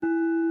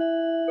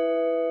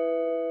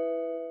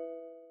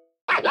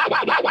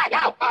I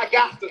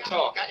got to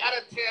talk. I got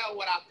to tell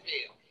what I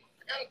feel.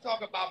 I got to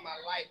talk about my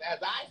life as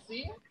I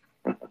see it.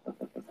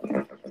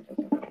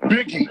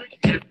 Biggie.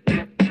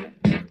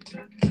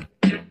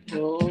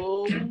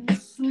 Oh,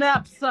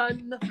 snap,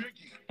 son.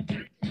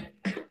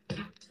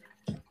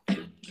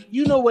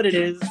 You know what it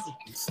is.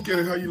 Let's get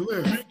it how you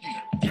live.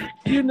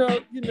 You know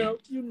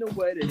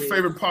what it is.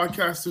 Favorite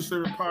podcaster's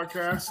favorite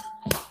podcast.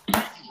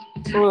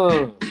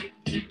 Going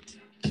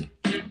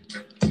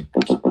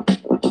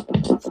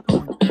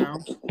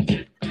down.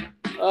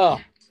 Oh,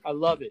 I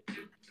love it.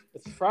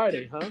 It's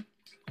Friday, huh?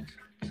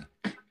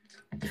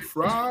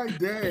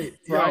 Friday.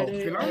 Friday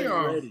Yo, can I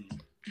already.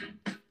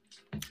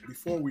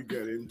 Before we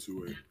get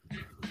into it,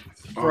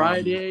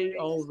 Friday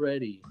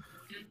already.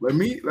 let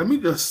me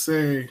just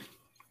say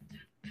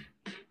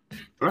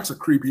that's a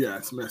creepy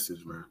ass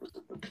message, man.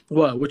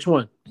 What? Which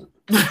one?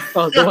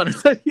 Oh, the one I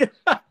said. Yeah.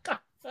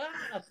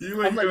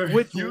 I'm like,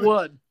 which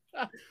one?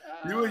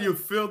 You and your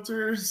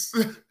filters.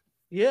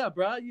 Yeah,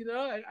 bro. You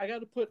know, I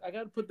gotta put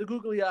the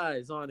googly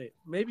eyes on it.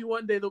 Maybe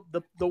one day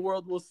the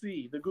world will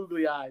see the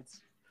googly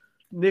eyes.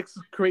 Nick's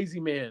crazy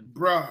man,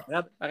 Bruh.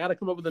 I gotta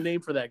come up with a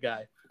name for that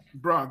guy.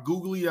 Bruh,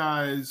 googly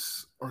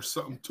eyes are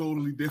something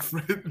totally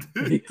different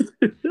than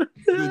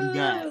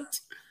that.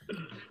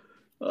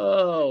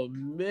 Oh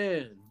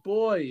man,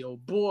 boy, oh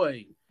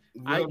boy.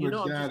 I'm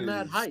just that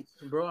mad is.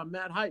 hyped, bro. I'm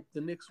mad hyped.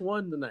 The Knicks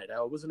won tonight.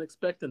 I wasn't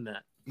expecting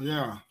that.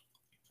 Yeah.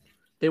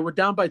 They were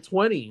down by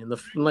 20 in the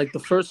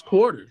first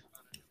quarter.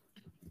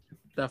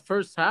 That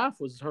first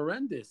half was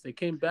horrendous. They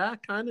came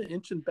back, kind of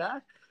inching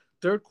back.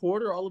 Third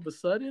quarter, all of a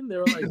sudden, they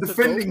were like the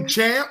defending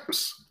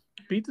champs.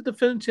 Beat the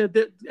defending champ.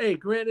 Hey,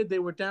 granted, they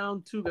were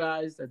down two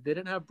guys. They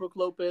didn't have Brook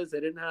Lopez. They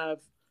didn't have,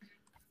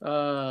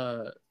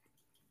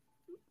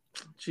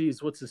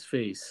 what's his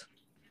face?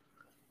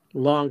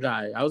 Long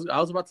guy. I was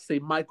about to say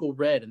Michael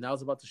Redd, and I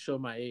was about to show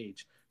my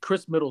age.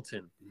 Chris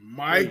Middleton.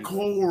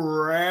 Michael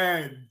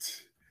Redd.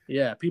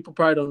 Yeah, people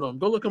probably don't know him.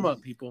 Go look him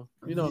up, people.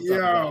 You know what I'm talking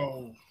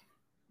about.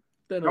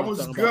 That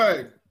was good.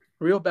 About.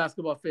 Real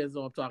basketball fans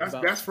know what I'm talking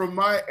about. That's from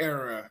my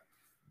era.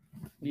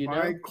 You know?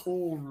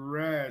 Michael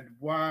Redd.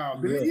 Wow.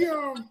 Did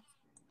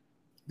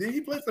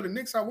he play for the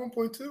Knicks at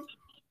 1.2?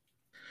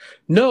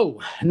 No.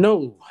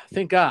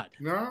 Thank God.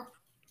 No?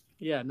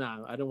 Yeah,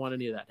 no, I don't want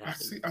any of that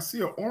happening. I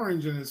see an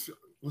orange in his.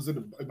 Was it?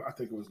 I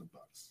think it was the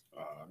Bucks.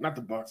 Not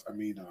the Bucks. I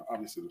mean,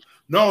 obviously.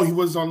 No, he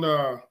was on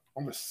the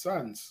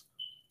Suns.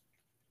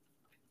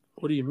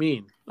 What do you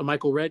mean?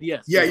 Michael Redd?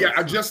 Yes. Yeah.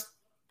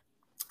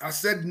 I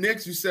said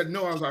Knicks. You said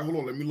no. I was like, hold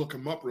on, let me look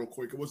him up real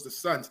quick. It was the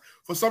Suns.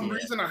 For some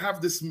reason, I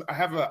have this. I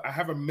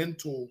have a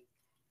mental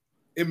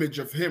image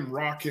of him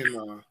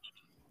rocking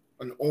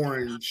an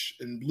orange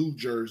and blue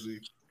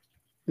jersey.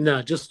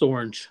 No, just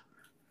orange.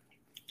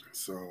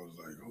 So I was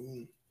like,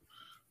 oh,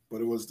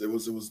 but it was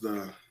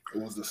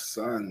the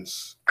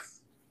Suns.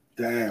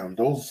 Damn,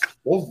 that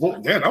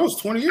was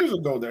 20 years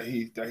ago that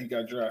he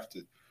got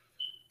drafted.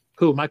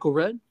 Who? Michael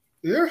Redd?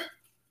 Yeah.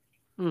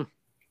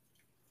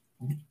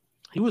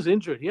 He was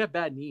injured. He had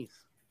bad knees.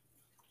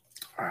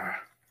 I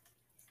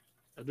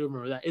do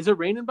remember that. Is it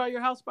raining by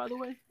your house, by the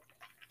way?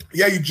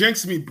 Yeah, you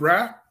jinxed me,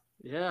 bruh.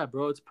 Yeah,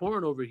 bro. It's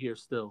pouring over here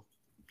still.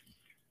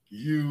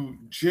 You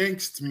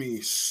jinxed me,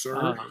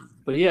 sir.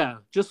 But yeah,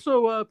 just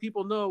so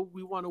people know,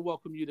 we want to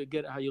welcome you to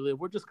Get It How You Live.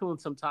 We're just killing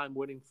some time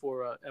waiting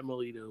for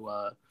Emily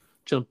to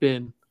jump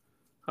in,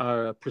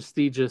 our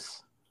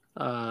prestigious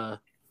and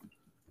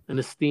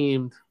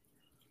esteemed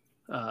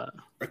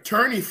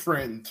attorney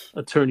friend.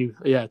 Attorney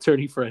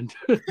friend.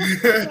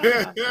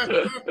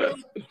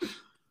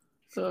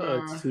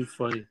 It's too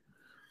funny.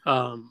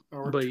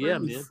 But yeah,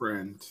 man.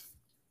 Friend.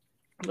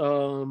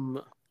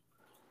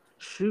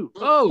 Shoot.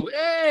 Oh,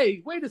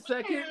 hey, wait a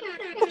second.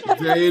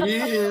 There it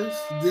is.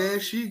 There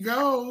she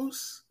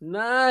goes.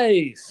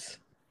 Nice.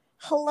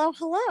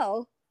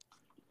 Hello.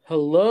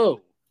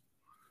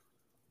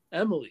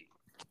 Emily.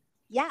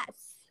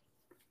 Yes.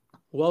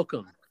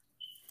 Welcome.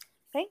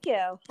 Thank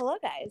you. Hello,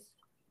 guys.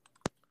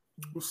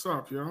 What's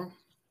up, y'all?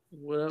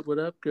 What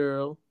up,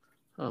 girl?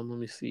 Let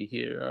me see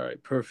here. All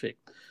right,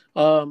 perfect.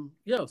 So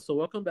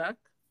welcome back,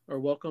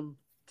 or welcome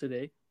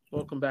today.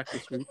 Welcome back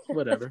this week.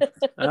 Whatever.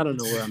 I don't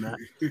know where I'm at.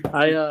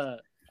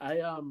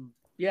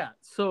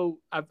 So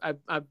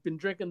I've been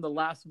drinking the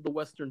last of the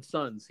Western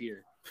Suns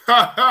here.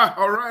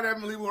 All right,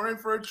 Emily, we're in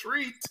for a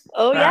treat.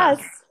 Oh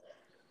yes.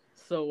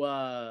 So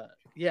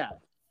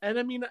and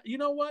I mean, you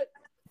know what?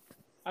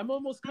 I'm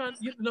almost kind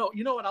of, you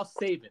know what? I'll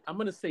save it. I'm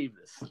gonna save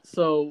this.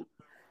 So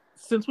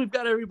since we've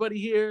got everybody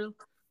here,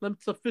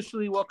 let's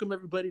officially welcome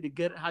everybody to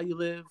Get It How You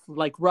Live.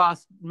 Like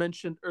Ross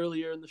mentioned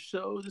earlier in the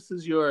show, this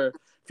is your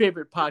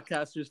favorite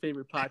podcaster's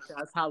favorite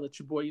podcast. Holla at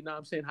your boy, you know what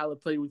I'm saying? Holla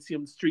play, we see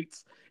him in the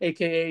streets,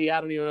 a.k.a. I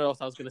don't even know what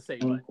else I was going to say.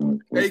 But...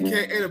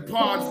 a.k.a. the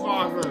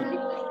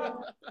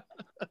Podfather.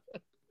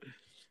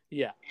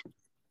 Yeah,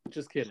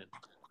 just kidding.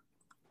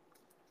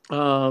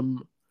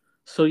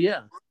 So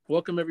yeah,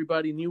 welcome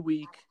everybody, new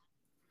week.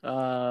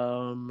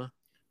 And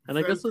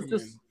I guess let's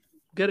just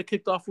get it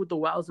kicked off with the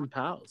Wows and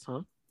Pals,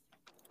 huh?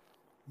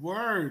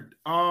 Word.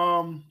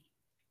 I'll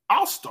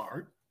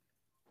start.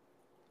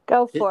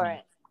 Go Hit for me.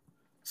 it.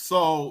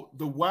 So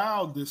the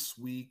wild this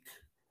week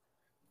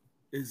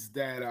is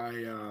that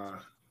I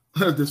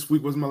this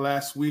week was my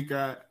last week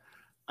at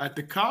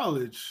the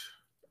college.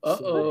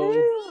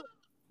 Uh-oh.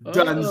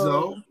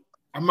 Dunzo.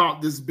 I'm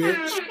out this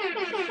bitch.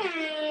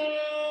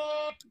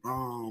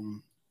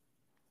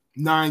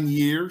 9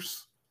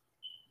 years.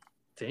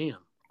 Damn.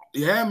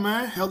 Yeah,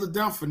 man. Held it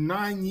down for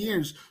 9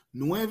 years.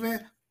 9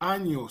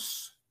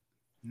 años.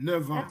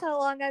 9 That's how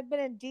long I've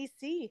been in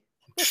DC.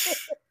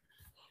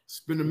 It's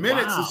been a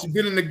minute Wow. since you've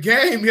been in the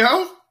game,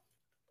 yo.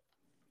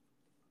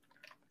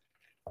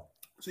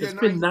 So, It's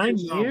been 9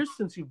 years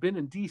since you've been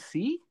in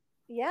DC?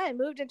 Yeah, I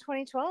moved in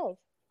 2012.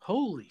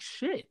 Holy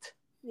shit.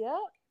 Yeah.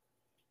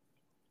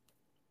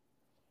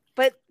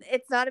 But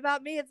it's not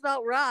about me, it's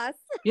about Ross.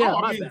 Yeah, Oh,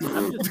 I my mean, bad.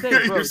 I'm just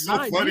saying, bro. you're so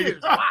 9 funny.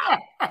 years. Wow.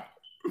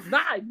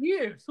 9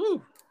 years.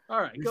 Whew.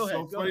 All right, go It's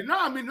ahead. so funny. No,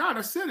 I mean, no,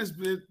 that's it. It's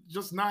been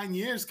just 9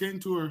 years came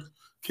to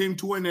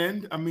an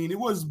end. I mean, it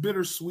was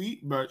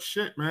bittersweet, but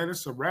shit, man,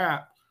 it's a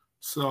wrap.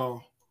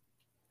 So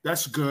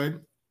that's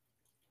good.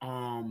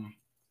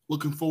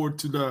 Looking forward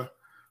to the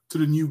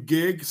new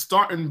gig,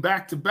 starting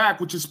back to back,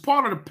 which is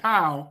part of the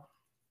POW.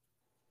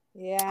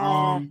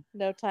 Yeah.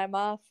 No time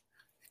off.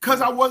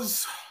 Because I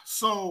was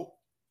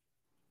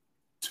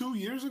 2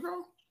 years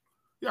ago.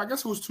 Yeah, I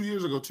guess it was 2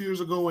 years ago. 2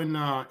 years ago in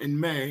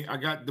May, I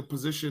got the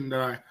position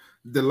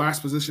the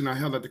last position I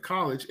held at the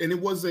college, and it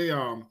was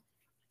a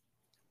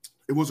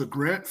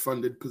grant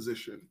funded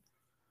position.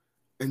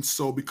 And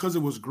so because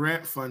it was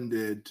grant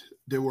funded,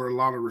 there were a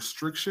lot of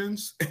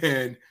restrictions,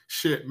 and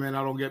shit, man,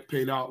 I don't get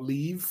paid out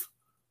leave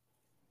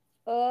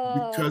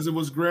because it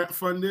was grant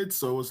funded.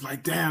 So it was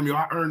like, damn, yo,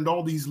 I earned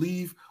all these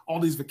leave, all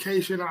these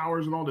vacation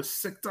hours, and all this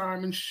sick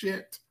time and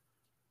shit.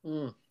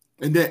 And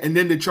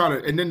then they try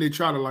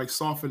to like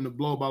soften the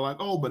blow by like,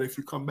 oh, but if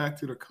you come back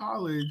to the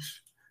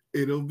college,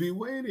 it'll be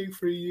waiting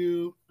for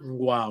you.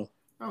 Wow.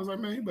 I was like,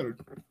 man, you better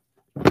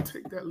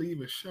take that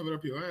leave and shove it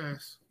up your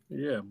ass.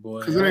 Yeah, boy.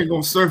 Because it ain't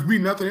gonna serve me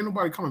nothing. Ain't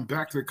nobody coming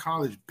back to the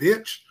college,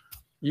 bitch.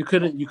 You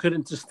couldn't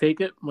just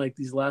take it like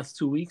these last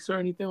 2 weeks or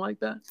anything like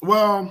that?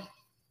 Well,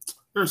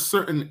 there's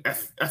certain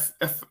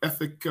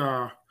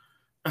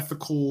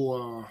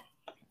ethical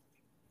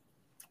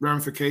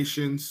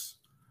ramifications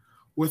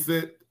with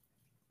it.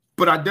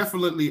 But I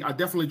definitely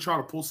try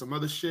to pull some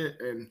other shit,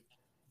 and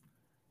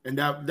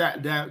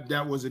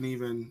that wasn't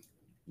even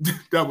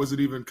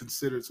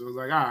considered. So I was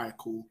like, all right,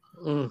 cool.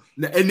 And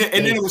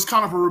then it was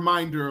kind of a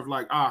reminder of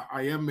like,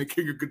 I am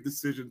making a good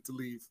decision to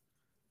leave.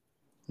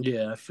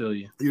 Yeah, I feel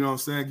you. You know what I'm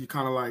saying? You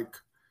kind of like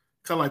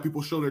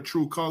people show their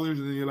true colors,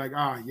 and then you're like,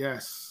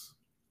 yes,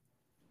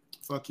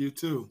 fuck you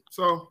too.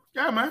 So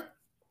yeah, man.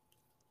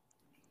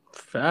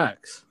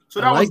 Facts.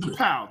 So that was the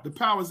POW. The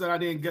POW is that I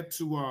didn't get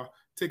to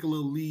take a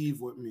little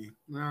leave with me. You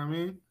know what I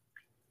mean?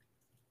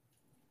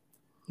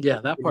 Yeah,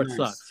 that part Nice.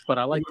 Sucks, but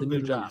I like the new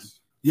Nice. job.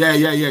 Yeah,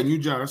 new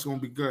job. That's gonna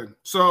be good.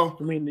 So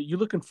I mean, you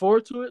looking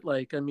forward to it?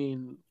 Like, I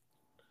mean,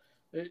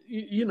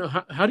 you know,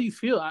 how do you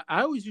feel? I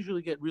always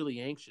usually get really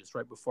anxious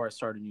right before I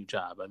start a new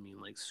job. I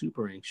mean, like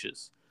super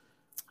anxious.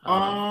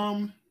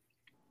 nah.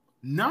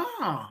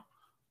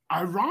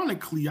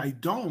 Ironically, I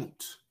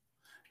don't.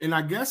 And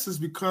I guess it's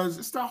because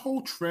it's that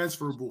whole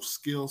transferable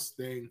skills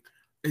thing.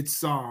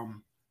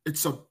 I'm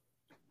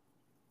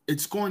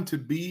going to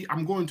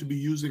be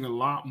using a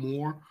lot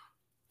more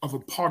of a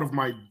part of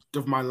my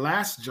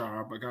last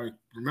job. I gotta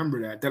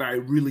remember that I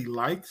really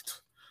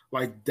liked.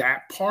 Like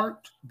that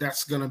part,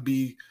 that's gonna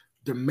be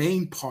the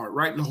main part,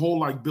 right? The whole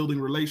like building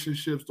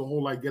relationships, the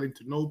whole like getting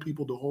to know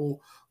people, the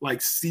whole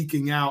like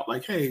seeking out,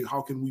 like, hey,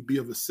 how can we be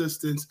of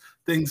assistance?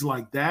 Things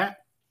like that.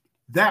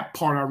 That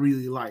part I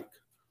really like.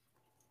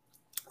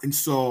 And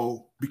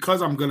so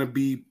because that's gonna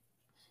be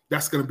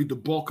the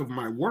bulk of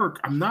my work,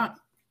 I'm not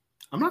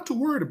too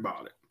worried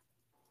about it.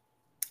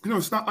 You know,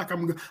 it's not like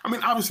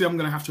obviously I'm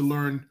going to have to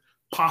learn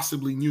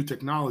possibly new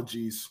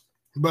technologies,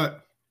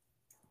 but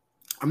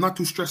I'm not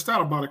too stressed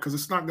out about it because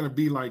it's not going to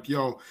be like,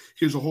 yo,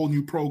 here's a whole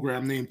new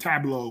program named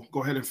Tableau.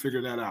 Go ahead and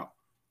figure that out.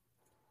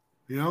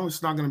 You know,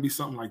 it's not going to be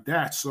something like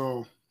that.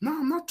 So no,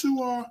 I'm not too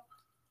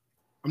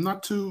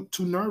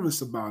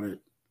nervous about it.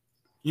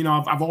 You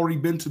know, I've already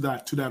been to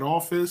that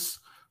office.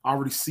 I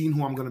already seen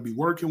who I'm going to be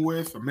working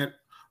with. I met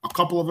a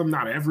couple of them,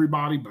 not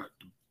everybody, but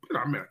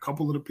I met a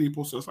couple of the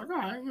people. So it's like, all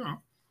right, you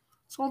know.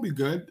 It's gonna be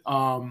good.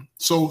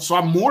 So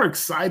I'm more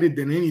excited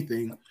than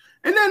anything.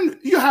 And then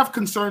you have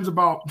concerns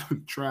about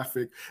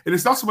traffic, and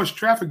it's not so much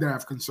traffic that I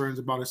have concerns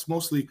about. It's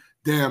mostly,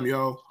 damn,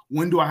 yo,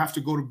 when do I have to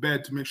go to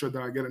bed to make sure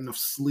that I get enough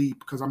sleep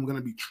because I'm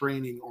gonna be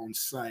training on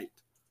site.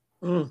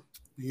 You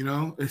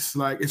know, it's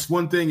like it's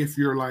one thing if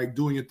you're like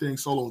doing your thing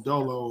solo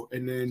dolo,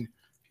 and then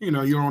you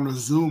know you're on a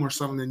Zoom or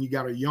something, and you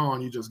got to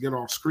yawn. You just get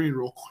on screen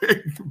real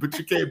quick, but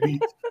you can't be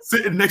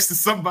sitting next to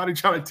somebody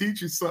trying to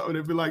teach you something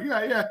and be like,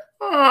 yeah.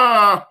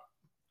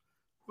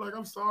 Like,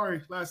 I'm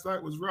sorry, last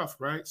night was rough,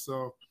 right?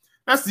 So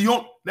that's the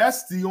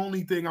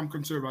only thing I'm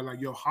concerned about.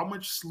 Like, yo, how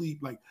much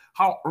sleep? Like,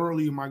 how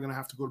early am I gonna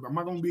have to go to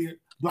bed?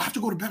 Do I have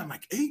to go to bed at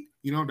like 8?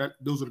 You know,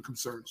 those are the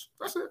concerns.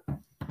 That's it.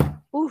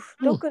 Oof,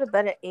 don't go to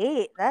bed at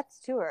 8. That's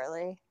too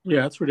early.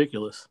 Yeah, that's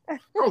ridiculous.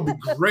 That would be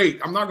great.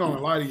 I'm not gonna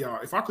lie to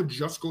y'all. If I could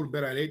just go to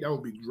bed at 8, that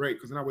would be great.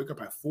 Because then I wake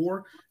up at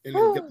 4 and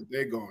then get the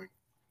day going.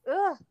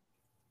 Ugh.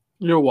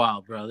 You're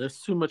wild, bro. There's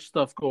too much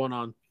stuff going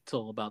on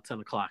till about 10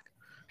 o'clock.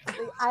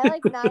 I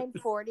like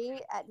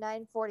 9:40. At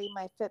 9:40,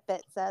 my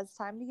Fitbit says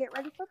time to get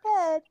ready for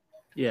bed.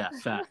 Yeah,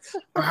 facts.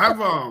 I have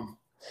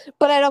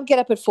But I don't get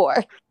up at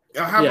 4.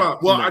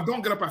 I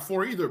don't get up at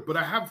 4 either, but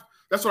I have.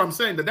 That's what I'm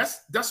saying.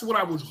 That's what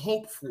I would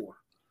hope for,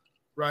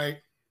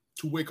 right?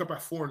 To wake up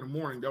at 4 in the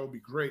morning. That would be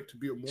great to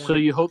be a morning. So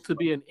you hope to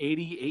be an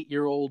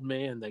 88-year-old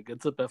man that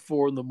gets up at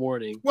 4 in the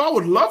morning. Well, I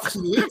would love to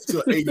live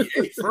to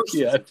 88 first.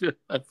 Yeah,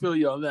 I feel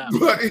you on that.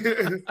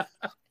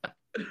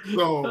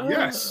 So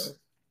yes.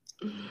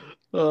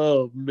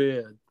 Oh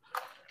man.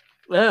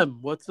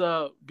 What's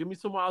up? Give me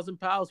some wows and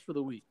pals for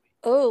the week.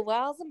 Oh,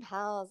 wows and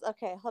pals.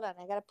 Okay, hold on.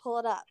 I gotta pull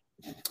it up.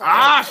 She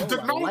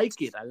took notes.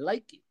 I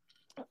like it.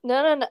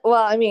 No.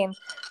 Well, I mean,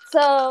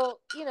 so,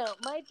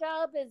 my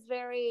job is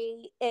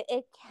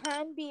it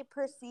can be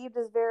perceived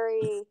as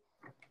very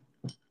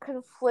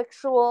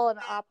conflictual and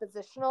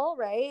oppositional,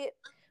 right?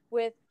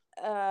 With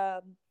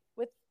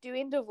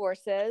doing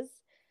divorces.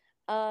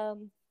 I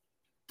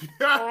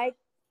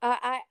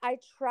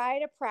try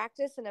to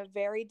practice in a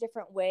very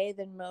different way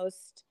than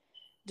most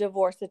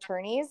divorce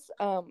attorneys.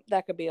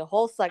 That could be a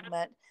whole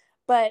segment,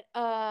 but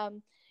I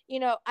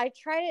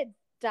try to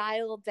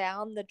dial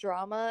down the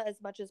drama as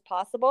much as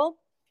possible.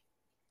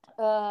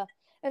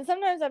 And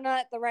sometimes I'm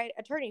not the right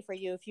attorney for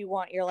you if you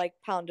want your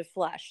pound of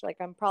flesh.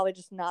 I'm probably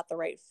just not the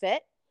right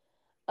fit.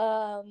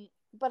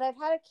 But I've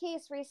had a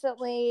case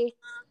recently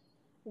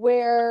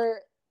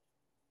where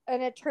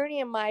an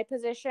attorney in my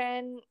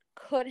position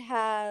could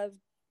have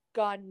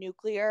gone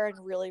nuclear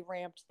and really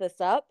ramped this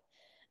up.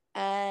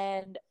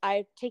 And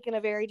I've taken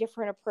a very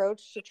different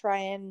approach to try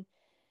and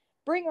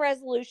bring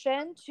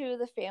resolution to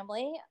the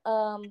family.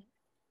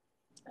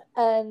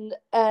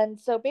 And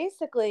so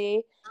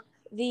basically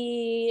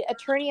the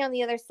attorney on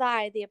the other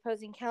side, the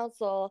opposing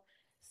counsel,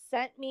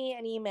 sent me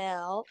an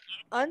email,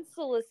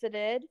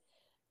 unsolicited,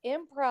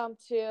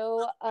 impromptu.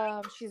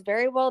 She's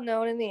very well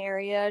known in the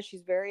area.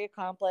 She's very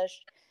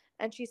accomplished.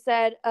 And she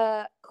said,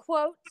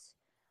 quote,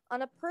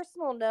 "On a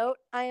personal note,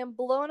 I am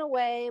blown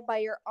away by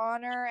your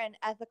honor and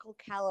ethical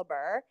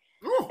caliber.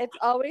 It's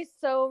always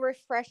so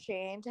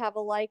refreshing to have a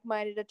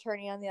like-minded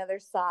attorney on the other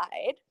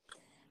side."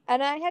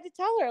 And I had to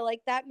tell her,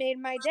 that made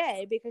my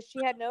day because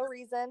she had no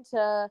reason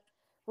to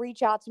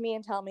reach out to me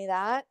and tell me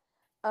that.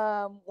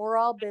 We're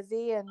all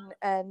busy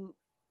and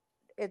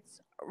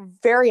it's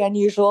very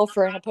unusual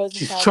for an opposing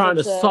counsel. She's trying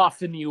to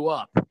soften you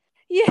up.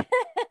 Yeah.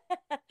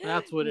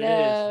 That's what it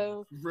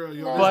is. Buttering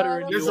you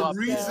up. There's a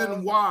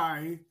reason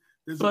why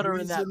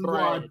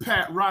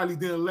Pat Riley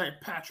didn't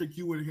let Patrick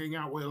Ewing hang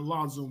out with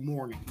Alonzo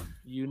Mourning.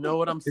 You know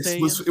what I'm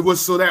saying? It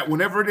was so that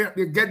whenever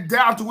they get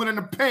down to it in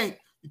the paint,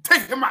 you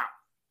take him out.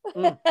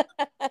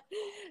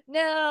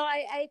 No,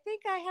 I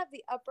think I have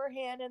the upper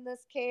hand in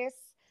this case.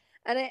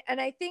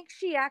 And I think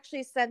she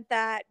actually sent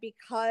that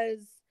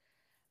because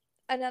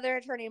another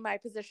attorney in my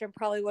position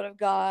probably would have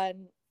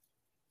gone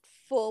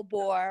full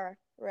bore,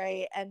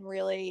 right? And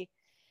really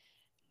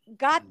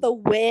got the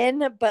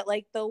win, but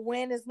the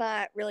win is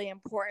not really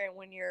important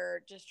when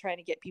you're just trying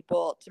to get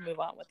people to move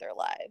on with their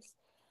lives.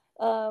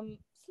 So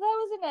that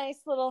was a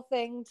nice little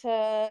thing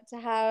to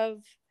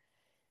have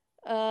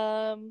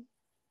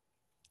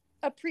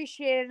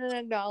appreciated and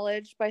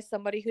acknowledged by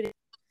somebody who did.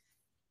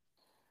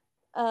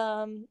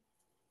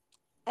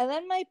 And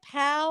then my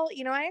pal,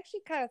 I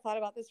actually kind of thought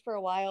about this for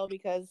a while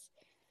because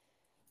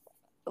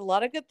a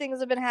lot of good things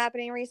have been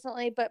happening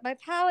recently, but my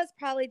pal is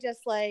probably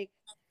just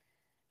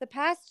the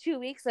past 2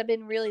 weeks I've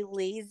been really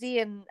lazy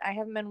and I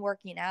haven't been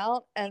working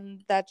out,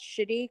 and that's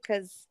shitty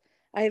because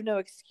I have no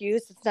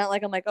excuse. It's not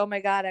like I'm oh my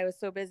God, I was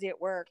so busy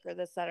at work or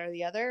this, that, or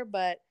the other,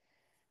 but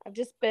I've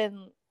just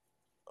been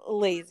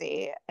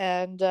lazy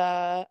and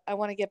I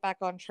want to get back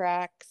on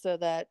track so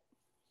that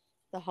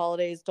the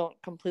holidays don't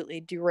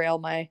completely derail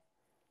my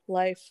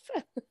life.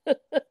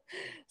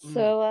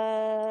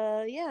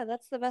 So yeah,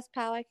 that's the best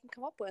pal I can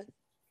come up with.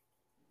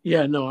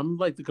 Yeah, no, I'm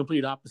the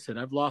complete opposite.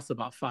 I've lost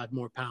about 5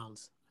 more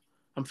pounds.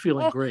 I'm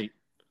feeling great.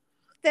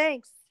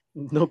 Thanks.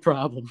 No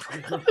problem.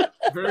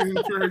 Very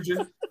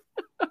encouraging.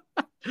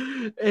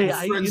 Hey,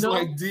 with friends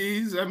like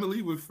these,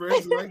 Emily, with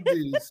friends like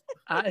these.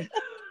 I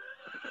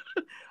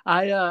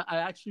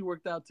actually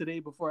worked out today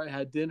before I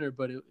had dinner,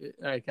 but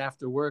it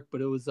after work, but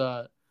it was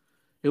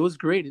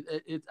great.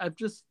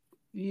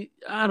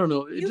 I don't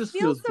know. It just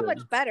feels so good.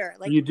 much better.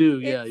 You do,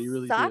 yeah. You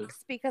really sucks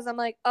do. Because I'm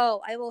I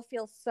will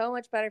feel so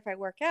much better if I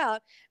work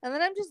out, and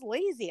then I'm just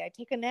lazy. I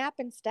take a nap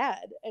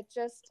instead. It's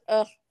just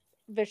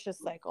vicious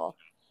cycle.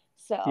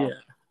 So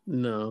yeah,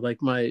 no,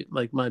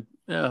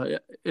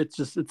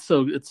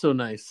 it's so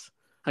nice.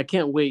 I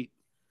can't wait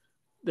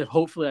that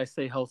hopefully I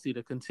stay healthy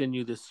to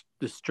continue this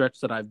stretch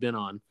that I've been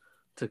on,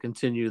 to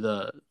continue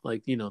the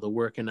the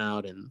working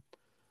out and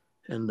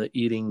and the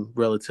eating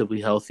relatively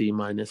healthy,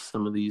 minus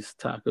some of these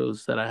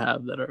tacos that I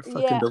have that are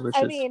fucking Yeah,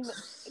 delicious. I mean,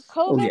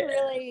 COVID Yeah.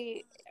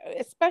 really,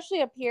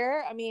 especially up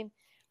here. I mean,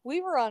 we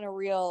were on a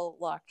real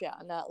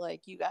lockdown, not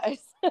like you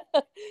guys.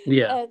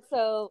 Yeah. And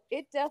so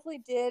it definitely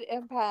did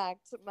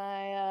impact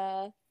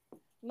my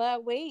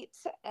weight,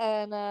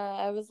 and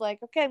I was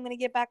like, okay, I'm gonna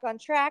get back on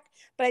track.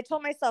 But I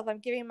told myself I'm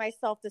giving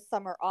myself the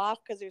summer off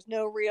because there's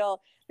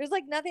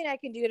like nothing I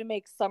can do to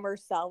make summer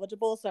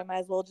salvageable, so I might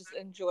as well just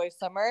enjoy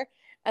summer.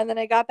 And then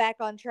I got back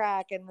on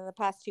track, and in the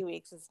past 2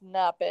 weeks it's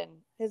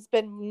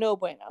been no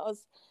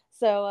buenos.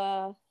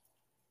 So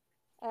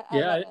I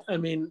Yeah, love it. I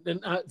mean,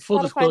 and full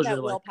Gotta find disclosure,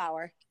 that like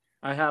willpower.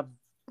 I have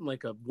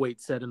like a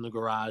weight set in the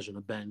garage and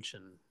a bench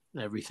and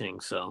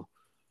everything. So,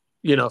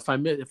 you know, if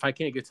I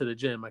can't get to the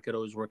gym, I could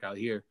always work out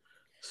here.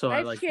 So I I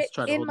have like shit just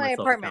try to in hold my myself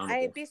apartment. I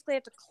accountable. basically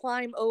have to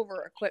climb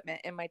over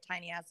equipment in my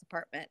tiny ass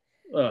apartment.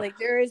 Ugh, Like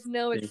there is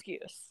no see.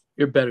 excuse.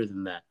 You're better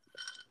than that.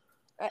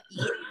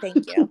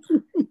 Thank you.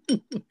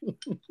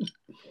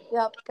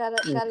 Yep,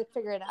 gotta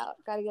figure it out.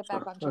 Gotta get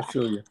back on I track.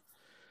 feel you.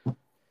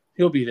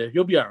 You'll be there.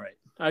 You'll be all right.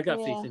 I got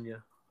faith Yeah. in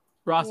you.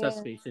 Ross has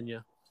Yeah. faith in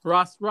you.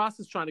 Ross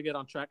is trying to get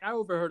on track. I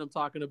overheard him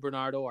talking to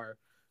Bernardo, our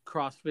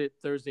CrossFit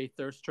Thursday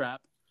thirst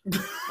trap.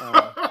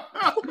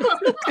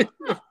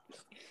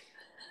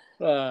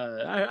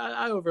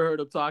 I overheard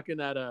him talking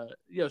at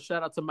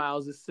shout out to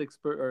Miles'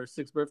 sixth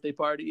birthday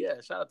party.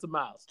 Yeah, shout out to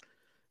Miles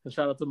and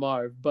shout out to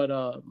Marv. But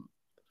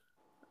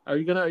are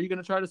you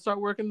gonna try to start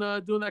working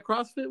doing that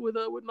CrossFit with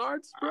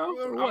Nards, bro? I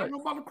don't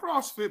know about the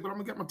CrossFit, but I'm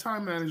gonna get my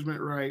time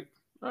management right.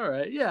 All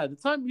right, yeah, the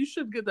time you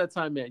should get that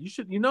time, man. You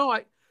should. You know,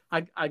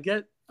 I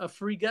get a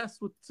free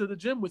guest to the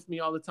gym with me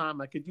all the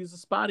time. I could use a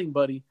spotting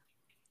buddy.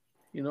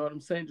 You know what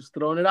I'm saying? Just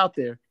throwing it out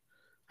there.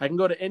 I can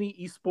go to any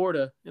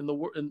eSporta in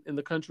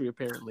the country,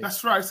 apparently.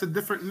 That's right. It's a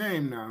different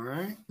name now,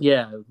 right?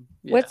 Yeah.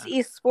 What's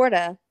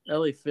eSporta?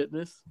 LA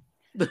Fitness.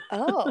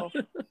 Oh.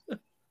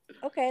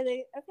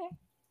 Okay.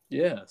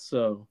 Yeah.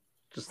 So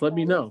just let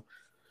me know.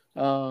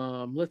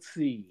 Let's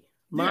see.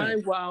 My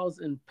wows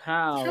and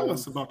pals. Tell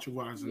us about your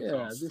wows and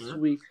pals. This sir.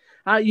 week.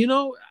 I'd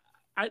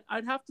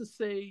have to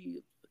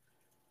say,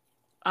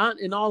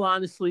 in all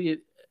honesty,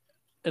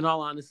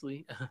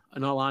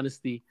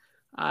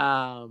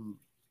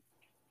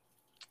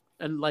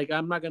 and like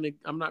I'm not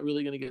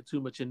really gonna get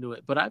too much into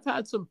it, but I've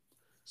had some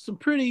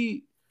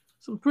pretty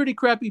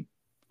crappy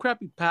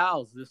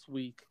pals this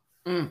week.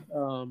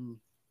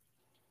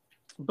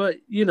 But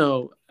you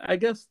know, I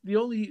guess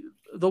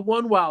the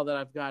one wow that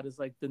I've got is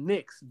like the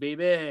Knicks,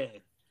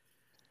 baby.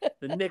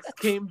 The Knicks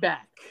came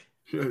back.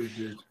 Sure they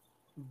did.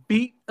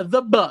 Beat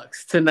the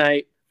Bucks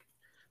tonight.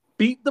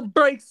 Beat the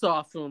brakes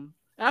off them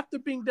after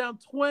being down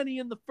 20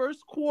 in the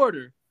first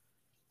quarter.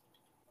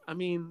 I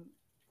mean,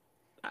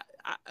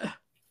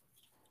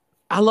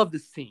 I love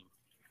this team.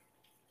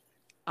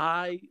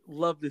 I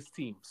love this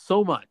team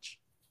so much.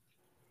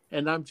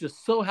 And I'm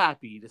just so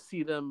happy to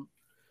see them,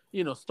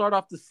 you know, start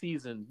off the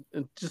season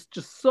and just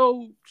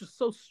so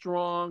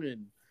strong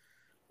and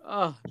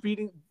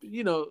beating,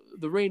 you know,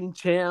 the reigning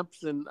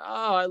champs. And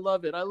I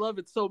love it. I love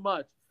it so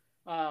much.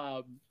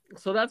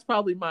 So that's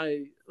probably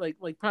my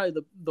probably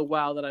the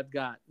wow that I've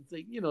got. It's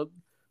like, you know,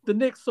 the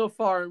Knicks so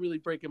far are really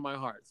breaking my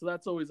heart. So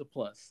that's always a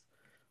plus.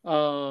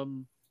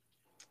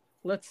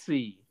 Let's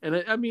see.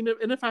 And I mean,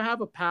 and if I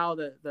have a pal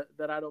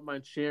that I don't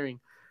mind sharing,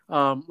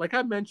 like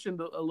I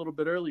mentioned a little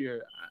bit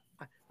earlier,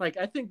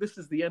 I think this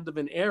is the end of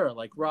an era.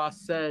 Like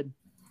Ross said,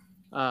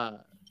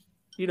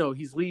 you know,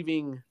 he's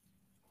leaving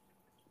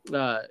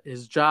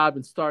his job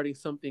and starting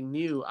something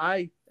new.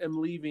 I am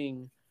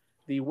leaving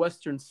the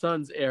Western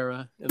Suns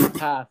era in the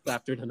past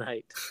after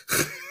tonight.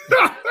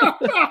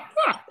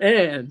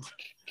 And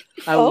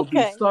I will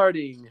be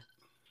starting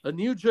a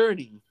new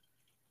journey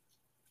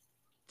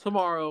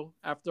tomorrow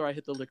after I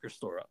hit the liquor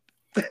store up.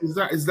 Is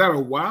that a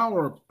wow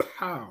or a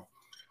pow?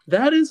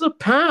 That is a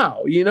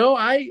pow. You know,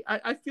 I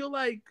feel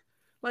like,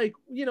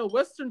 you know,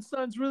 Western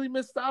Suns really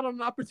missed out on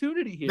an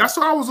opportunity here. That's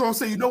what I was going to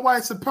say. You know why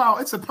it's a pow?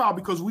 It's a pow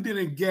because we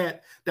didn't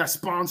get that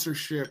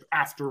sponsorship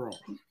after all.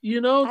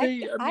 You know,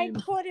 I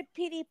quoted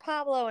P.D.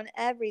 Pablo and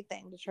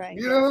everything to try and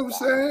you know what I'm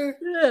saying?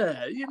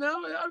 Yeah, you know,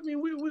 I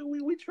mean,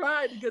 we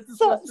tried to get this.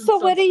 So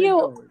what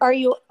are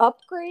you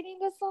upgrading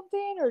to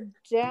something or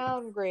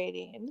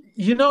downgrading?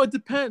 You know, it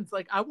depends.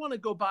 Like, I want to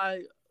go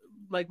buy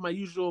like my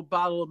usual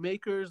bottle of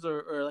Makers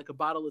or like a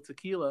bottle of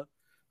tequila.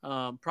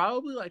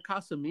 Probably like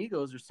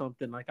Casamigos or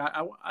something. Like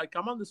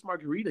I'm on this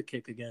margarita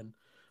kick again,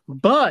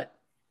 but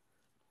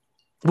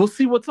we'll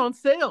see what's on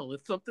sale.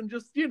 If something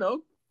just, you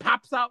know,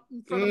 pops out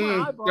in front of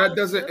my eyeballs, that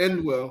doesn't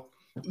end well.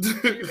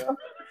 You know?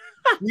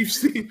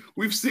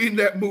 we've seen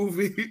that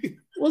movie.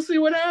 We'll see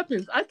what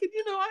happens. I could,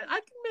 you know,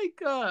 I can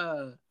make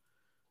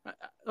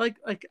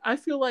like I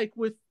feel like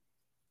with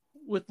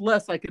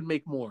less I can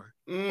make more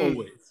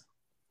always.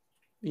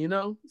 You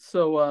know,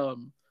 so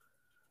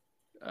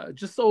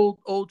just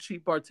old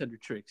cheap bartender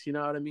tricks, you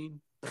know what I mean?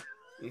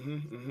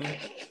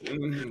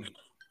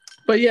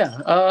 But yeah,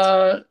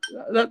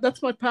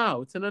 that's my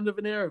pal. It's an end of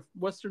an era.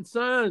 Western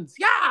Suns.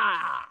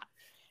 Yeah.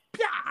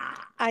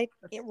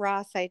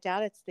 Ross, I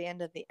doubt it's the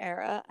end of the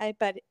era. I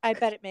bet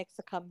it makes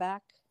a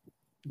comeback.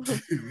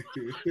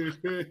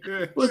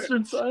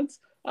 Western Sons.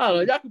 I don't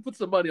know. Y'all can put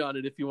some money on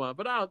it if you want,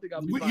 but I don't think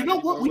I'll be. You know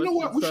what?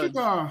 Western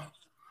Sons.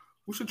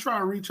 We should try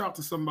and reach out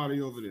to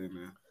somebody over there,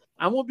 man.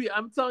 I'm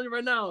telling you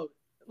right now.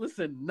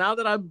 Listen, now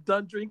that I'm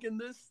done drinking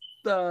this,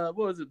 what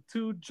was it?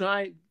 2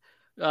 giant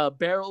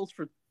barrels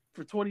for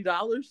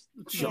 $20.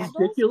 It's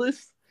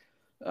ridiculous.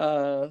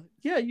 Yeah,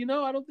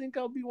 I don't think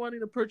I'll be wanting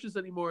to purchase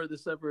any more of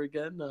this ever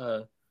again,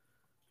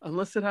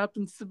 unless it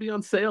happens to be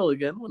on sale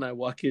again when I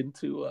walk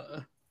into.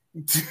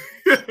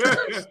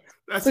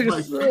 That's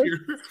my fear.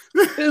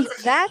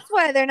 That's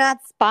why they're not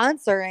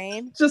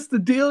sponsoring. Just the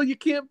deal you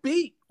can't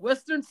beat.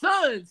 Western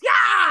Sons.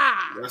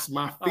 Yeah. That's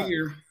my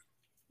fear.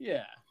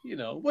 Yeah.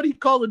 What do you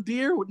call a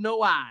deer with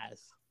no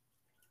eyes?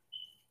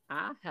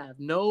 I have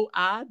no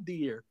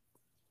idea.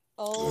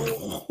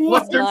 Oh,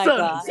 Western my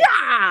Sons.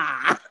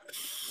 God.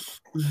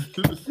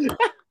 Yeah.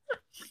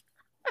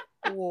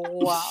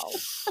 Wow.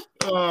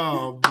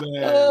 Oh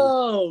man.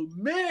 Oh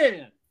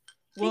man.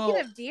 Speaking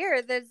of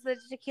deer, there's the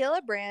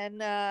tequila brand.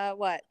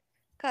 What?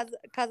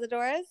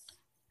 Cazadores?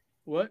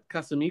 What?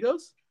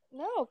 Casamigos?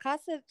 No,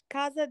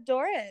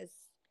 Cazadores.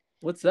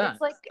 What's that?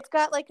 It's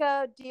got like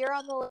a deer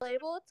on the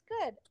label. It's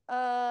good.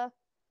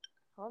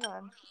 Hold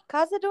on.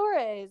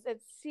 Cazadores.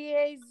 It's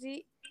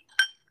CAZ.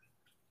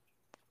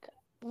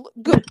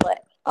 Google it.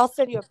 I'll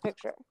send you a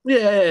picture.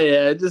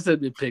 Yeah. Just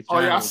send me a picture. Oh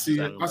yeah, I see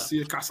it. I see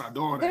it.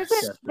 Cazadores.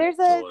 There's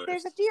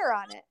a deer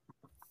on it.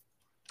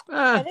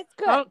 And it's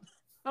good.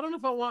 I don't know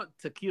if I want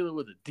tequila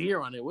with a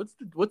deer on it. What's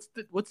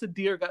the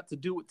deer got to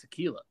do with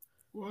tequila?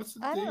 What's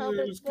the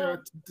deer's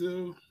got to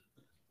do?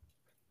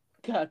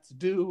 Got to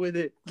do with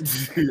it.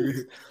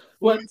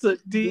 What's a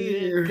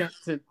deer got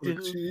to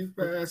do? Cheap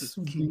ass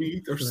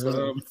meat or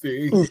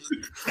something.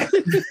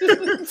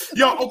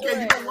 Yo,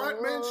 okay, you know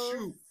what, man?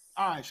 Shoot.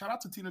 All right, shout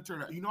out to Tina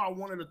Turner. I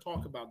wanted to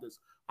talk about this.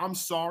 I'm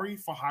sorry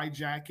for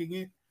hijacking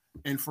it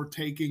and for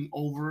taking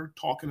over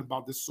talking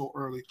about this so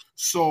early.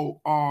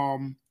 So,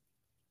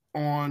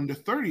 on the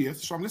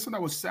 30th, so I'm guessing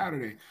that was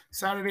Saturday.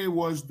 Saturday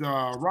was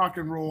the Rock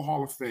and Roll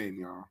Hall of Fame,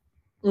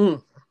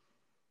 y'all.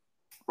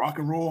 Rock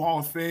and Roll Hall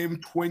of Fame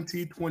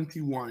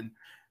 2021.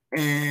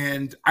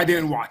 And I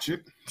didn't watch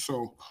it.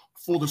 So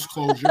full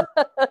disclosure.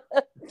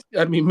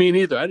 I mean, me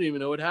neither. I didn't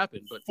even know what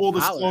happened. But full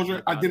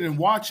disclosure, I didn't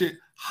watch it.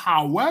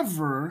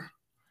 However,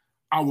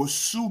 I was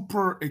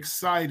super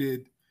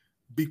excited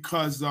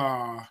because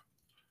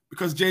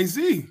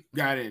Jay-Z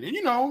got in.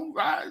 And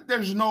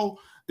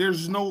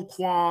there's no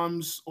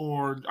qualms,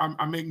 or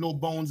I make no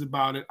bones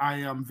about it. I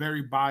am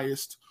very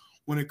biased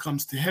when it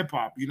comes to hip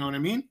hop. You know what I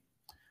mean?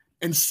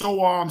 And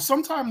so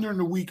sometime during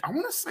the week, I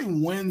want to say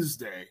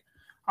Wednesday,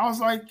 I was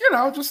like,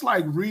 just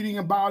like reading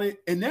about it.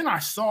 And then I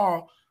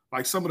saw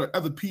like some of the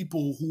other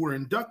people who were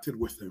inducted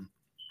with him.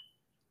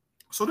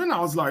 So then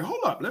I was like,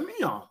 hold up, let me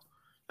go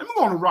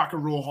on the Rock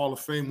and Roll Hall of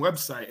Fame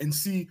website and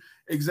see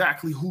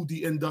exactly who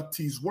the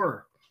inductees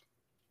were.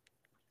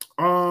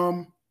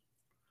 I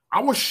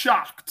was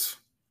shocked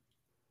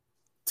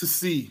to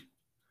see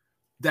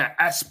that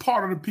as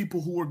part of the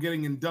people who were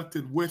getting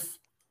inducted with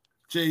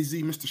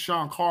Jay-Z, Mr.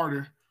 Sean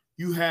Carter,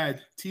 you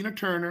had Tina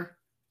Turner,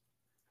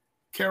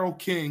 Carole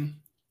King,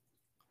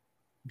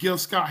 Gil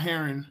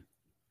Scott-Heron,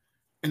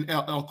 and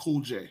LL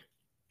Cool J.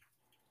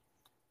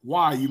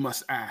 Why, you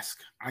must ask?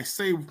 I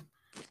say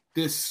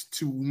this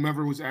to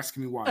whomever was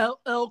asking me why.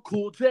 LL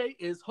Cool J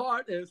is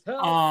hard as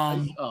hell.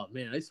 Oh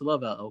man, I used to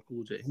love LL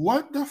Cool J.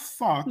 What the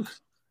fuck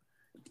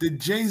did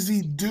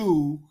Jay-Z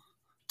do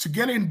to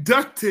get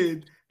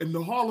inducted in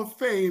the Hall of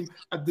Fame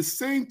at the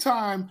same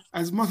time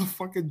as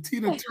motherfucking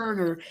Tina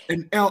Turner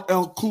and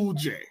LL Cool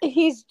J?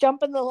 He's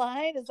jumping the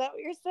line? Is that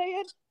what you're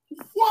saying?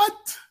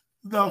 What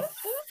the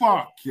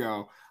fuck,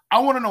 yo? I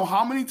want to know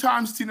how many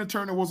times Tina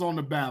Turner was on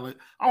the ballot.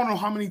 I want to know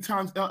how many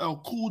times LL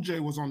Cool J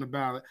was on the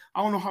ballot.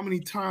 I want to know how many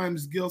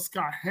times Gil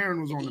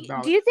Scott-Heron was on the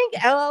ballot. Do you think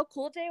LL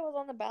Cool J was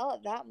on the ballot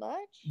that much?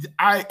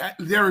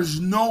 There is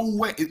no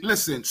way.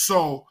 Listen,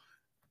 so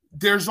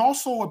there's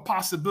also a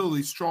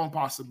possibility, strong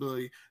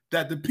possibility,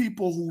 that the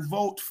people who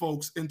vote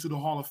folks into the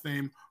Hall of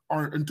Fame,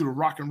 or into the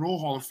Rock and Roll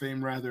Hall of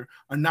Fame, rather,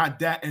 are not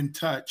that in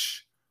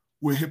touch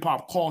with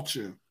hip-hop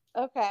culture.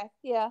 Okay,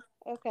 yeah,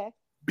 okay.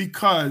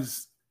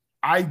 Because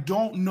I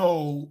don't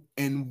know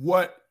in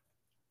what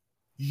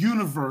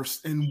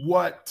universe, in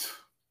what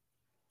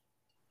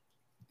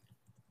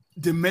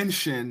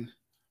dimension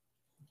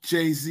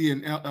Jay-Z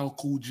and LL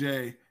Cool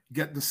J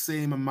get the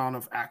same amount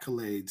of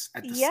accolades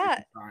at the same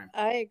time.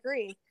 I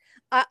agree.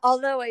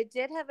 Although I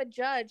did have a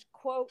judge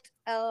quote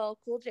LL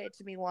Cool J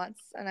to me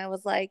once, and I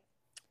was like,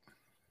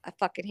 I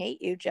fucking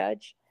hate you,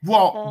 Judge.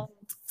 Well,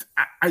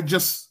 I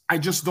just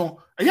don't.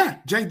 Yeah,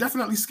 Jay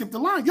definitely skipped the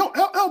line. Yo,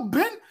 LL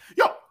Ben.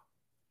 Yo,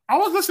 I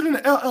was listening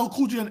to LL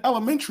Cool J in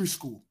elementary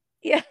school.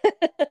 Yeah.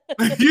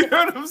 You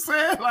know what I'm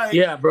saying? Like,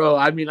 yeah, bro.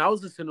 I mean, I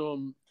was listening to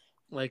him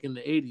like in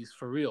the 80s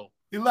for real.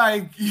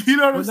 Like, you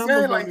know what I'm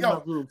saying? Like,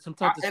 yo,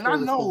 and I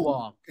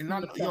know,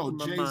 yo,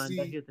 Jay-Z.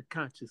 I hear the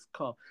conscious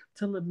call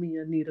telling me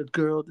I need a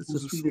girl that's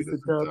as sweet as a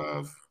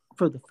dove.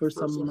 For the first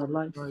time in my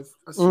life.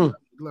 I see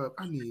love.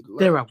 I need love.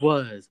 There I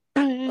was.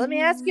 Let me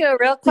ask you a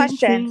real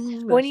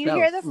question. When you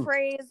hear the was-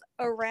 phrase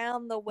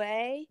 "around the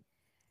way,"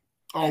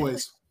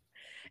 Always.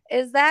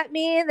 does that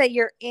mean that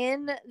you're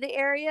in the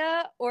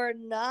area or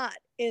not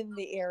in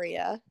the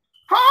area?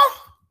 Huh?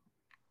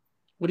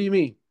 What do you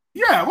mean?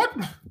 Yeah, what?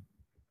 What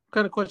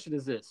kind of question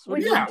is this? What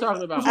are Yeah. you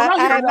talking about? Well, I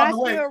hear I'm around the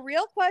asking way. you a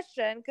real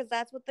question because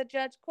that's what the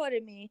judge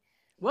quoted me.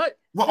 What?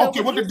 Well, So okay,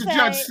 when what you did the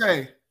judge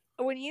say?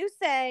 When you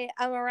say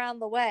 "I'm around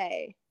the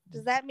way,"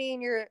 does that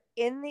mean you're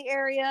in the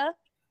area,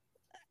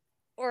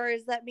 or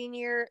does that mean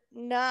you're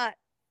not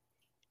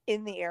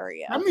in the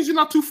area? That means you're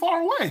not too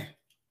far away.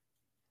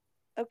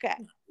 Okay.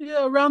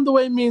 Yeah, around the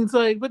way means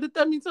like, but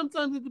that means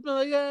sometimes it's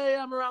like, hey,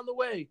 I'm around the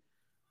way,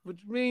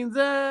 which means,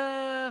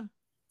 yeah,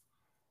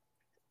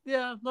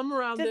 I'm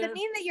around Does there. it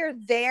mean that you're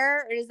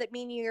there, or does it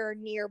mean you're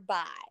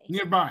nearby?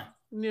 Nearby.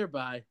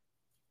 Nearby.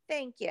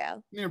 Thank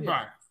you.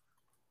 Nearby. Yeah.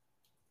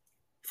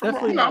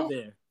 Definitely not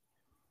there.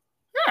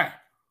 Yeah.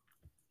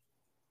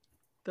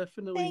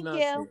 Definitely Thank not you.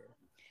 there.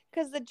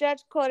 Because the judge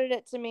quoted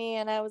it to me,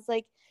 and I was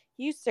like,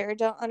 "You, sir,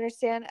 don't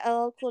understand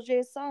LL Cool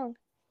J's song."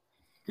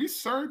 He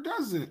sure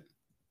doesn't.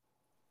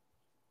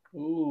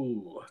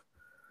 Ooh.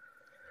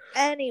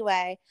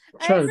 Anyway,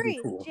 I Trying to be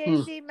agree. cool.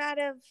 Jay-Z might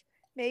have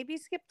maybe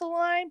skipped the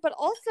line, but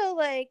also,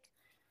 like,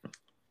 I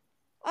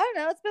don't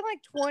know. It's been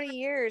like 20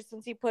 years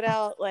since he put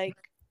out, like,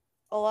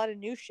 a lot of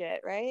new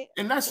shit, right?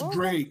 And that's Well,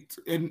 great.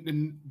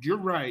 And you're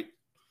right.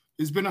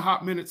 It's been a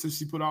hot minute since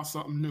he put out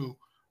something new.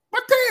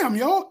 But damn,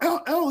 yo,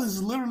 LL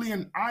is literally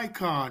an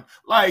icon.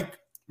 Like,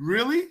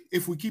 really,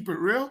 if we keep it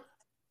real,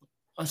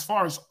 as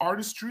far as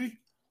artistry,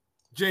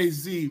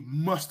 Jay-Z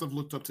must have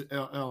looked up to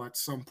LL at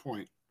some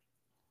point.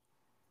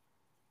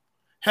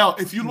 Hell,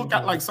 if you look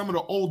at like some of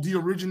the old The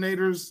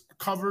Originators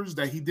covers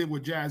that he did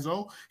with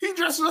Jaz-O, he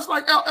dressed just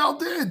like LL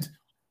did.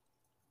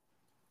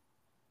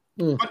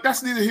 But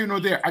that's neither here nor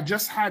there. I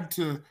just had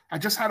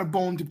a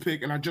bone to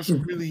pick, and I just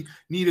really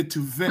needed to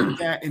vent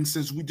that. And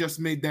since we just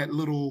made that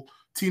little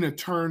Tina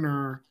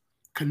Turner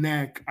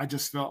connect, I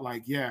just felt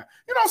like, yeah,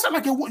 you know what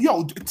I'm saying? Like,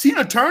 yo,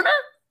 Tina Turner?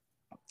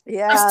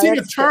 Yeah, That's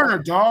Tina Turner,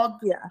 dog.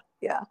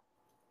 Yeah.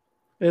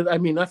 I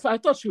mean, I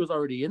thought she was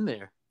already in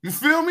there. You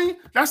feel me?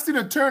 That's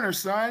Tina Turner,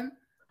 son.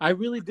 I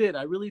really did.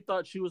 I really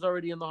thought she was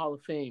already in the Hall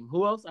of Fame.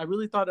 Who else? I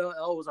really thought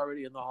LL was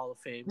already in the Hall of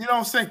Fame. You know what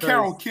I'm saying?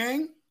 Carole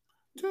King.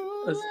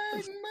 Come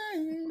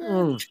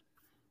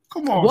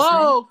on.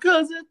 Whoa,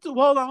 cousin.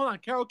 Hold on.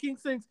 Carole King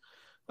sings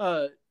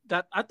that.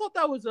 I thought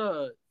that was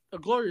a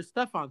Gloria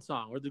Stefan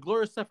song, or did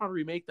Gloria Stefan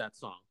remake that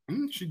song?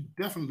 She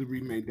definitely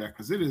remade that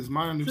because it is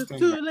my It's understanding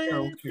too that late,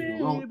 Carole King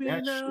wrote baby,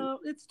 that now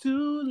it's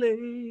too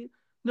late.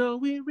 No,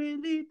 we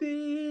really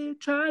did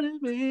try to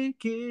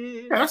make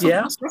it. shit.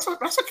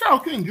 That's a Carole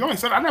King joint.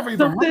 So I never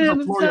even heard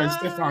of Gloria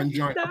Stefan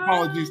joint.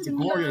 Apologies to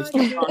Gloria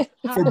Stefan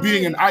for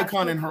being an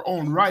icon in her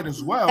own right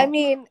as well. I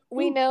mean,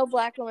 we know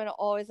Black women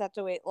always have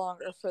to wait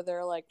longer for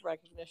their, like,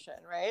 recognition,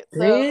 right? So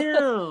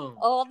Damn.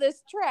 all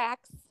this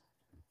tracks.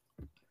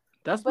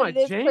 That's But my it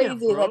is jam,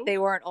 crazy bro. that they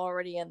weren't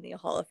already in the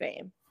Hall of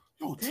Fame.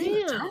 Yo,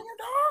 Tina Turner, dog?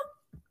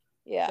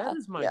 Yeah. That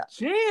is my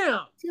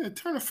jam. Tina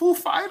Turner, Foo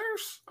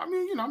Fighters? I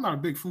mean, you know, I'm not a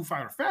big Foo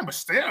Fighter fan, but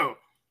still.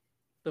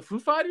 The Foo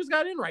Fighters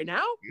got in right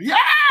now? Yeah,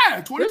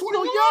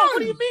 2021. What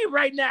do you mean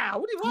right now?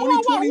 What do you,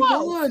 whoa,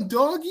 2021,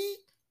 doggy.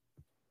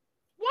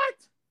 What?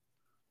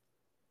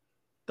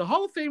 The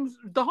Hall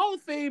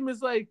of Fame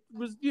is like,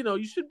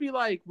 you should be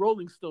like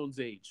Rolling Stones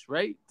age,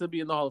 right? To be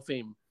in the Hall of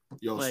Fame.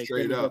 Yo, like,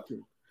 straight up.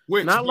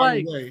 Which, not by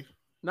like, the way,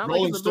 not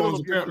Rolling like in the middle Stones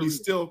of your apparently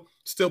career.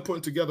 still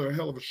putting together a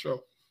hell of a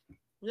show.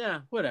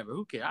 Yeah, whatever.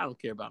 Who cares? I don't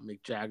care about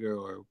Mick Jagger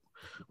or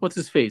what's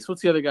his face.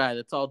 What's the other guy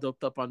that's all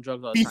doped up on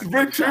drugs all the Keith time?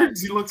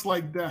 Richards, he looks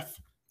like death.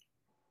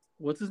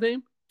 What's his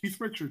name? Keith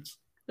Richards.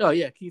 Oh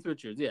yeah, Keith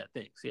Richards. Yeah,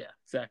 thanks. Yeah,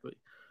 exactly.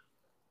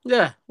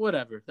 Yeah,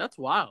 whatever. That's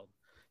wild.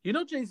 You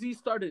know, Jay-Z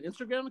started an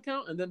Instagram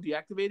account and then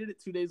deactivated it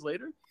 2 days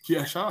later.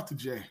 Yeah, shout out to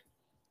Jay.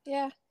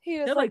 Yeah, he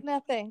was Yeah, like, like-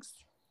 no thanks.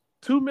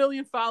 2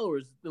 million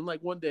followers in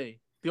like one day.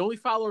 The only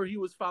follower he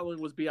was following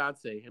was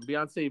Beyonce, and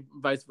Beyonce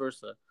vice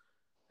versa.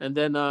 And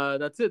then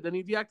that's it. Then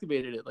he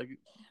deactivated it. Like,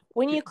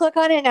 When you click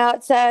on it now,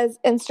 it says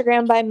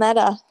Instagram by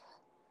Meta.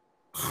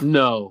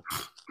 no,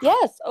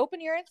 Yes,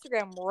 open your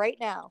Instagram right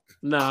now.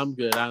 I'm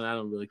good. I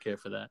don't really care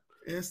for that.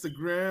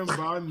 Instagram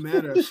by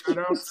Meta. Shout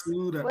out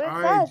to the What it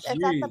IG. says,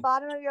 it's at the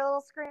bottom of your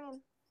little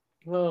screen.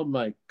 Oh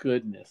my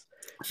goodness.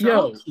 Shout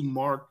out to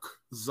Mark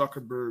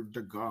Zuckerberg,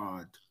 the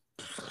god.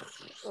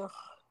 Ugh.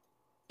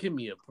 Give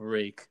me a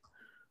break,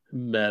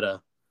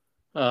 Meta.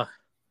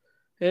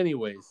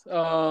 Anyways,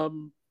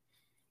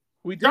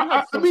 we did.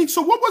 Yeah, I mean,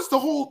 so what was the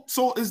whole?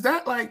 So is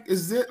it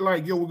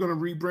like, yo, we're gonna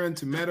rebrand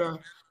to Meta,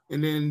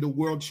 and then the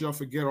world shall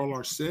forget all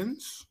our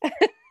sins?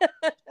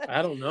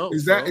 I don't know.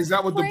 Is that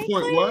what the point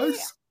Frankly,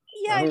 was?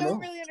 Yeah, I I don't don't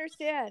know. really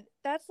understand.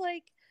 That's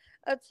like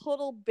a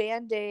total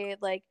band-aid.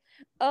 Like,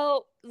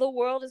 oh, the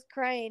world is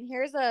crying.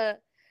 Here's a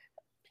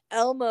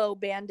Elmo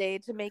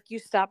band-aid to make you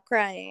stop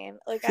crying.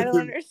 Like, I don't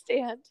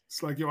understand.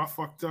 It's like, yo, I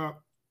fucked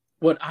up.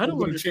 What I I'm don't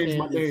gonna change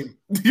my understand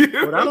is name.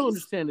 what I don't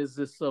understand is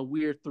this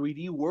weird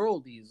 3D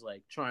world he's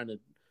like trying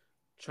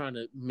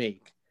to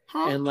make,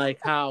 Huh? and like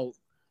how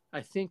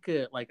I think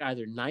like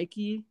either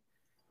Nike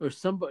or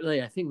somebody,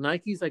 like I think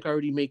Nike's like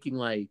already making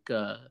like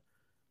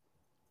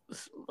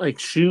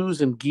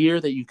shoes and gear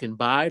that you can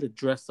buy to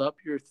dress up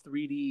your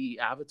 3D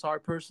avatar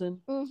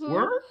person. Mm-hmm.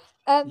 Word?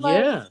 And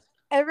like Yeah.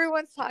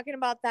 everyone's talking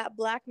about that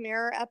Black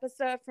Mirror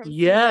episode from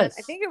Yes.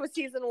 I think it was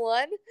season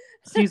 1.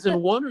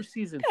 Season 1 or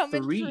season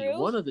Coming 3. true.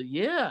 One of the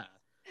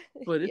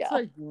But it's Yeah.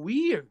 like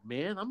weird,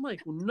 man. I'm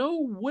like, no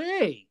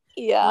way.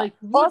 Yeah. Like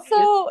what?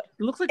 Also,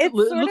 it looks like it's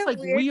it sort looks of like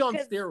weird we on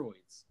 'cause,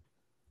 steroids.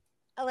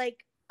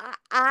 like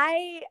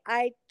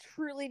I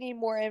truly need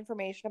more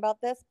information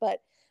about this,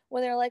 but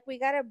when they're like, we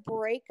got to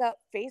break up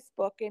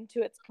Facebook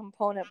into its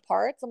component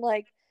parts, I'm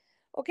like,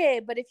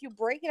 okay, but if you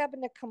break it up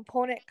into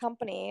component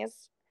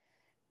companies,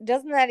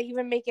 doesn't that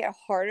even make it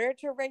harder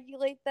to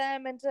regulate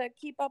them and to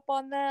keep up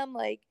on them?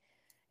 Like,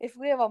 if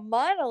we have a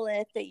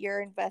monolith that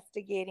you're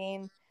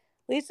investigating,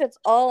 at least it's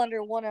all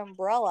under one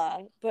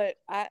umbrella. But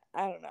I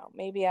don't know.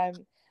 Maybe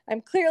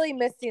I'm clearly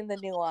missing the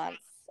nuance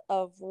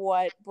of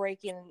what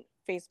breaking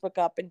Facebook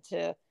up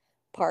into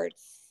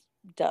parts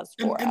does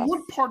for us. And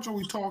what parts are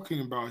we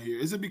talking about here?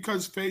 Is it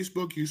because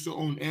Facebook used to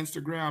own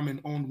Instagram and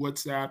own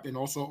WhatsApp and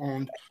also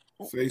owned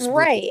Facebook?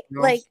 Right. You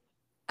know? Like,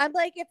 I'm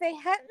like, if they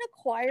hadn't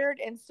acquired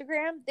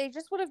Instagram, they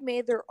just would have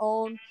made their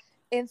own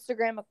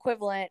Instagram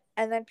equivalent,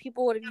 and then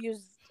people would have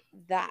used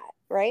that,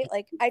 right?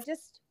 Like,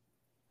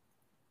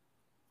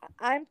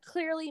 I'm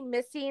clearly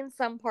missing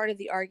some part of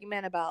the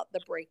argument about the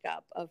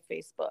breakup of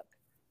Facebook.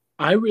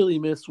 I really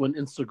miss when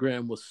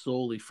Instagram was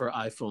solely for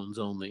iPhones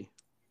only.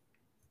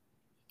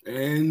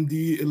 And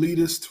the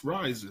elitist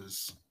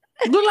rises.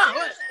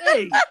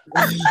 Hey,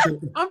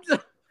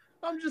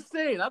 I'm just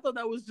saying. I thought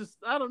that was just,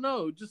 I don't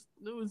know. Just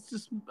it was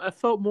just, I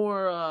felt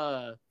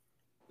more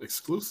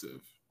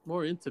Exclusive.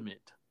 more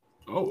intimate.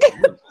 Oh,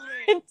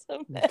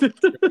 Intimate.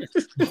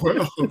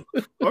 well,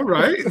 all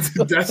right.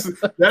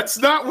 That's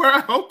not where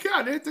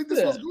I didn't think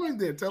this was going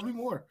there. Tell me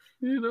more.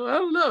 You know, I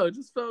don't know. It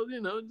just felt,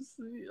 just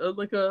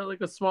like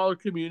a smaller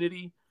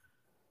community.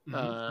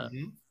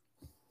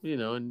 You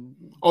know, and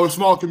a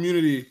small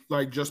community,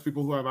 like just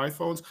people who have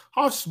iPhones.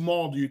 How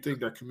small do you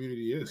think that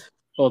community is?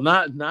 Well,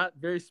 not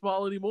very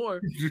small anymore.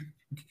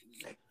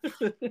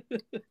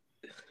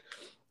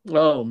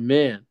 Oh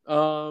man.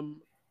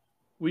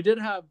 We did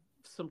have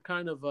some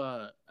kind of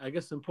I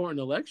guess important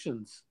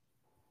elections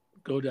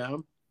go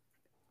down.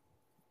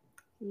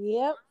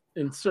 Yep.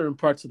 In certain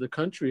parts of the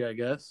country, I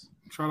guess.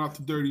 Shout out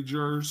to Dirty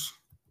Jers.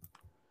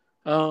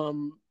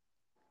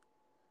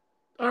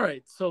 All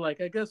right, so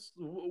like I guess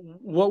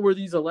what were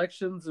these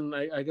elections, and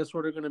I guess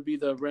what are going to be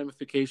the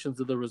ramifications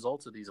of the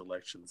results of these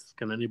elections?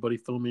 Can anybody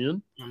fill me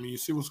in? I mean, you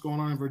see what's going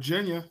on in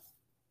Virginia.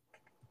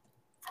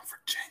 From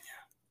Virginia,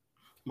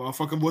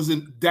 motherfucker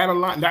wasn't that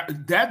aligned.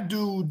 That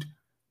dude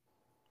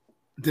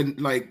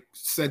didn't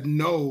said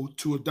no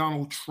to a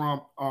Donald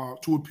Trump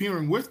to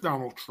appearing with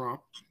Donald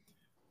Trump.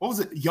 What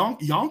was it?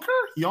 Youngkin.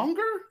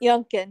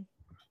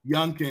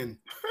 Youngkin.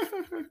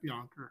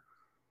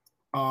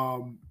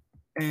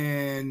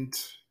 And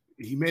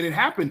he made it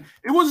happen.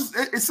 It was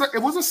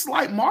a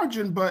slight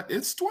margin, but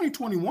it's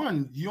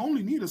 2021. You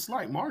only need a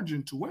slight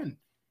margin to win.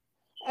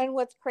 And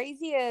what's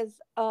crazy is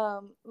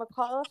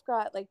McAuliffe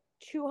got like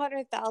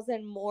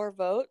 200,000 more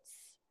votes.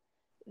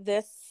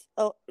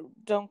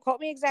 Don't quote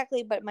me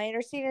exactly, but my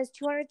understanding is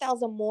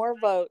 200,000 more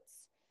votes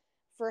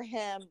for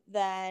him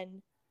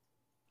than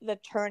the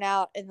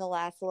turnout in the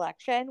last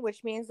election,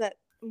 which means that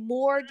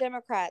more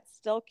Democrats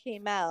still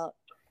came out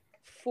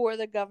for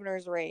the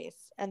governor's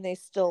race, and they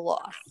still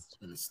lost.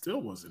 And it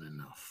still wasn't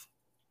enough.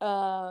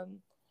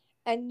 And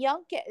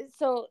Youngkin,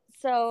 so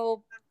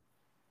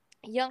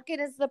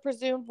Youngkin is the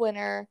presumed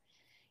winner.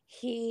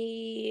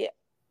 He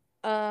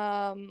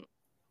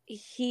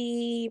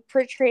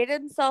portrayed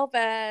himself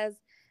as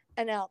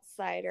an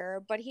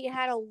outsider, but he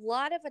had a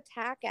lot of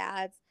attack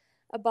ads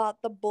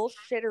about the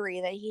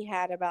bullshittery that he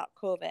had about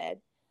COVID.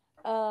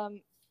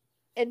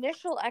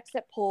 Initial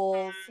exit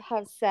polls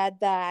have said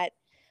that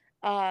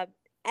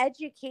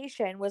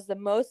education was the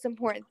most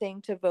important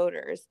thing to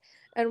voters.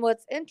 And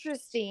what's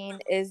interesting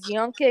is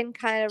Youngkin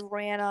kind of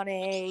ran on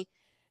a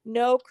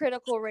no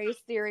critical race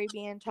theory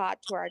being taught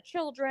to our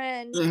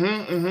children.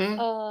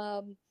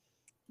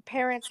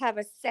 Parents have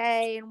a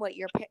say in what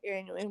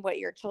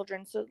your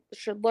children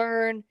should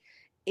learn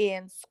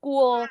in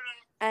school,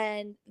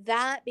 and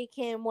that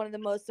became one of the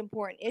most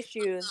important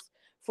issues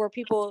for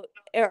people.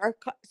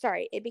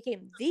 It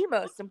became the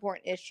most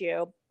important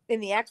issue in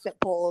the exit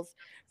polls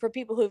for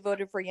people who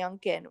voted for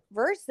Youngkin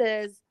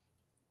versus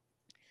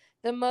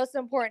the most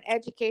important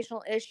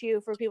educational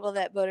issue for people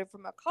that voted for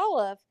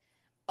McAuliffe.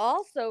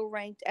 Also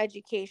ranked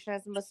education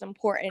as the most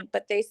important,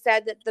 but they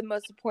said that the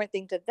most important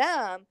thing to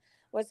them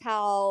was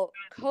how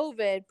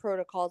COVID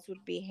protocols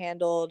would be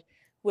handled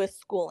with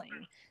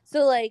schooling.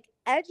 So like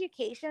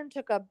education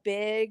took a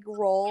big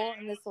role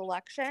in this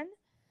election.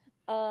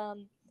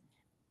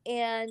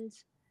 And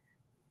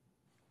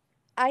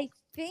I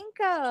think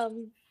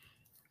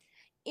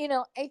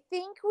I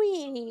think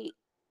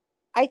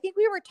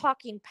we were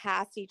talking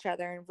past each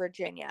other in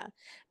Virginia,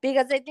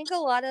 because I think a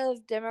lot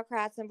of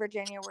Democrats in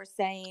Virginia were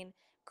saying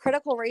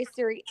critical race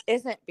theory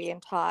isn't being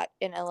taught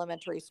in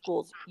elementary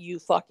schools, you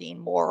fucking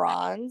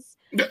morons,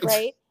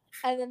 right?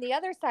 And then the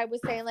other side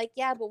was saying, like,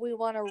 yeah, but we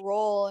want to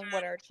roll in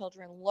what our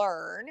children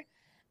learn.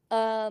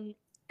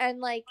 And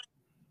like,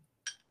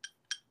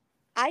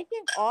 I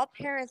think all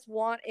parents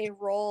want a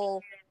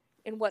role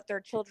in what their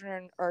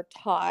children are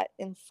taught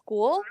in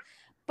school,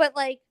 but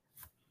like,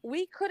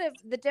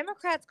 the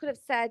Democrats could have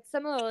said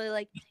similarly,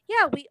 like,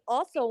 yeah, we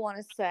also want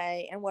to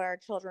say and what our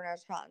children are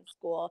taught in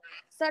school,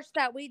 such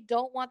that we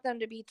don't want them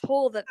to be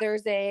told that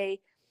there's a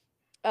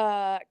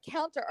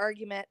counter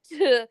argument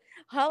to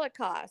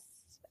Holocaust,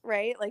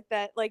 right? Like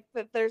that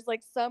there's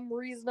like some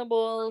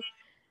reasonable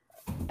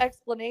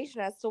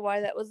explanation as to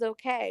why that was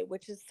okay,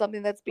 which is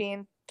something that's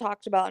being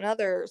talked about in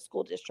other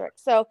school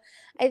districts. So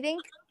I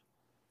think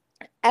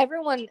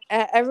everyone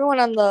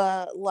on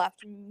the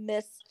left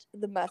missed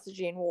the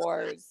messaging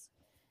wars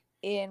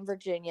in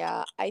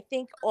Virginia. I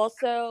think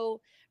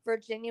also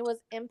Virginia was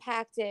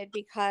impacted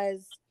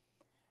because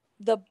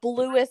the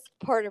bluest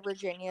part of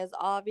Virginia is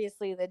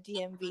obviously the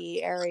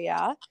DMV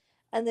area,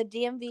 and the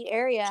DMV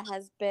area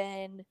has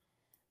been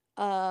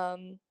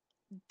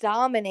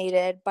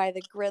dominated by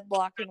the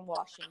gridlock in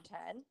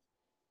Washington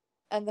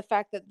and the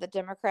fact that the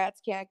Democrats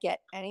can't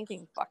get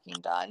anything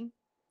fucking done.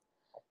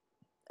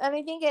 And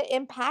I think it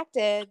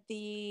impacted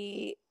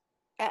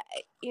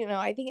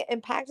I think it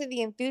impacted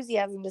the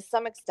enthusiasm to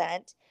some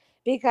extent,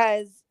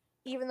 because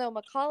even though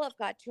McAuliffe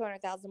got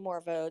 200,000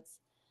 more votes,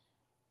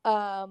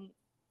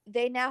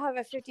 they now have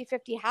a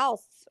 50-50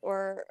 House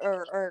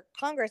or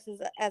Congress,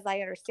 as I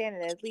understand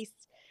it, at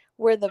least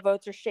where the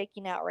votes are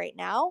shaking out right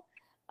now.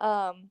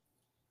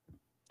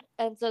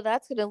 And so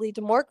that's going to lead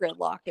to more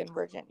gridlock in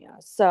Virginia.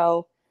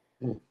 So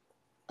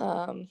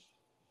those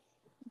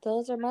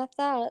are my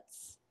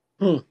thoughts.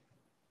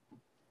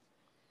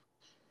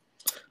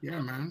 Yeah,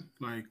 man.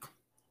 Like,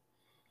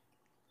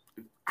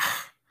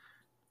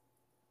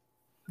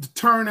 the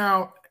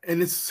turnout,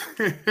 and it's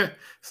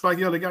like,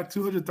 they got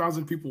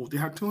 200,000 people. They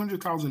had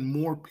 200,000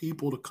 more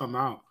people to come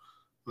out.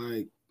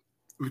 Like,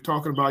 we're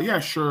talking about, yeah,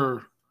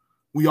 sure.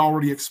 We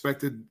already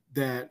expected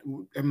that.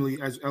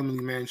 As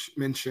Emily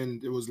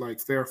mentioned, it was like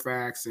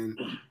Fairfax, and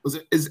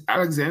is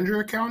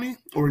Alexandria County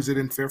or is it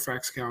in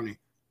Fairfax County?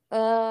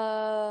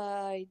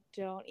 I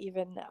don't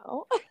even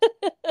know.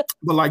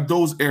 But like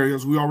those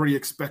areas, we already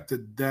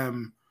expected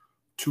them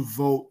to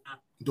vote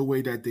the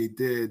way that they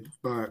did.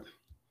 But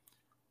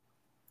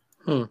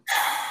you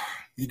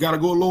got to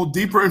go a little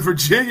deeper in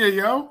Virginia,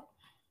 yo.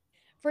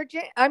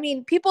 Virginia. I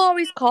mean, people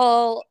always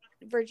call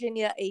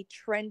Virginia a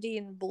trendy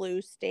and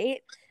blue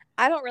state.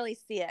 I don't really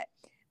see it.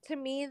 To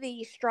me,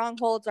 the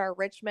strongholds are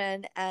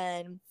Richmond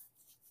and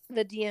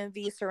the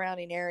DMV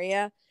surrounding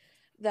area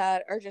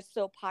that are just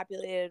so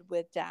populated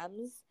with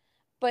Dems.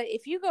 But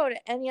if you go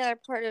to any other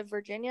part of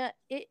Virginia,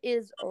 it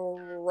is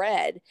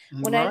red.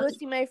 When I go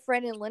see my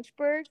friend in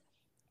Lynchburg,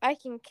 I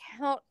can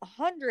count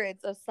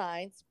hundreds of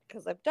signs,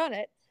 because I've done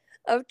it,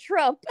 of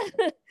Trump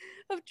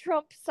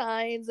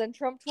signs and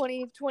Trump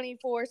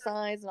 2024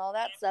 signs and all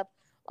that stuff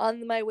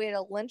on my way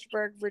to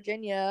Lynchburg,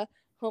 Virginia,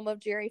 home of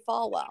Jerry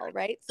Falwell,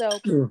 right? So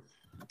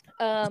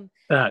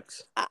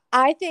facts.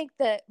 I think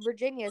that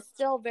Virginia is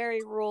still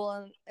very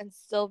rural and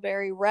still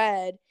very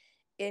red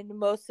in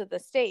most of the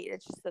state.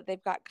 It's just that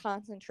they've got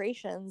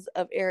concentrations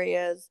of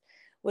areas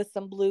with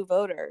some blue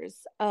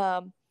voters.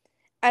 And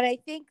I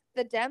think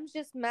the Dems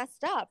just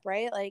messed up,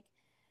 right? Like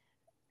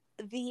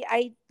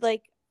I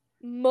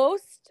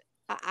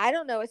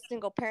don't know a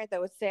single parent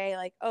that would say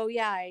like, oh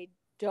yeah, I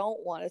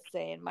don't want to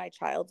stay in my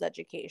child's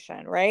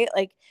education, right?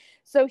 Like,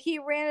 so he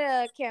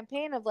ran a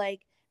campaign of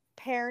like,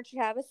 parents should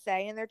have a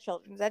say in their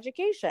children's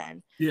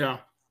education. Yeah.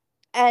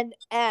 And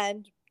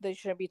they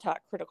shouldn't be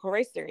taught critical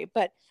race theory.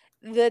 But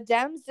the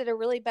Dems did a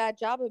really bad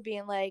job of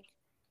being like,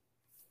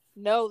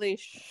 no, they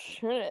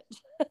shouldn't.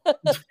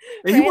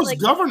 And he was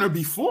governor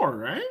before,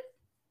 right?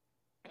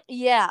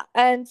 Yeah.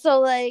 And so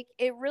like,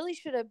 it really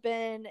should have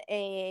been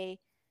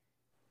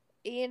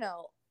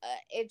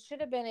it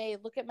should have been a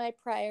look at my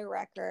prior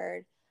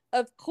record.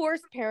 Of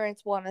course,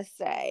 parents want to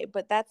say,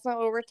 but that's not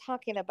what we're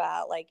talking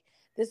about. Like,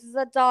 this is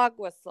a dog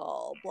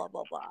whistle, blah,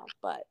 blah, blah.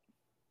 But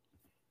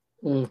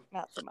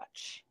not so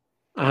much.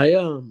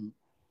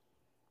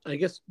 I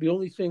guess the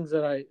only things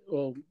that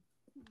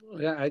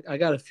I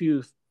got a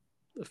few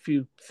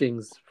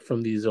things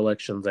from these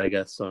elections, I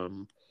guess.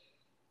 I'm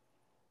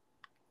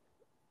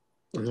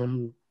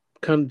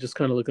kind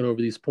of looking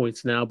over these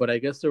points now, but I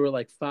guess there were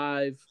like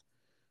 5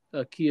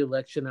 key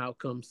election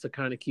outcomes to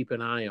kind of keep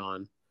an eye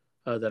on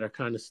that are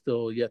kind of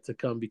still yet to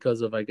come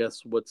because of, I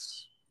guess,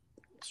 what's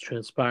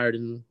transpired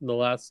in the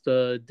last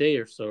day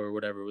or so or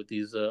whatever with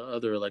these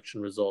other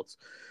election results.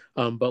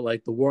 But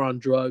like the war on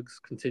drugs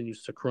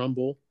continues to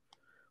crumble.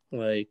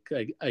 Like,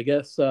 I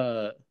guess,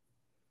 let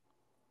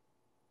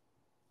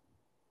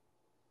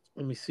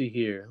me see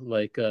here.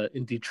 Like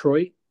in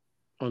Detroit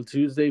on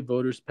Tuesday,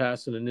 voters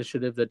passed an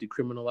initiative that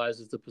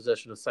decriminalizes the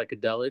possession of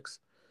psychedelics.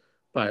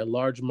 by a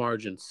large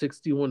margin,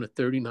 61 to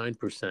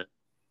 39%.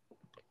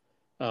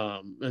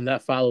 And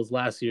that follows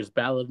last year's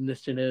ballot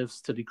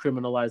initiatives to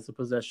decriminalize the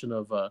possession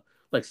of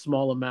like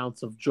small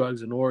amounts of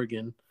drugs in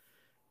Oregon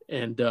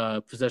and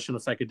possession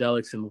of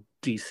psychedelics in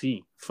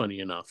DC, funny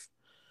enough.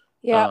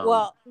 Yeah,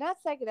 well, not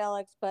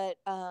psychedelics, but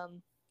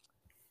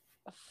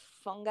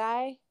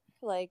fungi,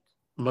 like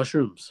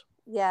mushrooms.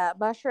 Yeah,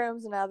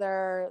 mushrooms and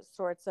other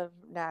sorts of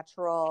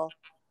natural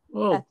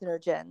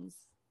ethnogens.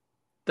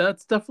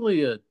 That's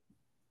definitely a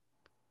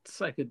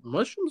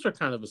mushrooms are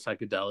kind of a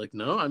psychedelic,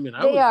 no? I mean,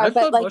 they are,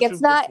 but like it's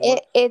not.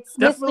 It's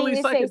definitely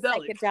misleading to say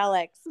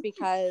psychedelics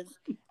because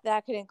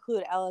that could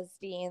include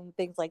LSD and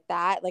things like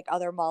that, like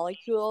other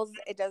molecules.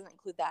 It doesn't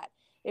include that.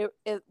 The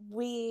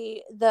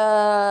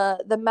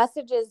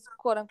message is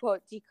quote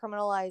unquote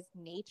decriminalized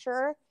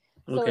nature.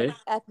 So it's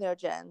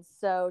ethnogens,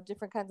 so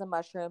different kinds of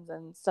mushrooms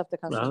and stuff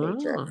that comes from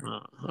nature.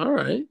 All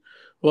right.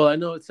 Well, I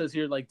know it says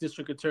here like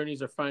district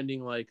attorneys are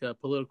finding like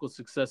political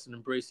success in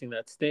embracing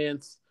that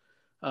stance.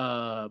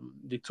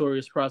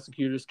 Victorious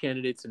prosecutors,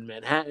 candidates in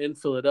Manhattan,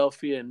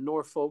 Philadelphia, and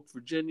Norfolk,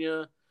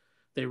 Virginia,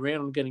 they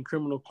ran on getting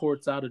criminal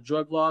courts out of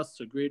drug laws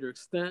to a greater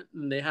extent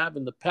than they have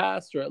in the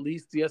past, or at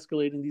least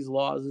de-escalating these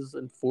laws is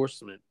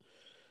enforcement.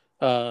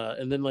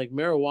 And then like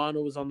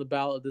marijuana was on the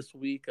ballot this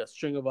week. A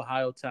string of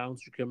Ohio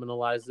towns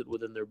decriminalized it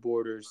within their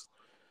borders.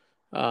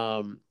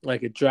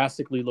 Like it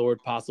drastically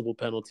lowered possible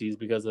penalties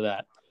because of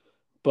that.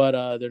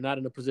 But they're not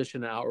in a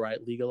position to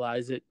outright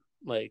legalize it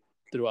like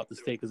throughout the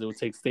state because it would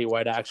take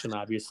statewide action,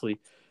 obviously.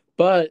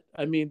 But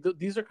I mean,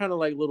 these are kind of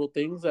like little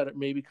things that are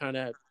maybe kind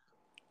of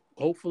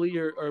hopefully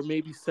are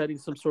maybe setting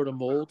some sort of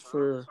mold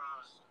for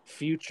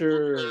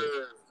future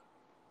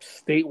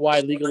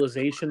statewide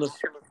legalization of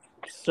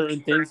certain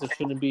things that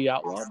shouldn't be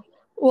outlawed.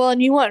 Well,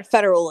 and you want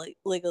federal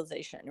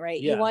legalization,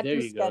 right? Yeah, you want the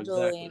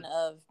scheduling exactly.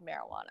 of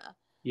marijuana.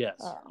 Yes.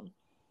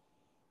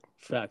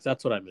 Facts.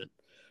 That's what I meant.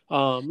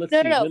 No,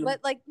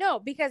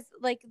 because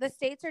like the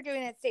states are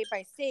doing it state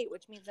by state,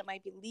 which means it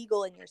might be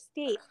legal in your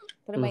state,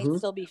 but it might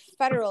still be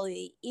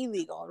federally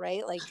illegal,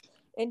 right? Like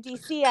in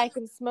DC, I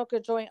can smoke a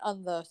joint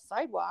on the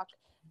sidewalk,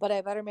 but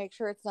I better make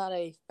sure it's not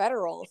a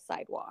federal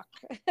sidewalk.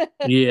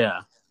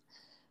 Yeah.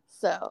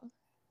 So.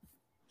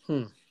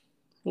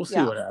 We'll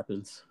see what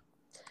happens.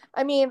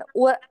 I mean,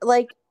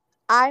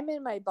 I'm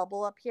in my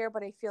bubble up here,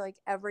 but I feel like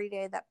every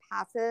day that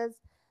passes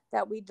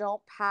that we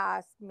don't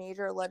pass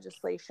major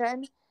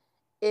legislation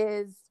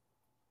is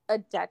a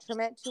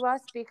detriment to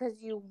us because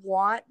you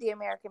want the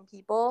American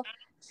people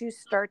to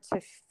start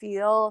to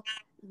feel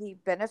the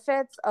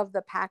benefits of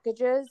the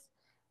packages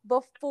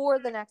before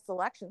the next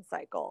election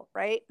cycle,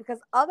 right? Because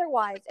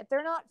otherwise, if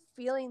they're not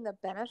feeling the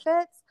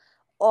benefits,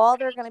 all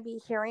they're going to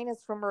be hearing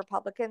is from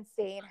Republicans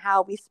saying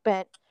how we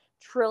spent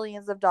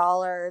trillions of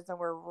dollars and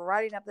we're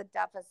running up the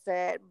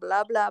deficit,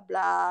 blah, blah,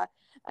 blah.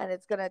 And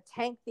it's going to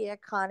tank the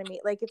economy.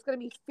 Like it's going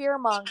to be fear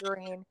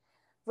mongering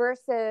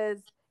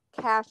versus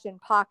cash in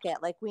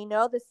pocket. Like we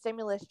know the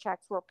stimulus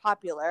checks were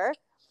popular.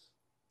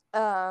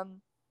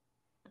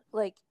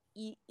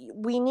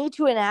 We need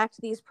to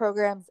enact these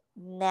programs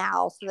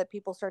now so that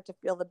people start to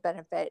feel the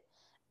benefit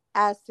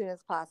as soon as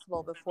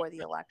possible before the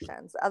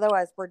elections.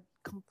 Otherwise, we're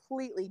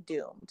completely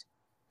doomed.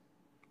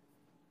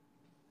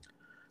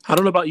 I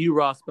don't know about you,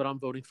 Ross, but I'm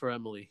voting for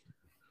Emily.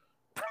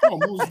 Oh,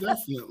 most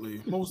definitely.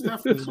 Most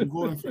definitely. I'm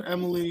voting for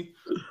Emily.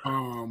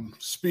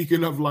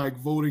 Speaking of like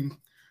voting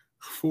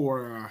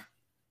for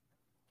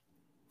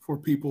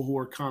people who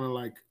are kind of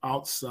like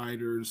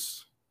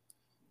outsiders,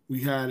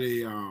 we had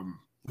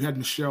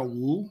Michelle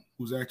Wu,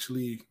 who's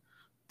actually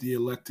the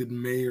elected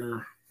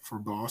mayor for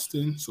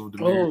Boston. So the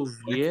mayor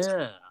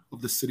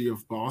of the city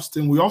of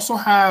Boston. We also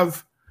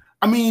have,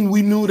 we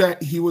knew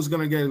that he was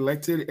going to get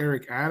elected,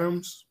 Eric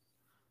Adams.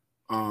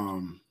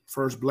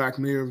 First black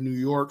mayor of New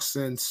York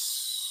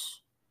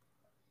since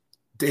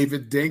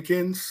David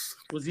Dinkins.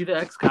 Was he the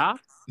ex-cop?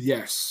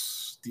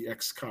 Yes, the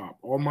ex-cop.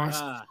 All my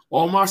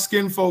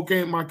skin folk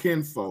ain't my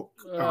kinfolk.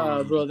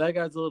 Bro, that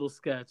guy's a little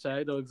sketch.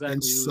 I know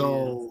exactly.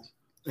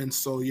 And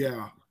so,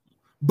 yeah.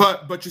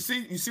 But you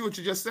see what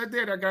you just said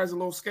there? That guy's a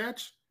little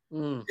sketch.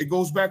 It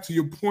goes back to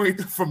your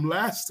point from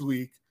last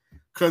week.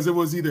 Because it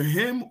was either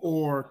him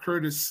or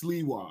Curtis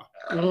Sliwa.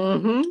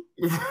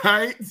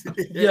 Right?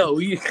 That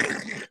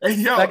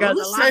guy's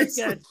a lot of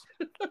sketch.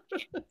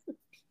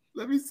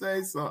 Let me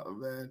say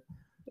something, man.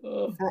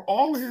 For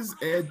all his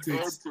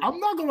antics, I'm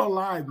not going to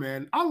lie,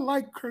 man. I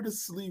like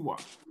Curtis Sliwa.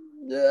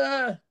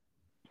 Yeah.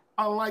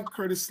 I like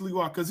Curtis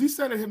Sliwa because he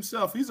said it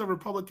himself. He's a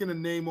Republican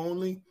in name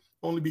only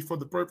before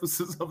the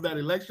purposes of that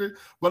election.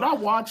 But I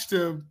watched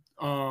him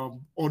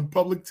on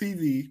public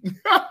TV.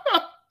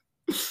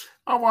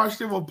 I watched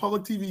him on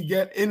public TV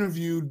get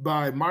interviewed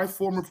by my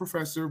former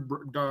professor,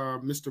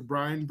 Mr.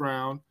 Brian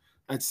Brown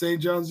at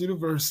St. John's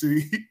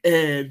University.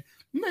 And,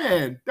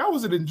 man, that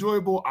was an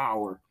enjoyable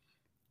hour.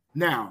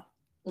 Now,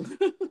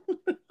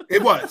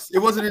 it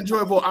was an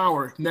enjoyable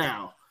hour.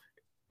 Now,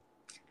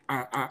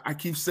 I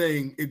keep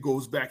saying it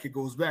goes back. It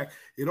goes back.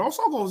 It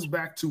also goes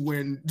back to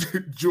when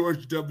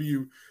George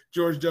W.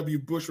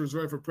 Bush was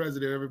running for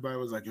president. Everybody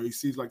was like, "Oh, he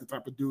seems like the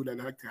type of dude I'd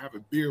like to have a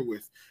beer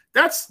with."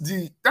 That's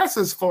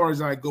as far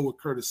as I go with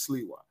Curtis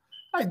Sliwa.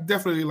 I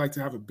definitely like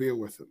to have a beer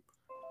with him,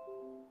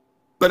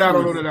 but I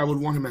don't know that I would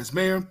want him as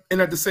mayor.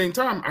 And at the same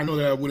time, I know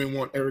that I wouldn't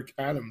want Eric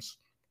Adams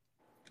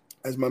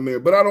as my mayor.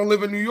 But I don't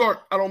live in New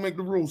York. I don't make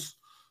the rules,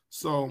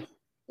 so.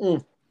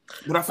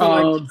 But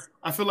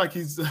I feel like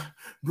he's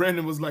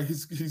Brandon was like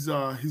he's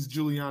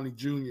Giuliani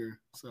Jr.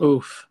 So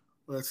oof.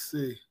 Let's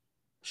see.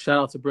 Shout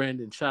out to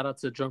Brandon. Shout out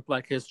to Drunk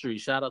Black History.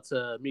 Shout out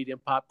to Medium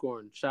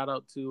Popcorn. Shout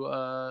out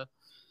to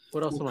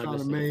what else am I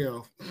missing?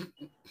 Mayo?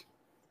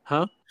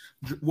 Huh?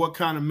 What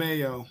kind of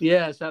mayo?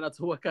 Yeah, shout out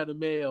to What Kind of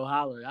Mayo.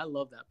 Holler. I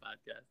love that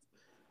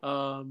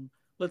podcast.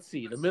 Let's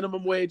see. The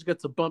minimum wage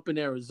gets a bump in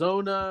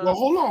Arizona. Well,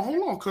 hold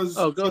on, because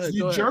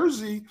New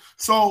Jersey.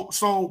 So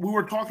we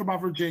were talking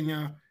about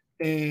Virginia,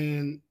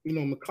 and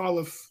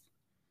McAuliffe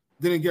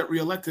didn't get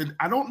reelected.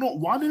 I don't know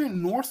why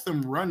didn't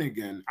Northam run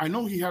again. I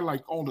know he had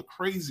like all the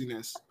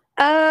craziness.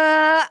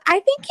 I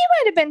think he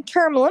might have been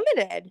term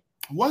limited.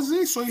 Was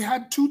he? So he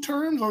had 2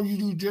 terms, or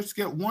you just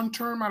get 1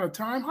 term at a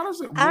time? How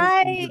does it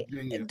work in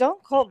Virginia?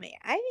 Don't quote me.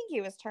 I think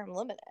he was term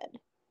limited.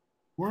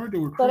 Word, they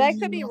were but I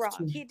could be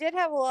wrong. He did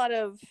have a lot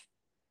of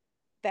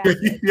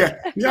yeah,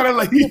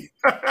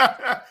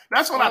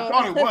 that's what I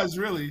thought it was,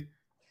 really.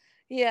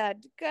 Yeah,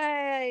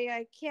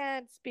 I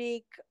can't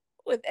speak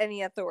with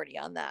any authority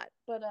on that,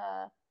 but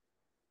I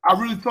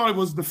really thought it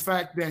was the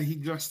fact that he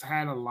just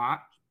had a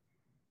lot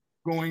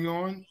going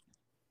on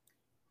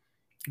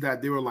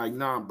that they were like,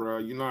 "Nah, bro,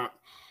 you're not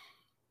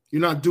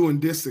doing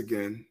this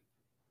again."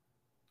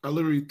 I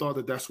literally thought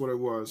that that's what it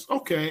was.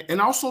 Okay, and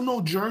I also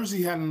know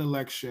Jersey had an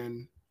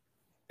election,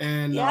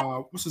 and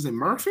what's his name,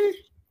 Murphy?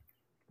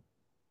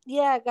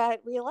 Yeah,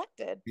 got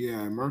reelected.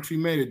 Yeah, Murphy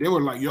made it. They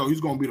were like, "Yo,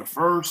 he's gonna be the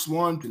first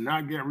one to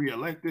not get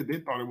reelected." They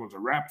thought it was a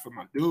wrap for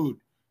my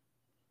dude.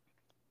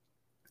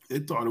 They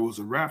thought it was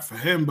a wrap for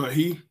him, but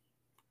he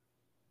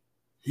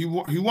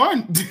won. He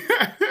won.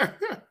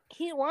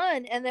 He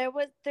won, and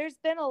there's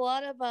been a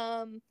lot of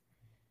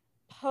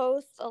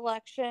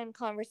post-election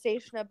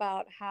conversation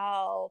about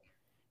how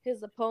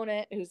his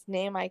opponent, whose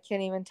name I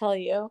can't even tell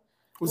you,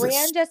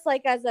 ran just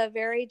like as a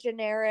very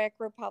generic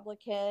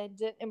Republican,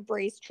 didn't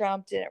embrace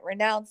Trump, didn't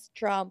renounce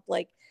Trump,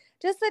 like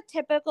just a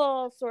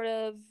typical sort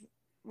of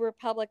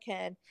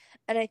Republican.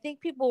 And I think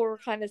people were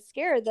kind of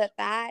scared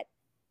that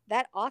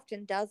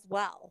often does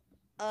well,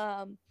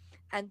 and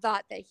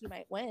thought that he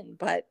might win,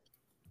 but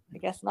I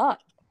guess not.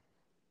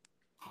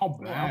 How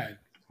bad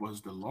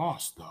was the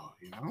loss, though?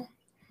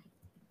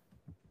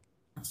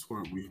 That's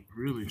where we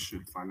really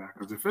should find out.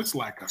 Because if it's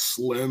like a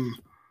slim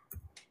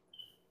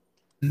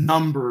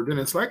number, then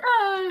it's like,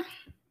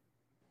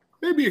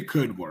 maybe it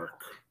could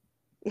work.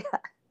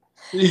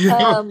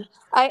 Yeah.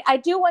 I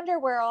do wonder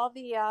where all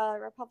the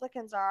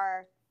Republicans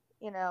are,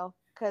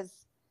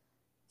 because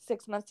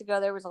 6 months ago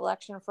there was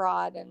election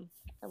fraud, and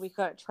we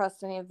couldn't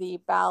trust any of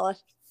the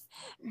ballots,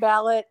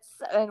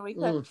 and we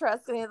couldn't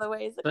trust any of the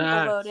ways that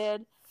people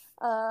voted.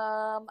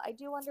 I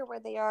do wonder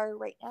where they are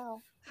right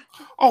now.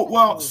 Oh,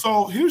 well,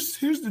 so here's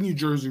the New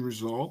Jersey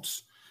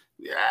results.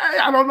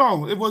 Yeah, I don't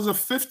know. It was a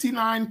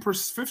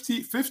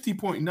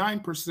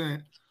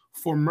 50.9%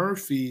 for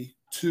Murphy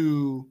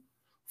to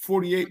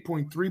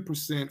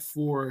 48.3%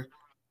 for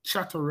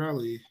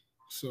Chattarelli.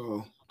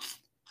 So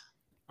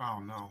I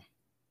don't know.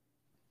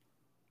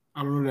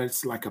 I don't know that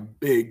it's like a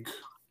big.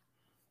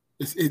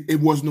 It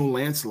was no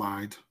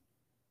landslide.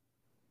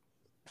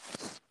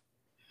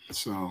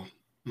 So,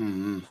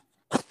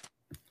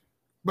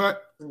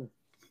 but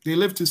they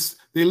live to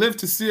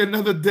see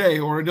another day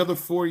or another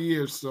 4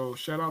 years. So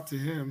shout out to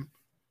him.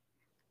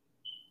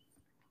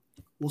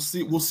 We'll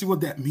see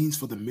what that means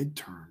for the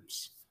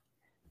midterms.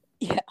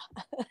 Yeah.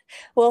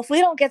 Well, if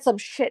we don't get some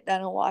shit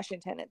done in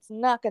Washington, it's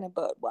not going to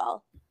bode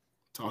well.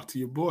 Talk to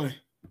your boy.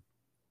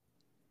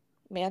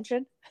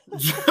 Manchin.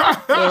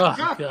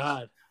 Oh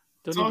God!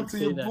 Don't Talk to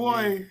your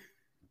boy.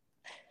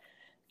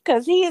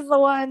 Because he's the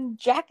one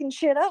jacking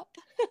shit up.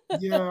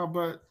 Yeah,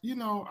 but I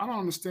don't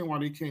understand why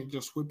they can't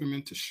just whip him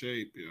into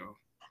shape,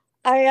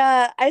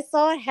 I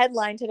saw a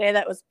headline today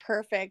that was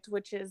perfect,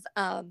 which is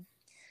a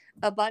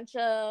bunch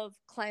of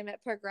climate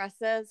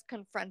progressives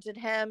confronted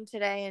him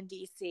today in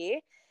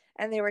DC,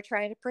 and they were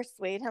trying to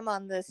persuade him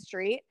on the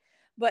street,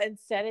 but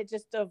instead it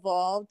just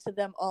evolved to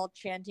them all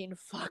chanting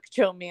 "Fuck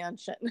Joe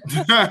Manchin."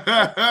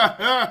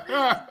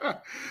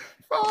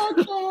 Fuck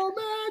Joe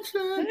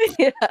Manchin.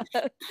 Yeah,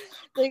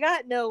 they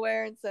got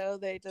nowhere, and so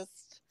they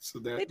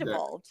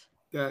devolved.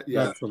 Yeah.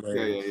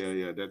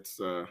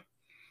 That's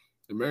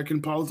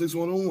American Politics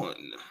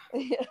 101.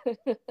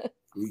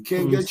 You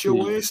can't get your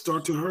way,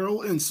 start to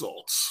hurl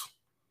insults.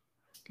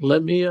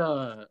 Let me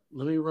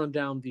run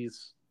down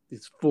these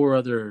 4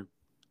 other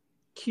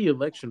key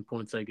election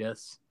points, I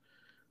guess.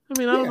 I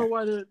mean, I don't know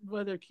why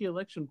they're key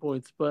election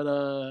points, but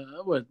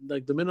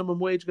like the minimum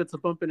wage gets a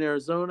bump in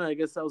Arizona. I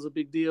guess that was a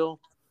big deal.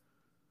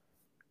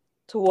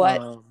 To what?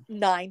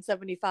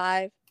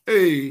 $9.75.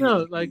 Hey,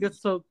 No, like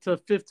it's to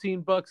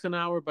 $15 an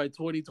hour by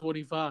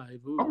 2025.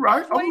 Ooh. all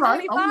right, all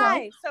right, all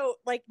right. 2025. So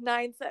like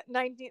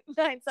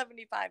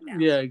 975 now.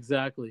 Yeah,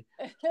 exactly.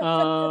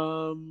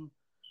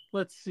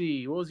 Let's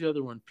see. What was the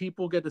other one?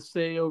 People get to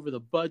say over the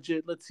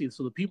budget. Let's see.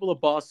 So the people of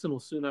Boston will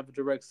soon have a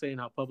direct say in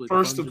how public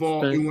First funds of are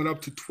all, it spent. went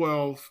up to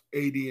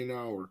 $12.80 an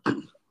hour.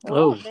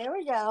 Oh. There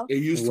we go.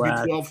 It used to be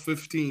Wow.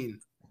 $12.15.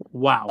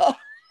 Wow.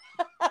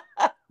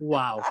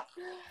 Wow.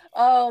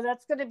 Oh,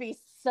 that's going to be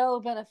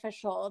so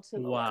beneficial to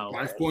the Wow.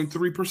 workers.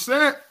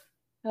 5.3%.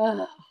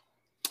 Ugh.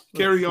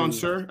 Carry on, see.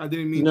 sir. I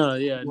didn't mean. No,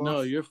 to yeah, cut you no,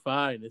 off. you're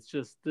fine. It's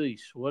just,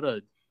 eesh, what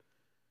a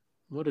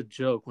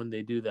joke when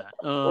they do that.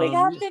 We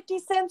got 50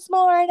 cents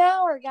more an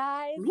hour,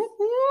 guys. Whoop,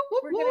 whoop,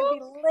 whoop, We're going to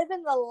be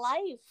living the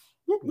life.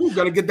 whoop, whoop.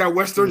 Gotta get that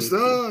Western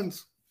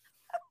Suns.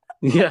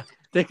 Yeah,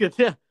 they'll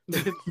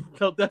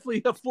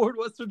definitely afford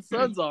Western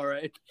Suns, all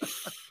right.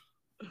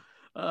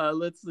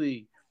 Let's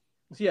see.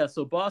 Yeah,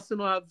 so Boston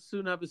will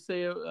soon have a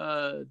say,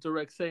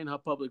 direct say in how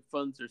public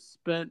funds are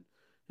spent.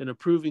 In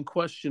approving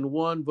question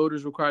 1,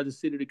 voters require the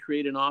city to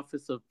create an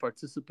office of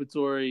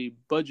participatory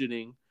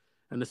budgeting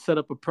and to set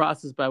up a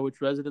process by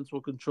which residents will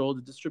control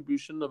the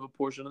distribution of a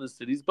portion of the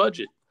city's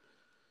budget.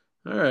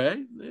 All right,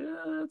 yeah,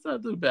 that's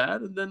not too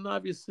bad. And then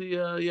obviously,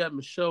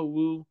 Michelle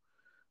Wu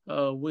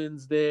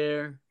wins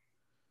there.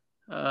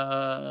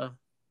 I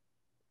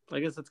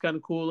guess that's kind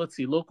of cool. Let's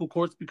see. Local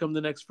courts become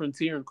the next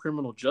frontier in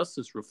criminal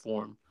justice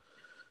reform.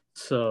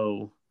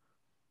 So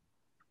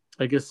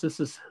I guess this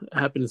is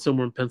happening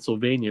somewhere in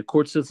Pennsylvania.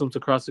 Court systems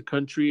across the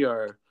country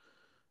are,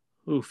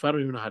 I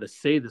don't even know how to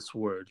say this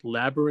word,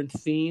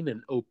 labyrinthine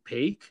and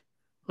opaque.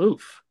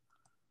 Oof.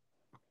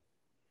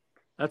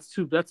 That's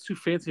too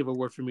fancy of a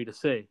word for me to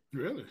say.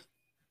 Really?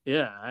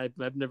 Yeah,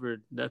 I've never.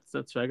 That's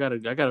I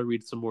gotta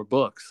read some more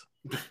books.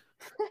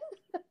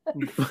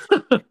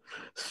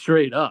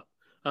 Straight up.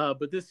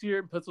 But this year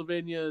in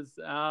Pennsylvania's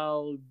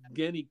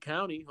Allegheny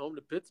County, home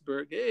to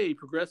Pittsburgh. Hey,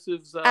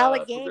 progressives.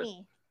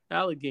 Allegheny.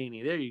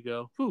 Allegheny. There you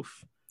go.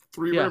 Oof.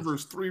 Three Yeah.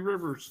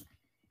 rivers.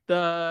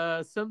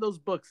 Send those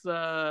books.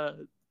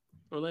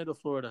 Orlando,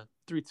 Florida,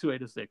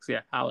 32806.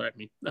 Yeah, holler at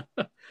me.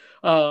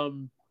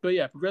 But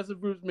yeah,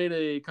 progressive groups made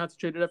a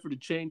concentrated effort to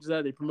change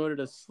that. They promoted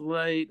a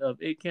slate of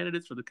 8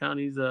 candidates for the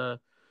county's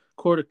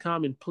Court of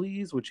Common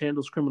Pleas, which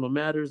handles criminal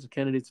matters. The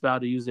candidates vow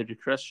to use their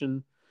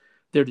discretion.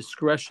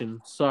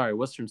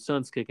 Western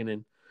Sun's kicking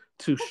in,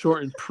 to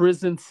shorten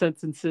prison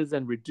sentences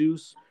and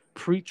reduce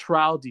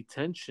pretrial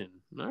detention.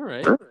 All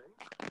right.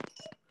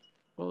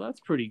 Well,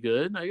 that's pretty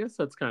good. I guess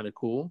that's kind of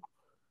cool.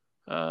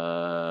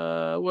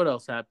 What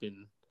else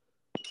happened?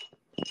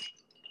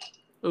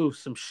 Oh,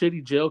 some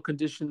shitty jail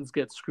conditions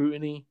get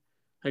scrutiny.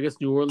 I guess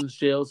New Orleans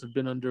jails have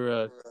been under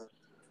a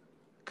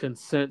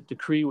consent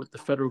decree with the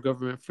federal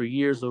government for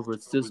years over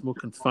its dismal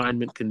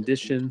confinement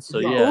conditions. So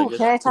yeah. Ooh,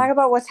 can I talk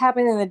about what's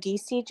happening in the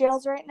DC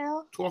jails right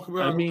now? Talk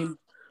about. I mean,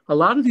 a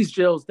lot of these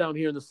jails down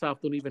here in the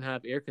South don't even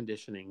have air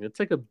conditioning.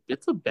 It's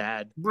a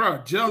bad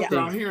Bro, jails Yeah.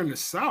 down here in the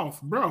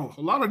South, bro.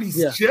 A lot of these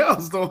Yeah.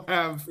 jails don't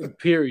have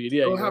period.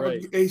 Yeah, don't you're have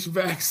right. a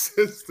HVAC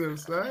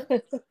systems, right?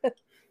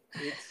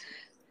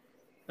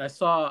 I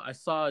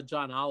saw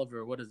John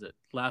Oliver, what is it,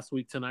 last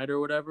week tonight or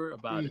whatever,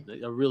 about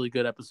it. A really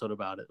good episode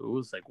about it. It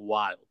was like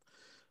wild.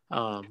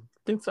 I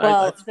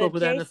spoke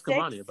with Anna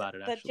Scamani about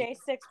it, actually.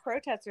 The J6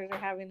 protesters are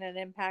having an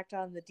impact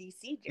on the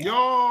DC jail.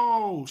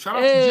 Yo, shout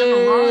out Hey. to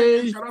Jenna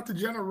Ryan. Shout out to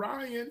Jenna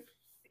Ryan.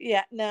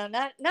 Yeah, no,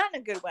 not in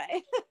a good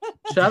way.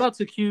 Shout out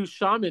to Q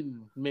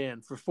Shaman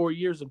Man for 4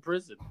 years in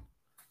prison.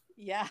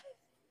 Yeah.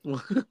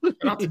 Shout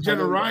out to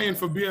Jenna Ryan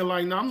for being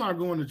like, no, I'm not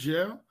going to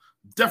jail.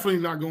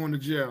 Definitely not going to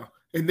jail.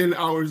 And then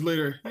hours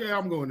later, yeah,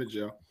 I'm going to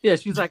jail. Yeah,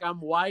 she's like, I'm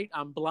white,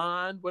 I'm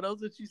blonde. What else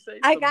did she say?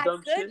 I Some got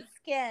dumb good shit?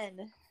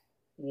 skin.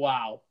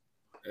 Wow.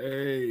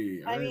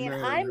 Hey, I mean, ain't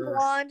mad at I'm her.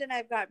 blonde and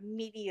I've got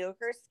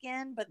mediocre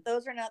skin, but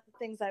those are not the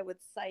things I would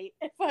cite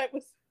if I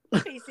was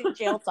facing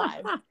jail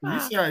time.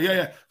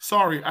 Yeah.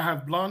 Sorry, I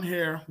have blonde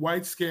hair,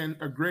 white skin,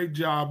 a great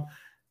job,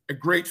 a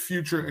great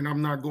future, and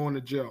I'm not going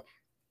to jail.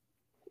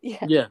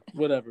 Yeah. Yeah,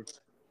 whatever.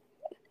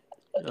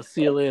 I'll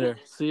see you later.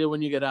 See you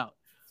when you get out.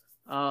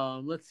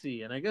 Let's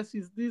see. And I guess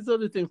these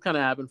other things kind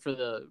of happened for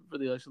the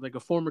election. Like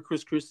a former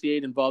Chris Christie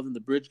aide involved in the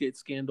Bridgegate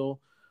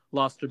scandal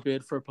lost her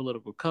bid for a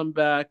political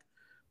comeback.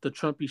 The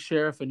Trumpy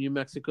sheriff in New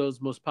Mexico's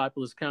most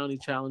populous county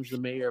challenged the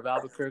mayor of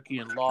Albuquerque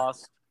and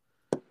lost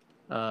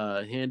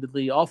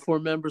handedly. All 4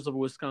 members of a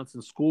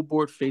Wisconsin school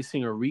board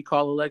facing a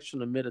recall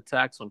election amid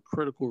attacks on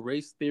critical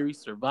race theory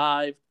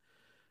survived.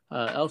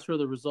 Elsewhere,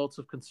 the results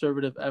of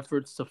conservative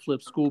efforts to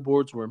flip school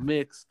boards were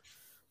mixed.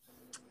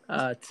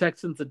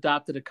 Texans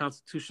adopted a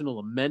constitutional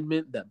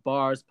amendment that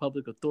bars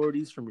public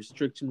authorities from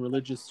restricting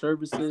religious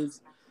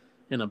services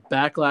in a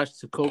backlash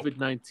to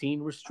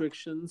COVID-19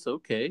 restrictions.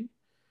 Okay.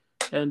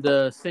 And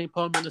St.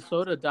 Paul,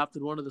 Minnesota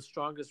adopted one of the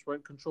strongest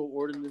rent control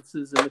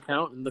ordinances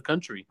in the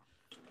country.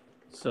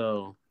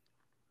 So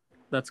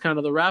that's kind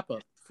of the wrap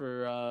up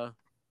for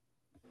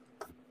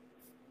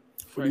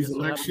these I guess, what happened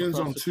elections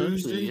across on the country.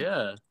 Tuesday.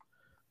 Yeah.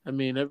 I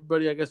mean,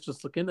 everybody, I guess,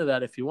 just look into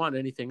that if you want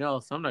anything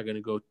else. I'm not going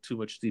to go too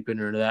much deep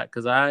into that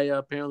because I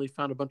apparently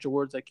found a bunch of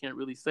words I can't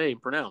really say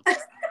and pronounce.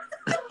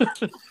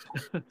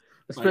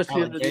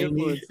 Especially under the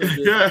influence of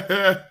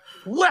the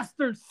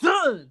Western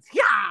Suns.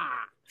 Yeah.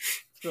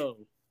 So,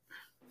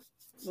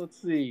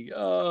 let's see.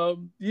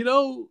 You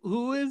know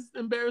who is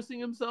embarrassing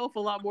himself a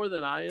lot more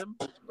than I am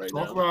right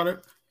now? Talk about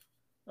it.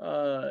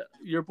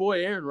 Your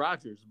boy Aaron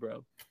Rodgers,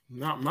 bro.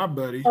 Not my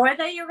buddy. Oh, I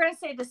thought you were going to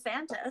say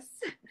DeSantis.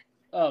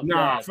 Oh,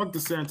 nah, God. fuck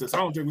DeSantis. I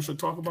don't think we should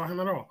talk about him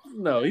at all.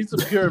 No, he's a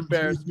pure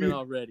embarrassment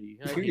already.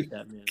 I hate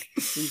that man.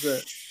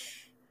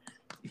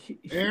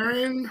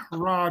 Aaron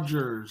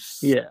Rodgers.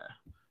 Yeah.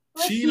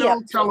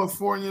 Chino,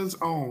 California's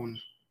own.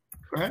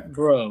 Right?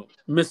 Bro,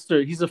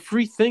 he's a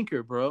free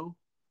thinker, bro.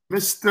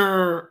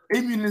 Mr.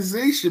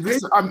 Immunization.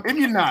 I'm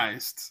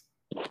immunized.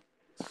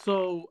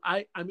 So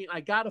I mean,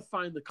 I gotta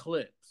find the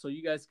clip so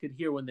you guys could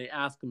hear when they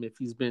ask him if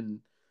he's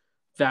been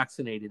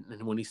vaccinated,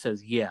 and when he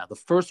says yeah, the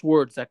first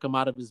words that come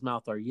out of his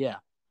mouth are yeah.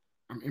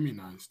 I'm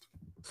immunized.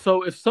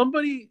 So if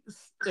somebody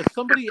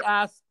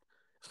asks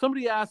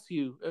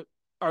you,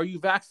 are you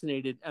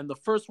vaccinated, and the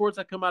first words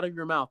that come out of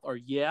your mouth are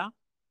yeah,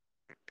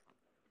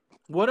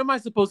 what am I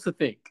supposed to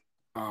think?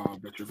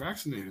 That you're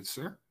vaccinated,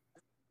 sir.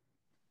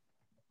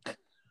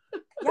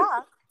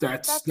 Yeah.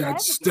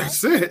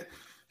 That's it.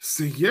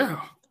 So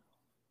yeah.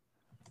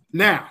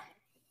 Now,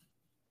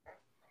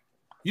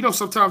 you know,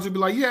 sometimes you'd be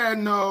like, yeah,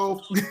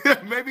 no.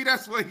 Maybe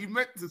that's what he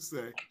meant to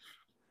say.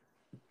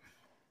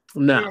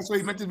 No. Maybe that's what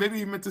he meant to. Maybe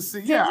he meant to say,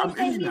 yeah, I'm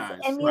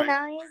immunized.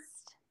 Immunized.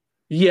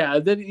 Yeah.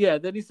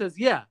 Then he says,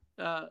 yeah,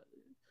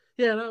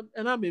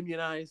 and I'm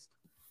immunized,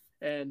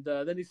 and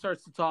then he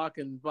starts to talk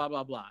and blah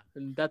blah blah,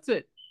 and that's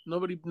it.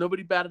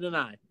 Nobody batted an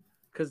eye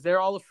because they're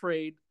all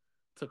afraid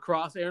to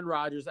cross Aaron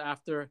Rodgers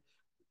after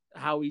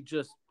how he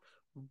just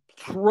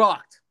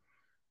trucked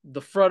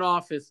the front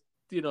office,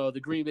 you know, the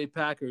Green Bay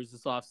Packers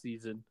this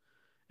offseason.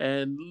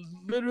 And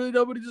literally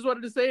nobody just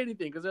wanted to say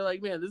anything because they're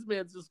like, man, this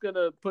man's just going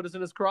to put us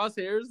in his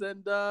crosshairs and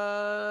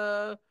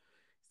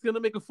he's going to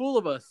make a fool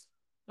of us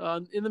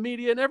in the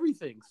media and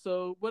everything.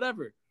 So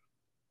whatever.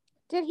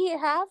 Did he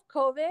have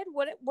COVID?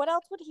 What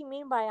else would he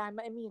mean by I'm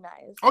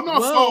immunized? Oh,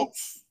 no,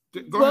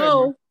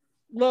 go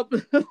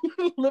ahead.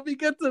 Let me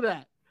get to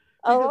that.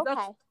 Oh,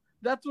 okay.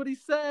 That's what he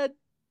said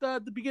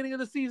at the beginning of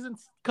the season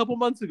a couple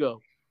months ago.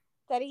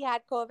 That he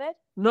had COVID?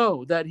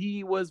 No, that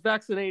he was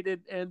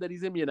vaccinated and that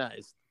he's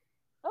immunized.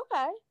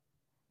 Okay.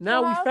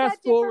 Now so we how's fast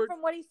that different forward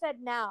from what he said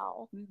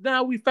now.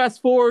 Now we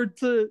fast forward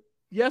to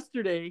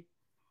yesterday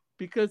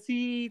because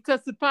he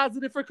tested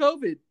positive for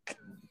COVID.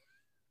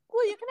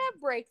 Well, you can have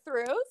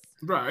breakthroughs.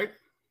 Right.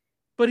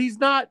 But he's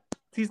not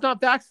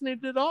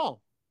vaccinated at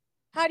all.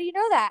 How do you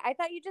know that? I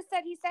thought you just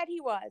said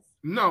he was.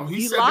 No,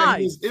 he said lied. that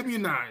he was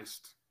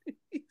immunized.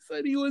 He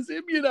said he was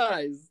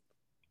immunized.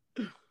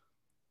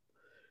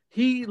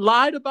 He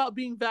lied about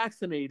being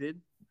vaccinated.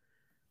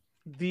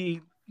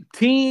 The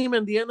team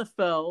and the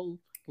NFL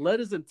let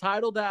his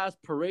entitled ass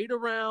parade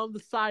around the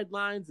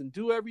sidelines and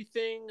do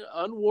everything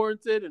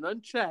unwarranted and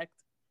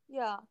unchecked.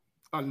 Yeah.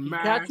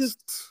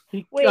 Unmasked.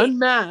 He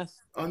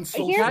unmasked. Here's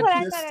what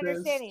I'm not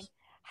understanding.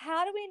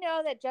 How do we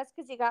know that just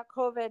because he got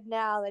COVID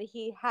now that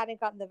he hadn't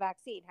gotten the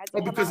vaccine?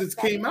 Because it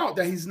came out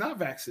that he's not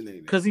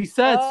vaccinated. Because he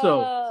said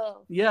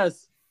so.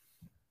 Yes.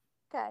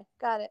 Okay,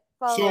 got it.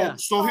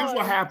 So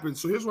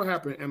here's what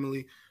happened.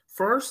 Emily.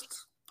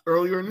 First,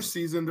 earlier in the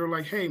season, they're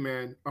like, "Hey,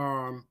 man,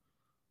 are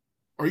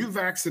you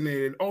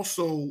vaccinated?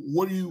 Also,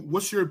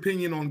 what's your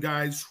opinion on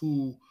guys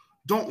who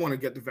don't want to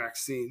get the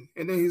vaccine?"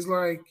 And then he's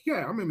like,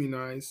 "Yeah, I'm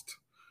immunized."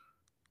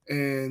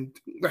 And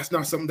that's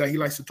not something that he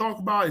likes to talk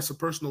about. It's a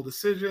personal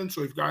decision.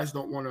 So if guys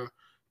don't want to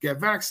get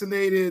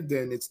vaccinated,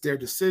 then it's their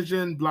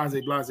decision, blah, blah,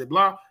 blah,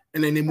 blah.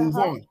 And then they move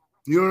on.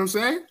 You know what I'm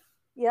saying?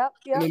 Yep.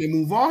 And then they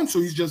move on. So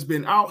he's just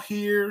been out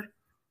here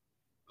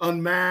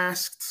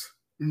unmasked,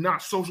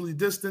 not socially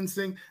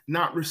distancing,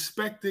 not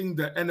respecting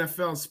the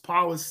NFL's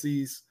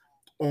policies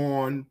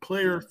on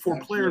players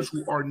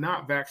who are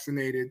not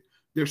vaccinated.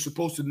 They're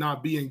supposed to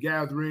not be in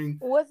gathering.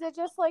 Was it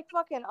just like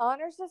fucking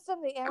honor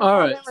system? The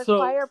NFL didn't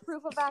require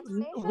proof of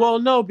vaccination? Well,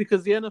 no,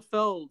 because the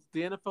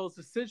NFL's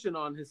decision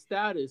on his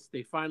status,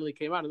 they finally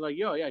came out and like,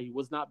 yo, yeah, he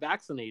was not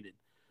vaccinated.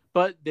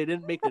 But they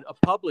didn't make it a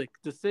public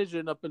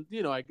decision up and,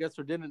 I guess,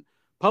 or didn't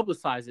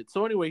publicize it.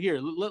 So anyway, here,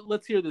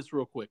 let's hear this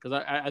real quick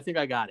because I think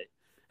I got it.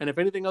 And if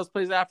anything else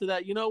plays after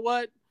that, you know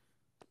what?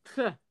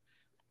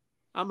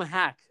 I'm a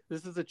hack.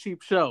 This is a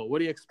cheap show. What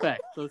do you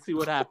expect? Let's see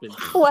what happens.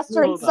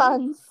 Western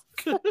Suns.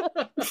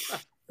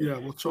 Yeah,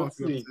 we'll talk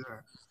about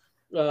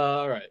that.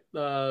 All right.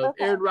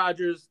 Okay. Aaron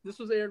Rodgers. This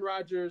was Aaron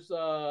Rodgers.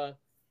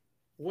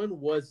 When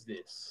was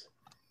this?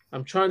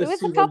 I'm trying to see.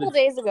 It was a couple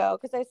days ago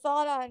because I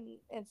saw it on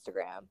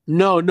Instagram.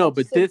 No,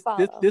 but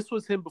this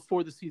was him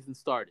before the season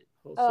started.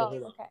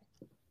 Okay.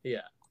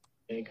 Yeah.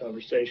 Any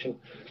conversation.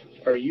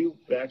 Are you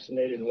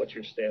vaccinated, and what's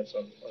your stance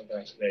on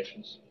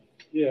vaccinations?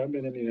 Yeah, I've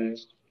been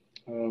immunized.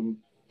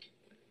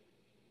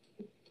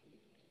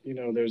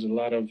 There's a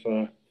lot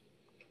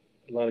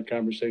of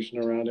conversation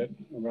around the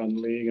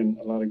league, and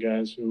a lot of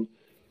guys who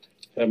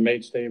have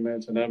made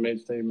statements and have made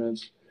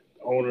statements,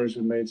 owners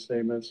who made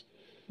statements.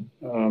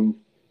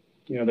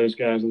 There's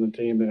guys on the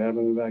team that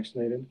haven't been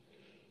vaccinated.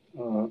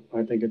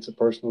 I think it's a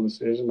personal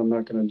decision. I'm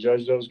not going to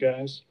judge those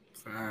guys.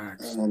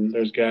 Facts.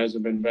 There's guys that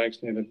have been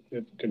vaccinated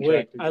that Wait,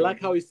 contracted I like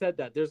COVID. how he said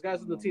that. There's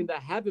guys on the team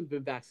that haven't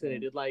been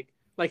vaccinated. Like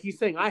he's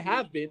saying, I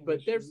have been, but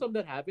there's some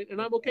that haven't,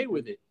 and I'm okay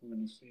with it. I'm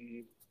going to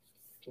see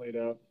played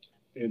out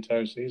the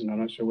entire season. I'm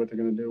not sure what they're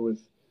going to do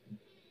with,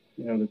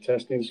 the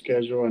testing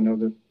schedule. I know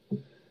that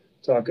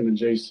talking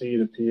to JC,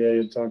 the PA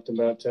had talked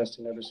about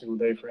testing every single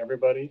day for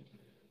everybody.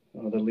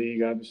 The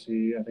league,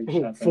 obviously, I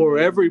think For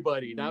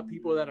everybody, not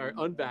people that are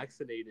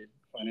unvaccinated.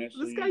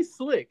 financially This guy's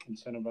slick.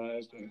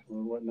 incentivized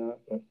or whatnot.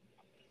 But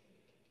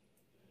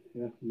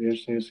yeah, it'll be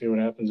interesting to see what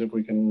happens if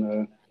we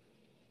can,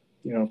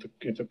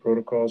 if the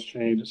protocols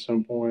change at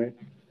some point.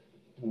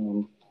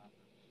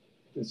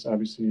 It's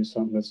obviously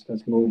something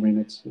that's moving.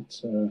 It's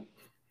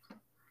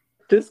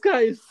This guy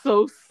is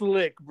so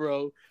slick,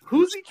 bro.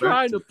 Who's he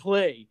trying to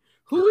play?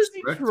 Who is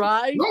he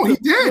trying No, to he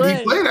did. play?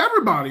 He played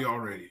everybody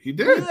already. He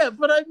did. Yeah,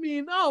 but I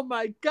mean, oh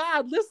my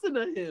God, listen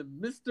to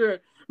him,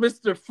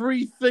 Mr.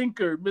 Free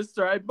Thinker,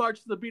 Mr. I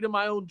march to the beat of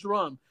my own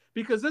drum.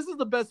 Because this is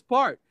the best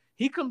part.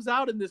 He comes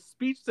out in this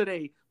speech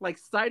today, like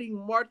citing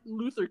Martin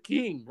Luther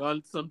King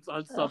on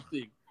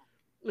something,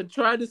 and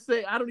trying to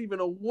say, I don't even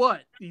know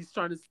what he's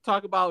trying to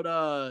talk about.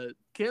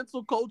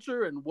 Cancel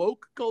culture and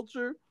woke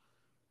culture.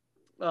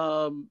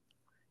 What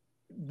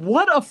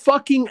a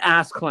fucking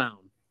ass clown.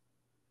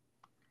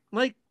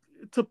 Like,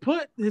 to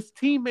put his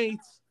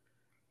teammates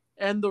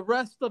and the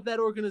rest of that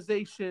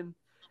organization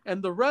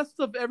and the rest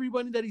of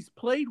everybody that he's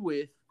played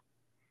with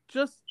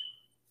just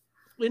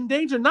in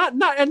danger. It's not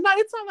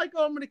like,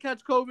 oh, I'm going to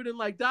catch COVID and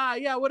like die.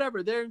 Yeah,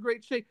 whatever. They're in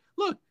great shape.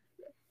 Look,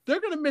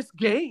 they're going to miss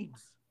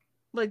games.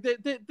 Like,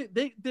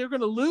 they're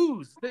going to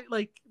lose.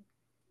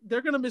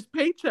 They're going to miss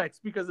paychecks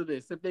because of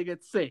this if they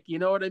get sick. You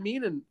know what I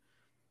mean? And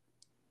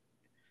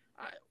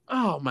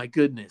oh my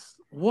goodness,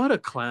 what a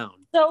clown.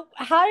 So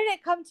how did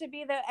it come to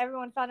be that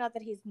everyone found out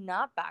that he's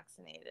not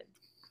vaccinated?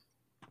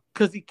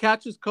 Because he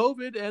catches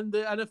COVID and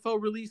the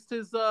NFL released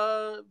his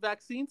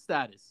vaccine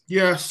status.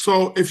 Yeah,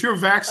 so if you're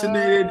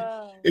vaccinated,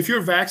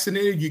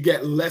 you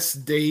get less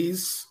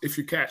days if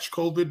you catch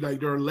COVID. Like,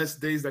 there are less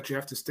days that you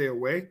have to stay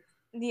away.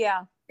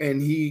 Yeah.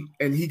 And he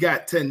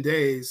got 10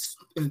 days.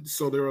 And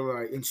so they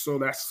were like, and so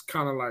that's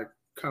kind of like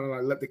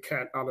let the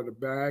cat out of the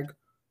bag.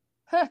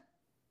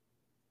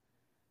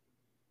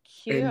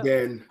 Cute.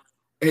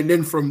 And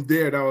then from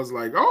there, that was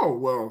like, oh,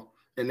 well.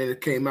 And then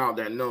it came out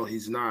that, no,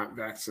 he's not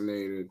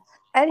vaccinated.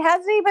 And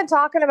hasn't he been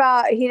talking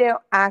about he didn't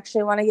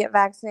actually want to get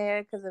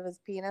vaccinated because of his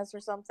penis or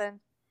something?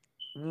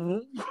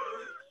 Mm-hmm.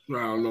 I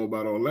don't know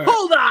about all that.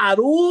 Hold on,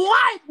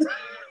 what?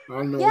 I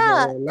don't know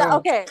Yeah. about all that.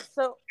 Okay.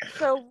 So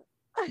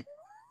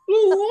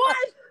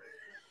What?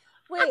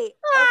 wait.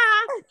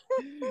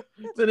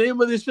 The name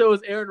of the show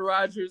is Aaron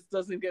Rodgers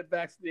doesn't get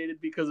vaccinated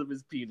because of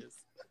his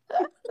penis.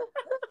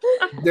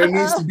 There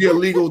needs to be a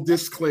legal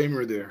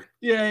disclaimer there.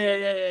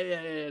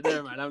 Yeah.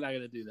 Never mind. I'm not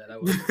gonna do that. I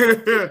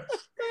won't.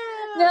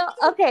 No.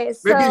 Okay.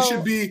 So Maybe it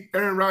should be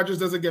Aaron Rodgers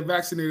doesn't get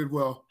vaccinated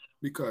well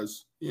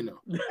because, Eggplant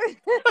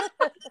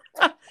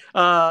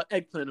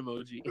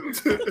emoji.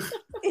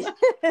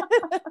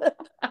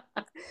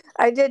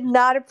 I did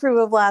not approve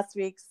of last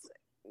week's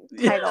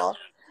title.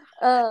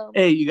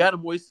 Hey, you gotta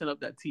moisten up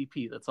that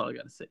TP. That's all I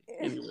gotta say.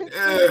 Anyway.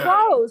 Yeah.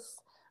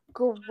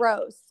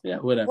 Gross. Yeah,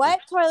 whatever. Wet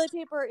toilet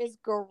paper is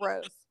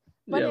gross.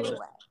 But Yeah, anyway.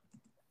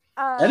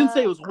 I didn't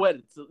say it was wet.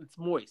 It's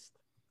moist.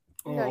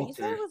 Oh, No, okay. you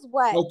said it was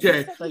wet. Okay,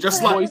 You said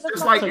just you put it like- in the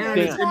just like fucking Aaron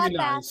is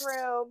immunized.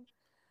 bathroom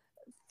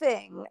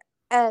thing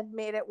and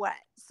made it wet.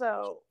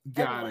 So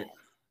Got anyway.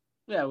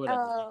 Yeah,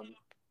 whatever.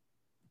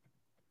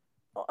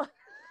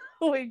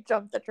 We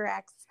jumped the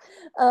tracks.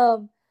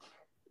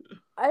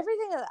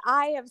 Everything that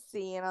I have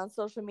seen on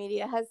social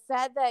media has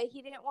said that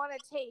he didn't want to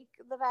take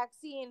the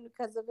vaccine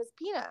because of his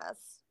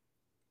penis.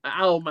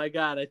 Oh my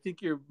God, I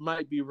think you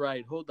might be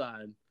right. Hold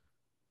on.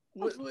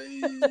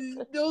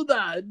 Hold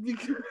on.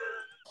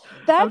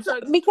 That's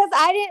trying to- because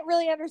I didn't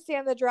really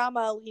understand the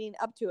drama leading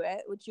up to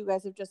it, which you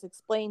guys have just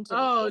explained to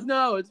Oh me.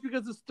 no, it's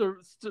because of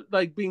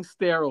like being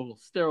sterile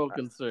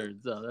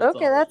concerns. Oh,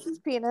 Okay, all. that's his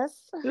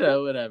penis. Yeah,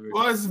 whatever.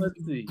 Well, it's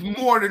Let's see.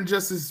 more than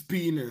just his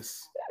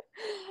penis.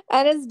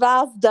 And his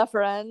vas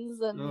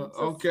deferens and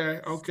Okay.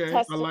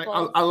 testicles.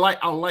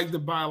 I like the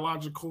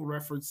biological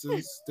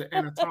references, the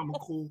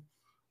anatomical.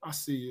 I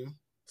see you.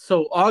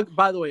 So,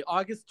 by the way,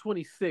 August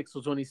 26th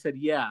was when he said,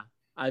 "Yeah,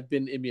 I've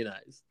been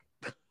immunized."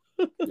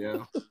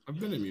 Yeah, I've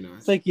been immunized.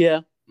 It's like,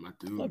 yeah, My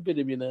dude. I've been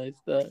immunized.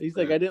 He's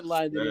like, I didn't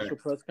lie in the initial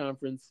Facts. press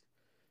conference.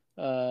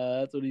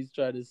 That's what he's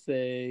trying to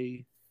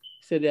say.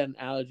 He said he had an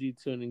allergy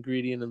to an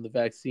ingredient in the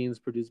vaccines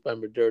produced by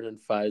Moderna and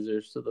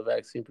Pfizer. So the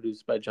vaccine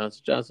produced by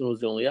Johnson & Johnson was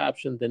the only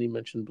option. Then he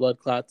mentioned blood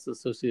clots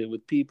associated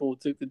with people who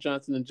took the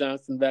Johnson &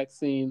 Johnson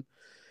vaccine.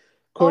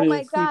 According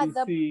my to God,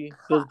 the the CDC,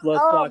 those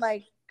blood oh clots,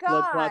 my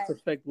blood God. clots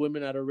affect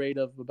women at a rate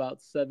of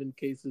about 7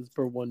 cases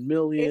per 1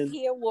 million. Is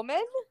he a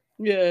woman?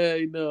 Yeah,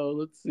 I know.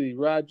 Let's see.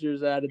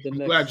 Rogers added the I'm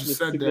glad next you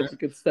said that.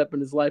 significant step in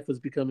his life was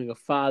becoming a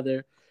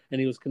father,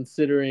 and he was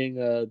considering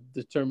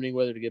determining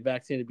whether to get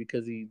vaccinated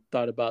because he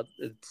thought about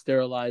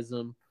sterilize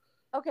him.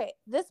 Okay,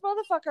 this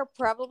motherfucker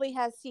probably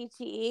has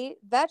CTE.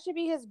 That should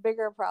be his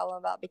bigger problem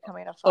about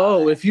becoming a father.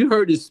 Oh, if you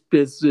heard his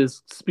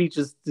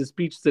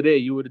speech today,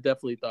 you would have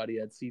definitely thought he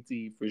had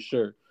CTE for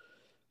sure.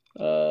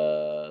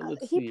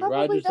 Let's He see. probably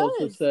Rogers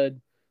also does.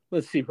 said.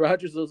 Let's see.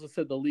 Rogers also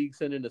said the league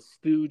sent in a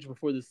stooge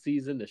before the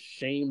season to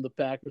shame the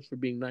Packers for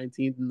being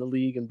 19th in the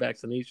league in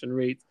vaccination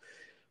rates.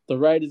 The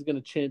right is going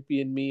to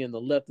champion me and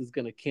the left is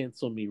going to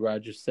cancel me,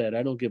 Rogers said.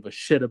 I don't give a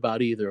shit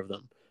about either of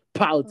them.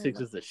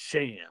 Politics is a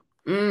sham.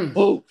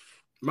 Oof.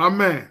 My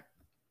man.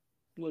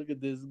 Look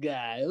at this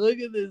guy. Look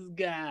at this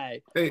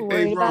guy. Hey,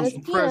 Worried about Abrams his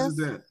for penis.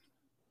 president.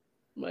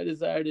 My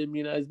desire to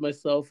immunize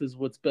myself is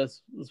what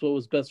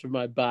was best for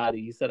my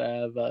body. He said I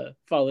have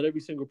followed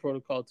every single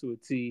protocol to a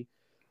T,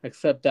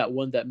 except that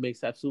one that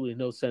makes absolutely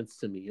no sense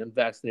to me.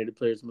 Unvaccinated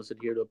players must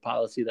adhere to a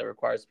policy that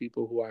requires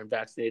people who are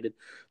unvaccinated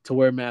to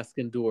wear masks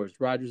indoors.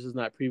 Rogers has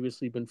not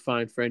previously been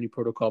fined for any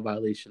protocol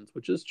violations,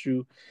 which is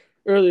true.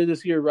 Earlier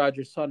this year,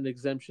 Rogers sought an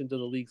exemption to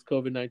the league's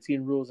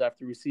COVID-19 rules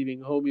after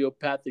receiving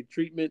homeopathic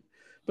treatment,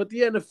 but the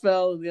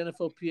NFL and the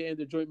NFLPA and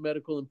their joint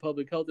medical and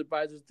public health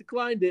advisors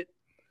declined it.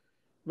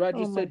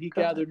 Rogers said he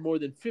gathered more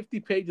than 50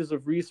 pages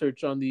of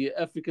research on the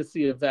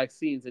efficacy of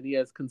vaccines, and he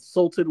has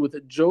consulted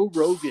with Joe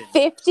Rogan.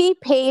 50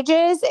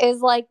 pages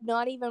is like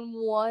not even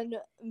one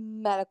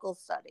medical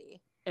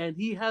study. And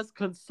he has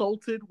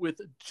consulted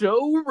with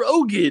Joe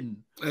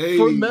Rogan Hey.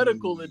 for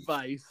medical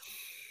advice.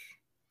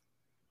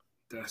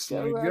 That's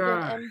Joe my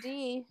Rogan, guy.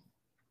 MD.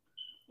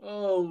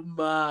 Oh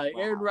my!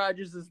 Wow. Aaron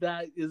Rodgers is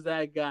that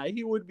guy.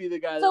 He would be the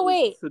guy So that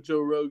wait. listens to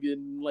Joe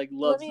Rogan, like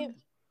loves him.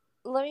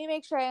 Let me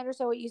make sure I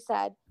understand what you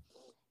said.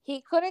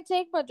 He couldn't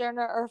take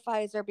Moderna or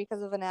Pfizer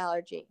because of an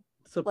allergy.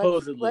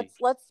 Supposedly.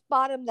 Let's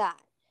spot him that.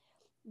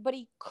 But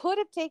he could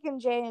have taken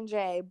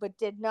J&J, but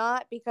did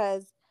not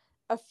because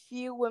a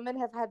few women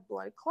have had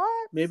blood clots.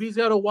 Maybe he's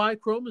got a Y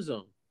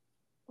chromosome.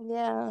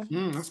 Yeah.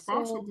 That's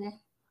possible.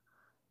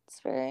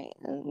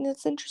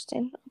 It's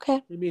interesting.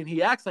 Okay. I mean,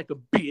 he acts like a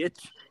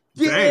bitch.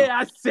 Damn. Yeah,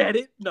 I said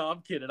it. No,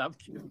 I'm kidding.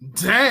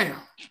 Damn.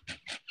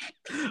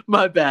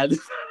 My bad.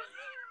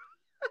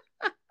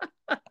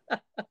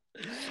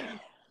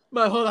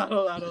 Hold on.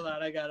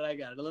 I got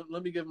it.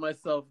 Let me give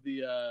myself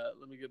the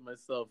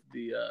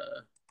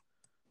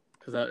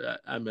because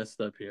I messed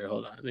up here.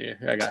 Hold on. Here,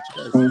 I got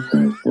you guys.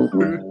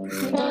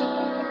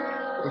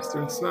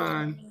 Western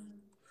sign.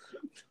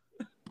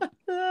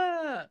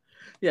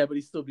 Yeah, but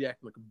he still be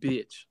acting like a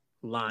bitch.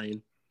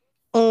 Lying.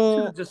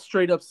 Should have just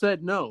straight up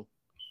said no.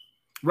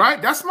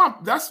 Right? That's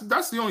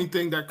the only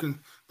thing that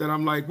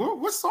I'm like, well,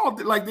 what's all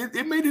like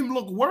it made him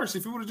look worse.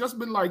 If he would have just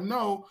been like,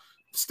 no,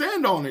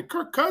 stand on it.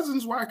 Kirk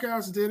Cousins whack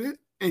ass did it.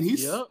 And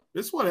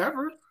it's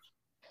whatever.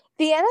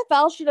 The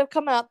NFL should have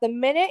come out the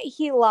minute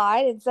he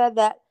lied and said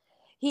that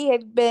he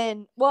had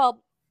been,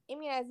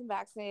 immunized and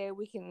vaccinated.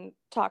 We can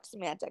talk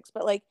semantics,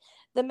 but like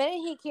the minute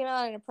he came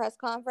out in a press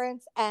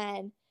conference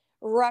and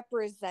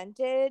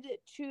represented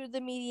to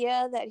the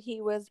media that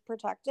he was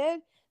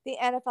protected, the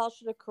NFL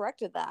should have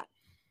corrected that.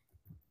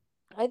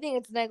 I think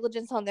it's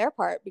negligence on their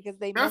part because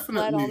they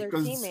misled all their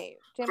teammates.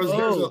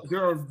 Because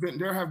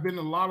there have been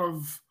a lot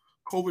of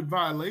COVID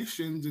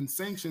violations and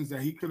sanctions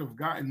that he could have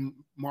gotten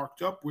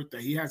marked up with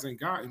that he hasn't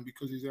gotten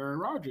because he's Aaron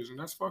Rodgers, and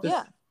that's fucking.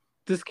 Yeah.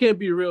 This can't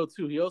be real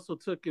too. He also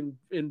took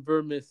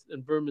Ivermectin.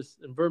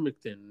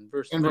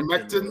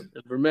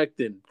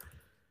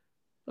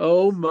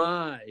 Oh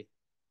my!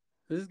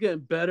 This is getting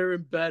better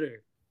and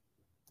better.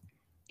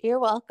 You're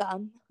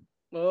welcome.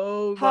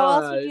 Oh my! How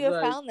else would you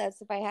have found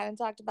this if I hadn't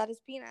talked about his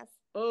penis?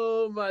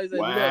 Oh my! He's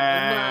like,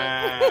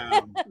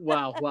 wow!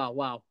 Look,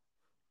 wow.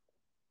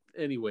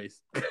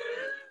 Anyways.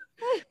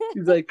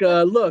 He's like,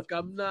 look,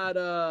 I'm not,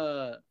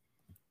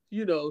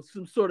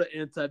 some sort of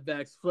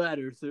anti-vax flat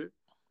earther.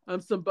 I'm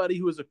somebody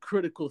who is a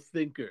critical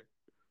thinker.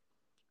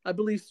 I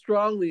believe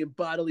strongly in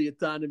bodily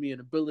autonomy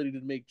and ability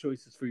to make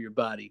choices for your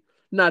body,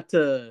 not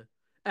to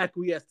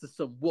acquiesce to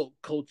some woke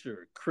culture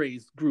or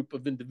crazed group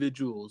of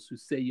individuals who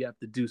say you have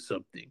to do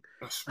something.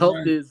 That's Health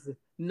right. is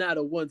not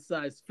a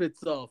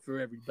one-size-fits-all for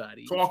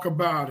everybody. Talk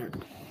about it.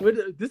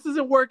 This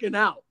isn't working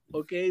out,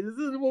 okay? This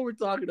isn't what we're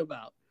talking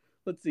about.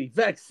 Let's see.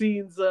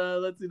 Vaccines.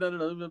 Let's see. No.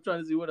 I'm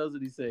trying to see what else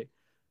did he say.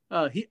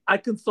 I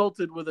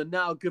consulted with a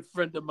now good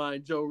friend of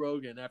mine, Joe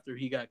Rogan, after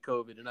he got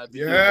COVID, and I've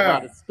been doing a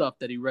lot of stuff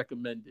that he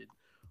recommended.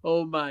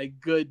 Oh my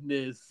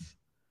goodness.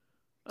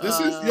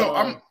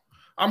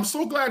 I'm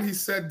so glad he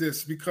said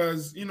this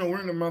because we're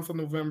in the month of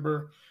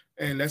November,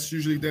 and that's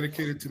usually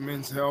dedicated to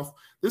men's health.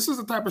 This is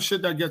the type of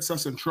shit that gets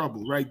us in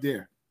trouble right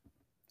there.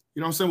 You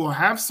know what I'm saying? We'll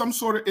have some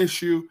sort of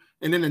issue,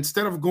 and then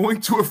instead of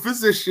going to a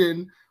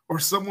physician or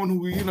someone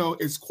who,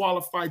 is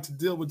qualified to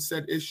deal with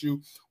said issue,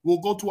 we'll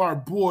go to our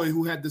boy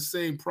who had the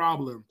same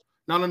problem,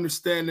 not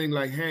understanding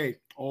like, hey,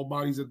 all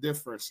bodies are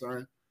different,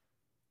 son.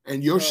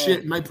 And your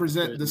shit might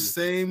present the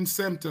same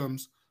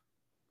symptoms,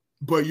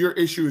 but your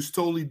issue is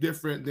totally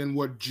different than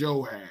what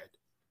Joe had.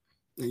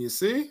 And you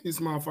see, these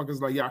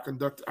motherfuckers like, yeah,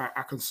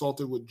 I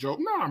consulted with Joe.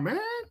 Nah, man.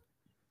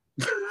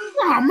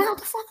 Nah, man, what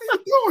the fuck are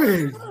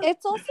you doing?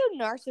 It's also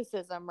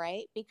narcissism,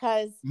 right?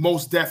 Because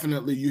Most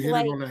definitely, you hit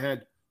like, it on the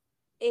head.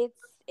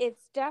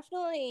 It's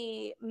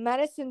definitely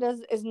medicine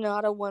is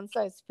not a one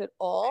size fit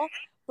all,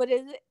 but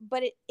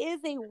it is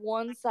a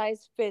one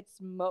size fits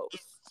most.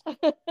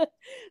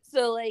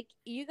 So like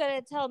you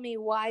gotta tell me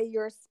why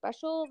you're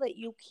special that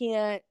you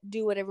can't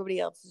do what everybody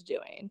else is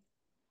doing.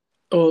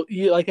 Oh,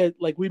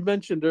 like we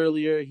mentioned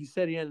earlier, he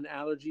said he had an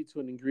allergy to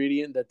an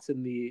ingredient that's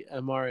in the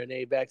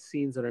mRNA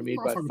vaccines that are made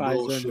by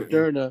Pfizer and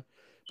Moderna,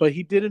 but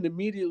he didn't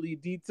immediately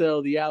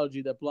detail the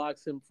allergy that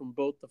blocks him from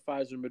both the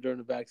Pfizer and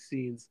Moderna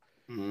vaccines.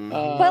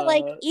 But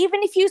like,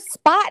 even if you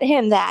spot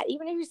him that,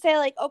 even if you say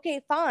like,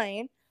 okay,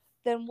 fine,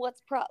 then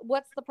what's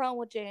the problem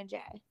with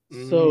J&J?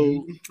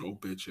 So, oh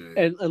bitch,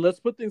 and let's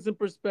put things in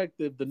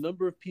perspective. The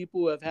number of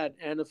people who have had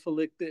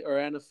anaphylactic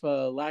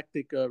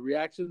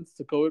reactions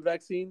to COVID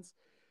vaccines,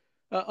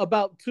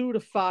 about 2 to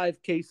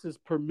 5 cases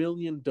per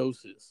million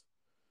doses.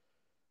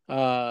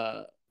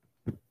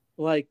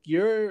 Like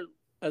you're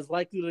as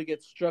likely to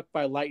get struck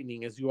by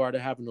lightning as you are to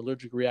have an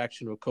allergic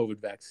reaction to a COVID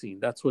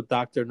vaccine. That's what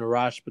Dr.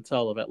 Naresh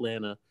Patel of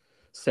Atlanta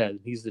said.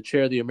 He's the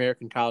chair of the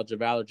American College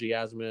of Allergy,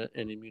 Asthma,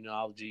 and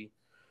Immunology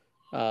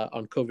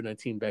on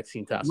COVID-19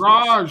 vaccine task force.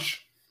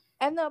 Raj.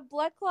 And the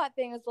blood clot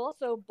thing is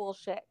also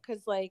bullshit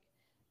because, like,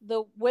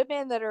 the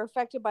women that are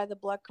affected by the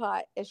blood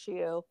clot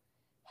issue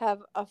have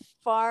a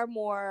far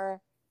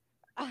more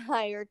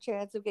higher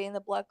chance of getting the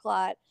blood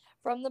clot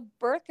from the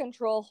birth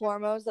control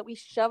hormones that we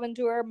shove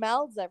into our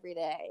mouths every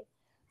day.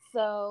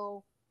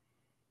 So,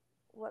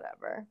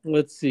 whatever.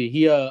 Let's see.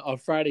 He on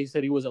Friday he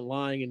said he wasn't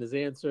lying in his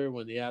answer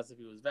when they asked if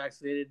he was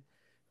vaccinated.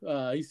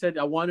 He said,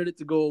 I wanted it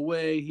to go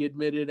away. He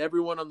admitted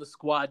everyone on the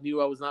squad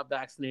knew I was not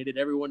vaccinated.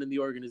 Everyone in the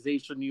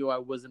organization knew I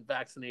wasn't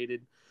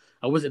vaccinated.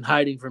 I wasn't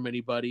hiding from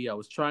anybody. I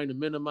was trying to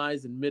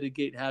minimize and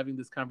mitigate having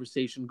this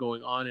conversation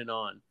going on and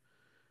on.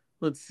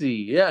 Let's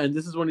see. Yeah, and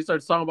this is when he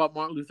starts talking about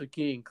Martin Luther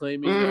King,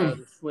 claiming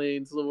the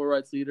slain civil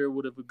rights leader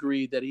would have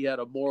agreed that he had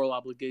a moral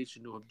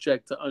obligation to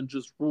object to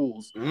unjust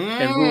rules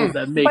and rules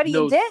that make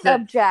no sense. But he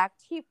didn't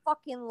object. He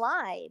fucking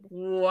lied.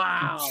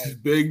 Wow.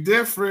 Big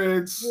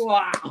difference.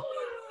 Wow.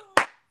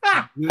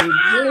 Big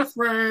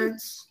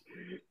difference.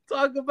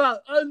 Talk about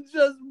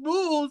unjust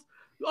rules.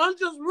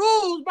 Unjust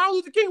rules. Martin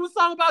Luther King was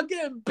talking about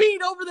getting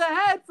beat over the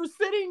head for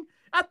sitting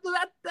at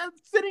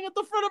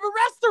the front of a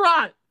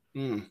restaurant.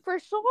 For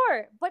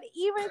sure. But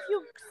even if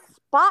you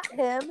spot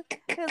him,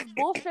 his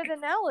bullshit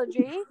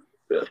analogy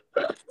still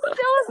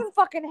doesn't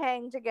fucking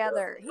hang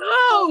together. He's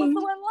also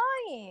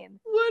lying.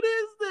 What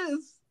is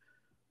this?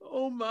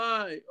 Oh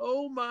my.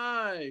 Oh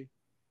my.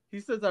 He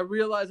says, I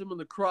realize I'm in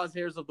the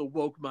crosshairs of the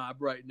woke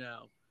mob right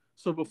now.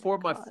 So before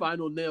my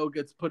final nail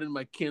gets put in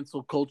my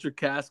cancel culture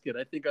casket,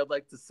 I think I'd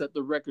like to set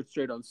the record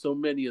straight on so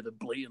many of the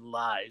blatant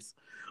lies.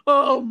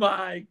 Oh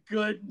my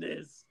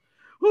goodness.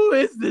 Who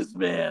is this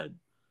man?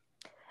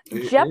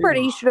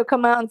 Jeopardy should have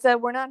come out and said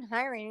we're not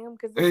hiring him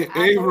because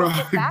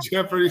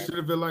Jeopardy should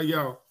have been like,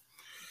 yo,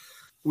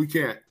 we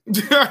can't.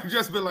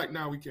 Just been like,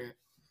 no, we can't.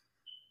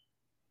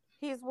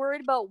 He's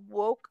worried about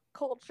woke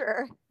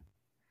culture.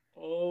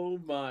 Oh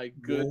my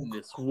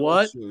goodness.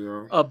 What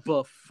a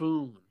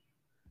buffoon.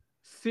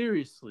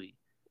 Seriously.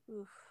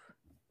 Oof.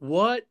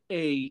 What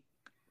a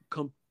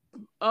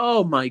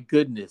oh my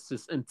goodness,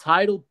 this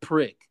entitled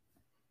prick.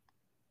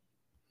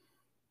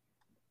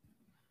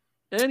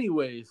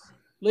 Anyways,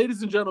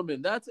 ladies and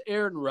gentlemen, that's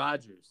Aaron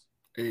Rodgers.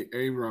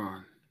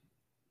 Aaron.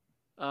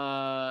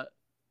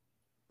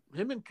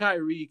 Him and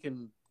Kyrie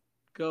can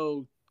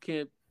go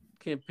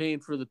campaign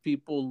for the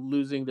people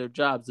losing their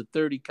jobs, the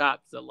 30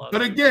 cops that lost.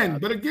 But again,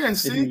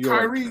 see,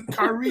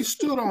 Kyrie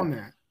stood on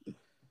that.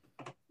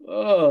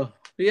 Oh,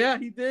 yeah,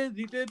 he did.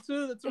 He did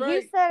too. That's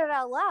right. He said it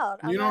out loud.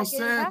 You know what I'm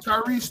saying?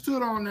 Kyrie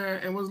stood on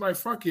that and was like,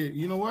 fuck it.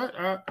 You know what?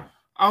 I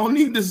don't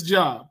need this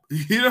job.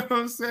 You know what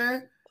I'm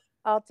saying?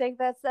 I'll take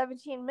that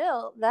 17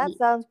 mil. That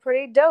sounds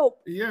pretty dope.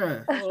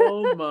 Yeah.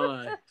 Oh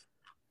my.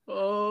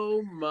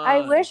 Oh my.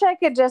 I wish I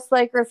could just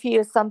like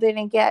refuse something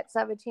and get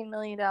 $17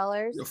 million.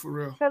 Yeah, for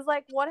real. Because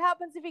like what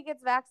happens if he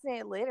gets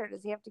vaccinated later?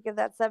 Does he have to give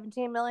that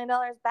 $17 million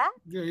back?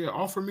 Yeah.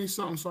 Offer me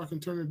something so I can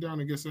turn it down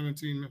and get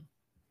 17 mil.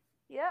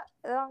 Yeah,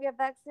 they don't get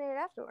vaccinated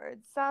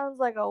afterwards. Sounds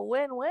like a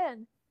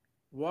win-win.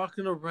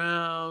 Walking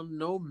around,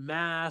 no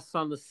mask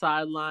on the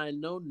sideline,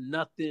 no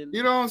nothing.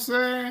 You know what I'm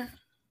saying?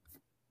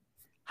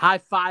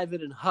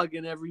 High-fiving and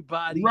hugging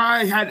everybody.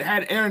 Right,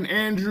 had Aaron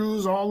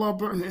Andrews all up.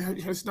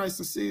 It's nice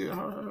to see it.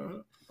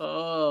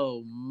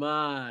 Oh,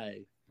 my.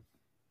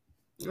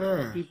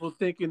 Yeah. People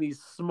thinking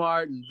he's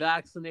smart and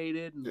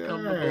vaccinated and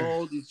come to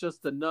gold. He's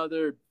just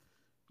another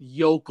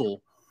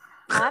yokel.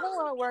 I don't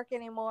want to work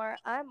anymore.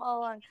 I'm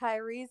all on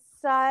Kyrie's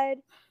side.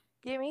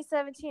 Give me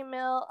 17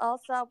 mil. I'll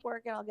stop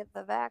working. I'll get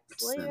the vax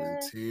later.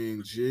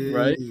 17, jeez.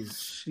 Right?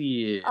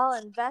 Shit. I'll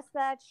invest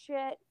that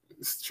shit.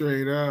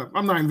 Straight up.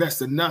 I'm not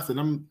investing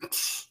nothing.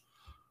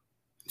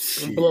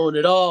 I'm blowing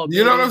it all.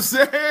 You know what baby. I'm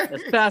saying?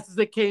 As fast as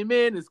it came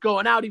in, it's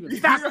going out even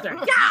faster.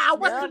 Yeah,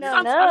 what's No, the no, chance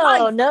of my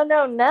life?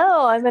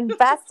 no. I'm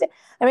investing.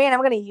 I mean, I'm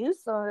going to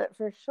use some of it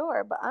for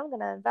sure, but I'm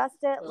going to invest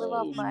it, live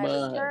off Oh, my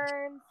my.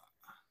 returns,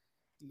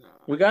 Nah.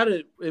 We got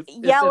to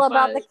yell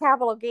about the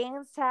capital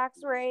gains tax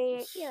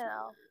rate, you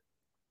know.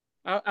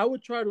 I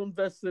would try to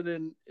invest it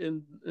in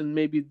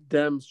maybe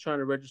Dems trying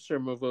to register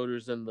more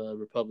voters than the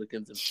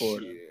Republicans in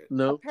Florida. Shit.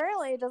 No,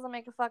 Apparently, it doesn't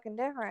make a fucking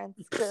difference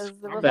because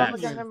the I'm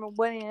Republicans moving. are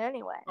winning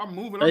anyway. I'm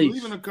moving. Hey. I'm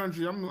leaving the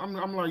country. I'm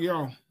like,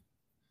 yo,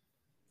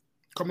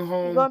 coming You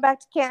home. going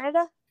back to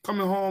Canada?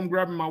 Coming home,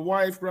 grabbing my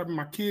wife, grabbing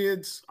my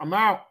kids. I'm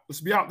out.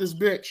 Let's be out this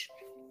bitch.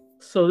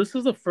 so this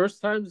is the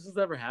first time this has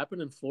ever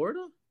happened in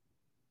Florida.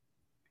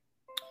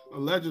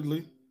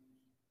 Allegedly.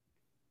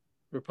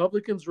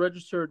 Republicans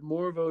registered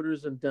more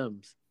voters than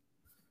Dems.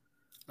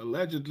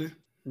 Allegedly.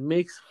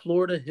 Makes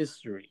Florida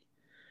history.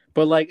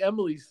 But like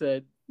Emily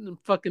said, it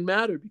doesn't fucking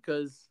matter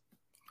because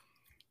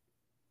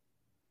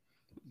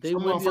they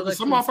Some win the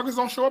election. motherfuckers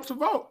don't show up to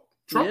vote.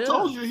 Trump Yeah.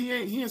 told you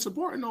he ain't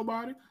supporting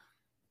nobody.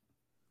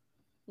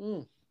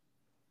 Mm.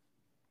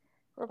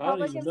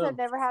 Republicans know. have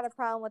never had a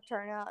problem with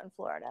turnout in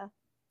Florida.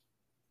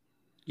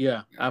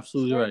 Yeah,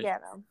 absolutely They right.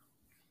 get them.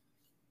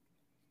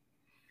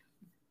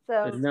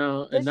 So And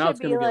now this it's should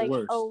be going to like get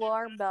worse.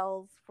 alarm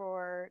bells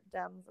for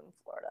Dems in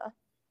Florida.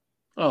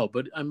 Oh,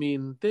 but I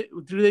mean,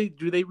 do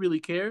they really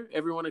care?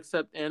 Everyone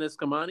except Anna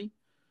Eskamani?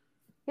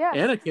 Yeah,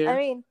 Anna cares. I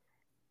mean,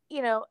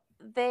 you know,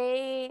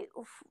 they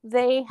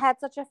had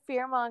such a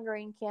fear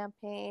mongering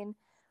campaign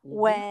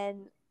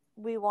when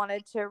we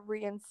wanted to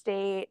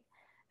reinstate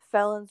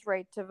felons'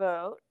 right to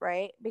vote,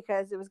 right?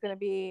 Because it was going to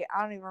be,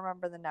 I don't even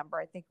remember the number.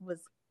 I think it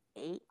was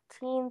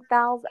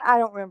 18,000. I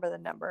don't remember the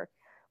number,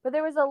 but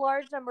there was a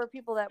large number of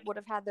people that would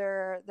have had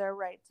their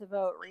right to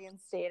vote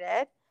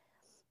reinstated.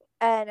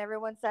 And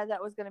everyone said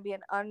that was going to be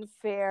an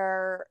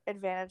unfair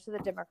advantage to the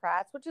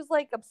Democrats, which is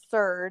like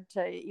absurd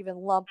to even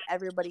lump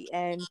everybody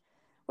in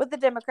with the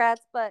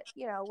Democrats, but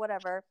you know,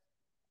 whatever.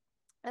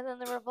 And then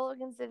the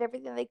Republicans did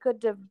everything they could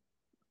to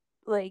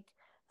like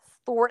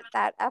thwart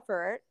that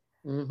effort.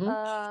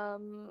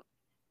 Mm-hmm.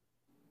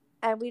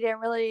 And we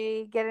didn't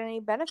really get any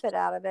benefit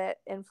out of it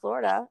in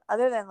Florida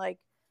other than like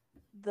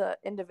the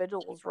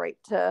individual's right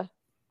to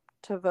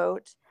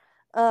vote.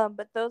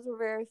 But those were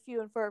very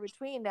few and far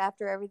between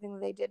after everything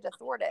they did to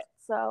thwart it.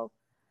 So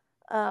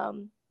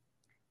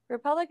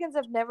Republicans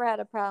have never had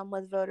a problem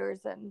with voters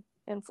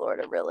in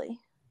Florida, really.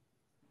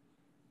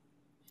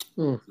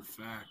 That's a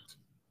fact.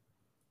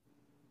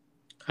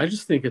 I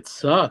just think it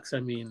sucks. I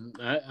mean,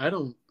 I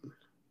don't.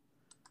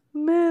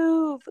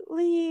 Move,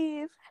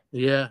 leave.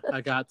 Yeah,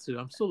 I got to.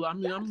 I'm still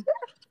looking.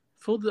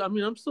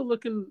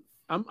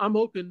 I'm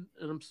open,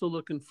 and I'm still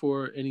looking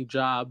for any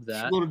job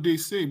that. Go to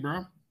DC,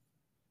 bro.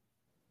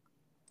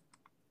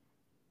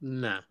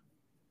 Nah.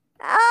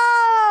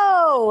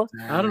 Oh!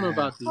 I don't know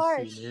about DC,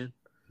 Harsh. man.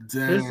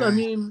 Damn. I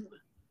mean,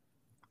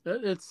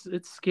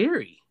 it's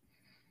scary.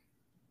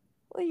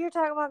 Well, you're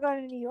talking about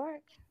going to New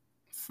York.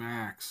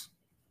 Facts.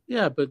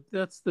 Yeah, but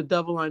that's the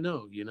devil I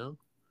know, you know?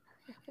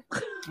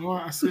 Oh,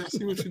 I see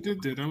what you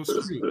did there. That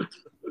was sweet.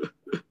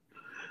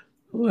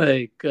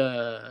 Like,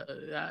 I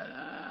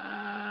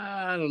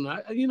don't know.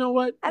 You know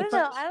what? I don't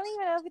know. I don't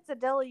even know if it's a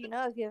devil you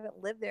know if you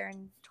haven't lived there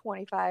in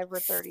 25 or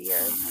 30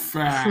 years.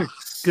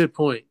 Facts. Good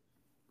point.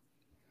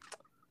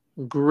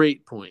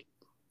 Great point.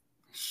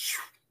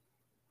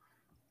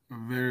 A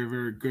very,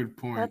 very good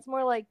point. That's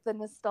more like the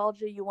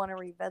nostalgia you want to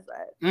revisit.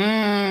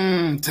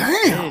 Damn.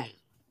 Dang.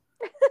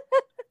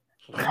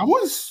 That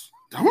was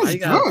Why you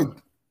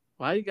good.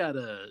 Why you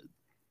gotta,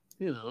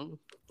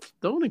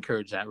 don't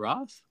encourage that,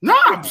 Ross. Nah,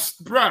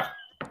 bruh.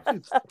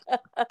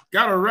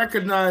 Gotta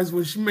recognize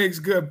when she makes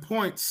good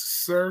points,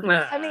 sir.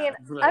 I mean,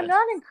 I'm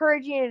not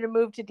encouraging you to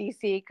move to DC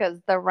because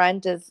the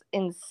rent is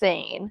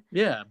insane.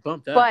 Yeah,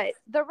 bump that. But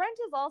the rent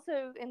is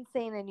also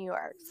insane in New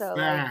York. So,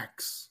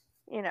 Facts.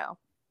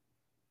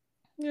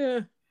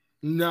 Yeah.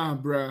 Nah,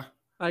 bruh.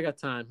 I got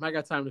time.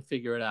 To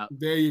figure it out.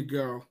 There you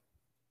go.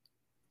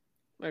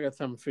 I got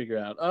time to figure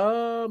it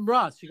out.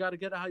 Ross, you got to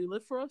get how you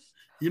live for us?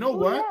 You know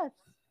what? Yes.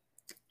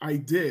 I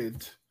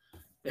did.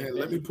 And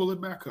let me pull it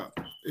back up.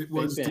 It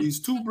was these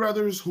two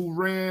brothers who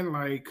ran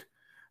like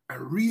a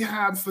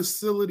rehab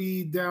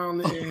facility down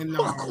in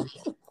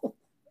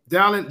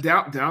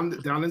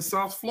down in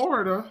South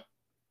Florida.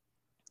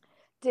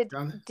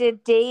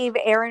 Did Dave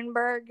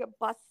Ehrenberg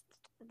bust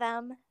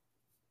them?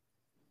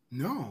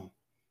 No.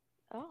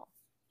 Oh.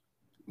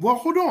 Well,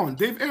 hold on.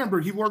 Dave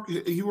Ehrenberg,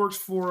 he works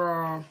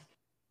for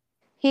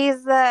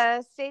He's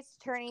the state's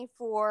attorney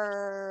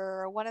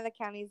for one of the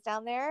counties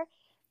down there,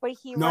 but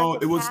he no,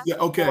 it was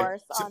okay.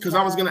 Because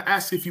I was gonna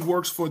ask if he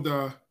works for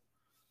the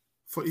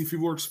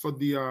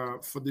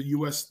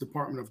U.S.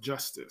 Department of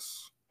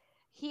Justice.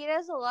 He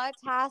does a lot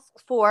of task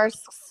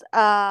force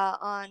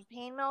on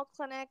pain mill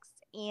clinics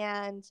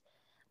and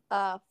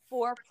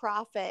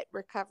for-profit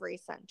recovery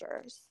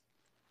centers.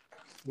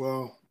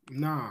 Well,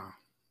 nah,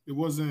 it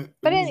wasn't.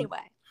 But anyway.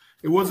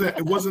 It wasn't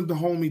the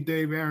homie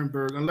Dave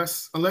Ehrenberg,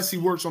 unless he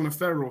works on the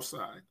federal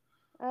side.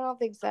 I don't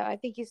think so. I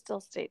think he's still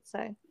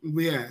stateside.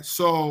 Yeah,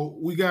 so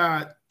we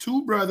got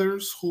two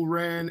brothers who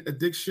ran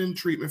addiction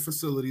treatment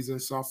facilities in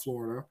South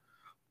Florida.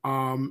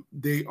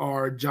 They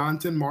are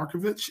Jonathan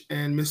Markovich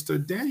and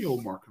Mr.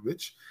 Daniel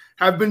Markovich,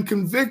 have been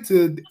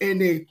convicted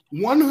in a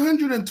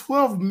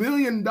 $112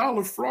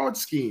 million fraud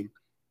scheme.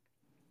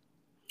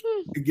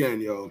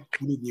 Again, yo,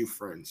 we need new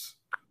friends.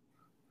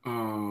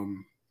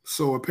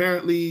 So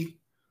apparently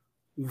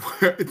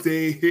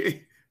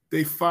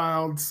they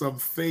filed some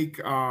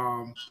fake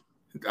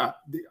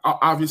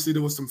obviously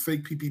there was some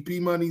fake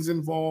PPP monies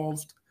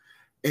involved.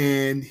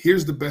 And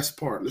here's the best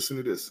part. Listen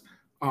to this.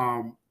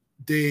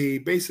 They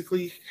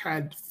basically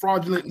had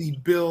fraudulently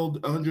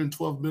billed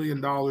 $112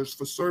 million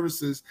for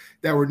services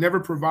that were never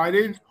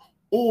provided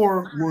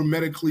or were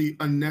medically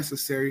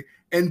unnecessary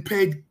and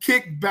paid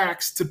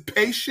kickbacks to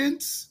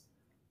patients,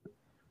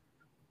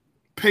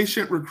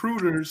 patient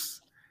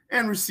recruiters,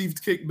 and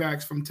received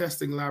kickbacks from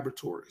testing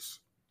laboratories.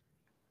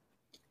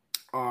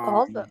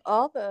 All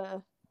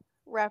the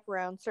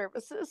wraparound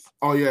services.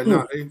 Oh yeah,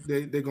 no,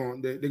 they're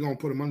gonna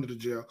put them under the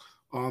jail.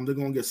 They're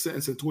gonna get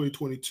sentenced in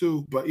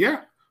 2022. But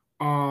yeah,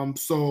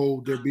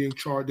 so they're being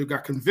charged. They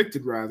got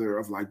convicted rather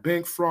of like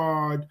bank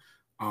fraud.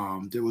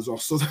 There was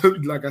also,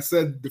 like I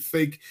said, the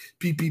fake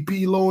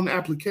PPP loan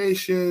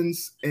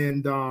applications,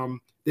 and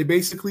they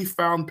basically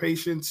found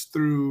patients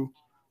to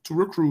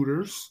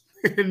recruiters,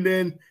 and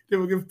then they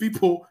would give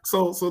people.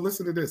 So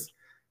listen to this.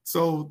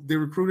 So they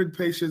recruited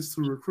patients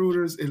through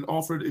recruiters and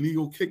offered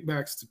illegal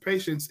kickbacks to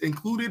patients,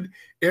 included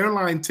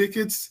airline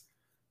tickets,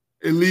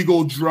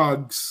 illegal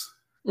drugs,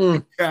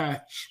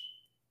 cash.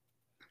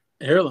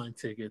 Airline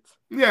tickets.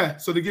 Yeah,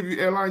 so they give you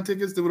airline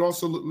tickets. They would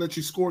also let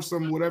you score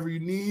some whatever you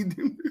need.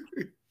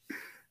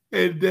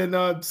 And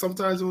then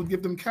sometimes it would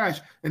give them cash.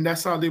 And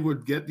that's how they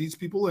would get these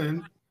people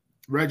in,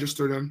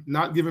 register them,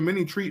 not give them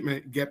any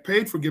treatment, get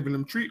paid for giving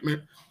them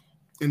treatment.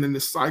 And then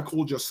the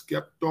cycle just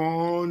kept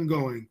on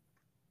going.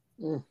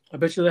 I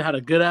bet you they had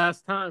a good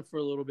ass time for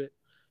a little bit.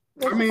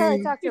 We should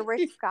probably talk to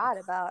Rick Scott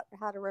about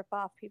how to rip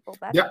off people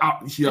better. Yeah,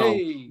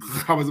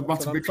 I was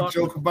about to make a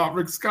joke about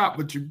Rick Scott,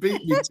 but you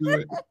beat me to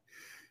it.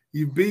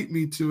 You beat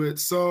me to it.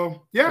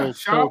 So yeah,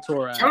 shout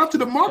out to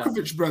the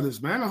Markovich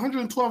brothers, man.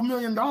 $112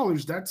 million.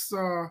 That's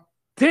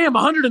damn,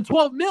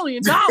 $112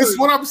 million. That's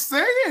what I'm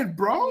saying,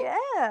 bro.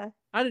 Yeah.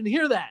 I didn't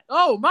hear that.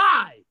 Oh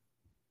my.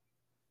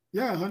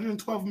 Yeah,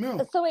 112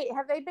 mil. So wait,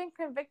 have they been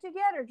convicted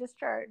yet or just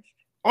charged?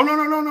 Oh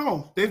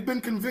no. They've been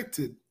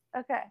convicted.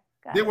 Okay.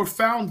 They were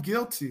found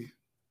guilty.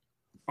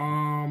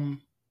 I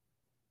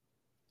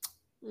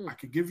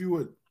could give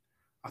you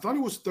I thought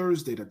it was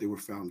Thursday that they were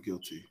found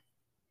guilty.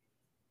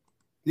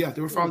 Yeah,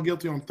 they were found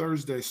guilty on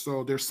Thursday.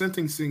 So their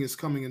sentencing is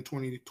coming in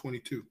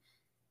 2022.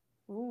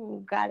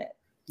 Ooh, got it.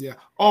 Yeah.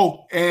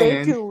 Oh,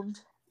 and stay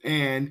tuned.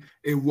 And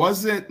it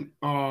wasn't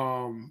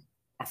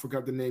I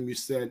forgot the name you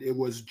said. It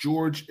was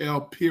George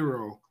L.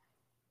 Pirro.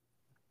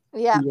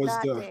 Yeah,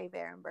 not Jay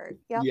Berenberg.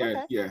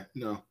 Yeah.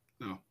 No.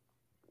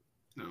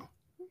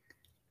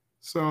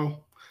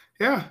 So,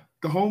 yeah,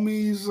 the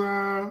homies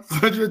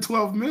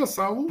 112 mil.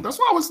 So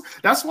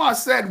that's why I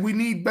said we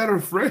need better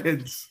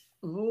friends.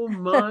 Oh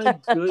my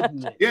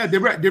goodness. Yeah,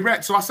 they're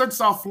right. So I said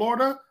South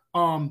Florida,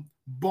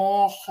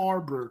 Ball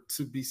Harbor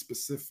to be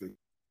specific.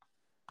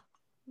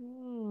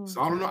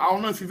 So I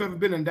don't know if you've ever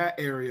been in that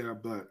area,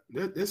 but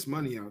there's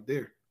money out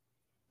there.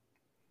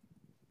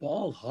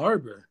 Ball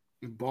Harbor.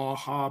 Ball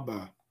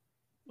Harbor.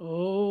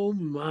 Oh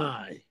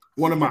my.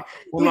 You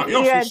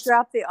gotta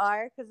drop the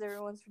R because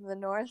everyone's from the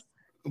north.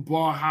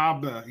 Ball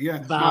Harbor, yeah.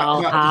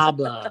 Ball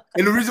Harbor.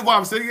 And the reason why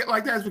I'm saying it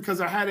like that is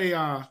because I had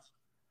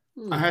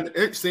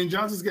St.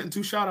 John's is getting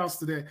 2 shout outs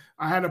today.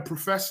 I had a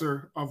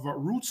professor of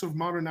Roots of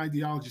Modern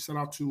Ideology, shout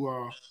out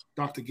to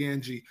Dr.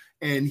 Ganji,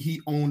 and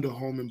he owned a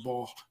home in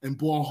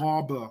Ball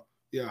Harbor.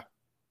 Yeah.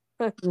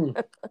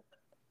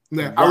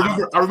 Yeah.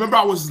 Wow. I remember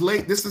I was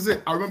late. This is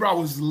it. I remember I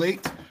was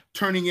late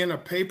turning in a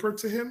paper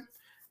to him.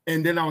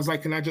 And then I was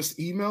like, can I just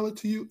email it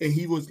to you? And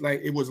he was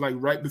like, it was like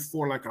right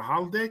before like a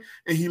holiday.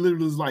 And he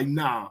literally was like,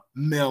 nah,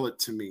 mail it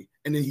to me.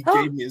 And then he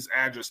gave me his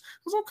address.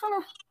 I was like, what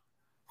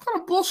kind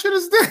of bullshit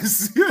is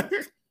this?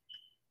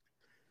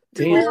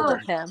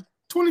 Damn.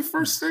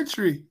 21st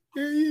century.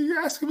 Yeah, you're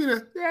asking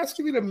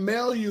me to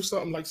mail you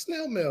something like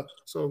snail mail.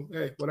 So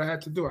hey, what I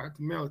had to do, I had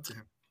to mail it to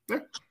him. Yeah.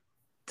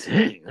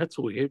 Dang, that's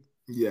weird.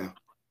 Yeah.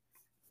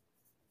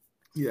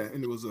 Yeah,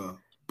 and it was a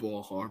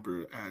Ball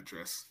Harbor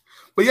address.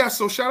 But yeah,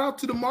 so shout out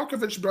to the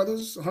Markovich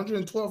brothers,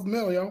 112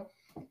 mil, yo.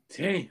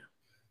 Damn.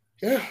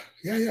 Yeah.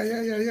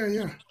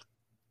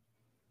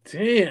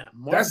 Damn.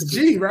 That's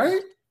G,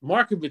 right?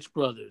 Markovich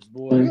brothers,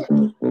 boy. Yeah.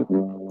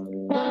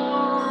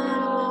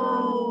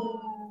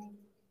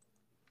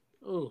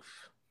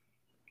 Oof.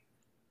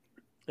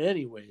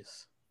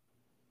 Anyways.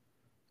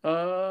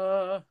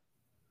 I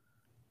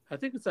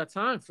think it's that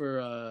time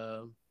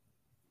for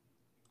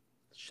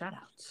shout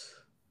outs.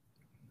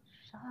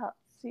 Shout outs.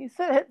 You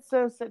said it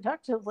so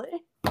seductively.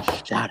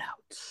 Shout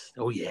outs.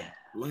 Oh yeah.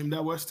 Blame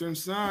that Western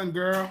Sun,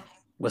 girl.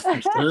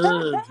 Western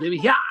Sun, baby.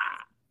 Yeah.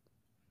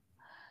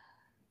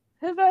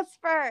 Who goes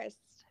first?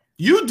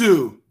 You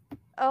do.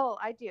 Oh,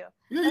 I do.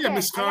 Yeah, Okay,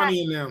 Miss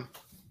Connie and them.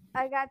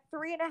 I got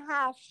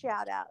 3.5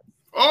 shout outs.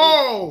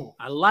 Oh,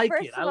 I like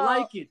First it. of I all,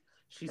 like it.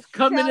 She's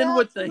coming shout in out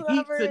with to the heat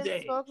whoever's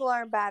today. smoke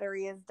alarm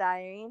battery is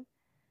dying.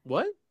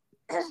 What?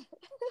 I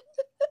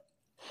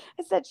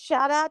said,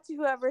 shout out to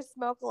whoever's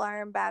smoke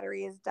alarm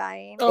battery is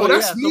dying. oh,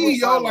 that's yeah, me, yo.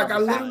 someone's Like I fire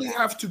alarm literally is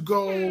have to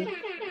go.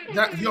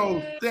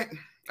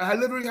 I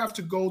literally have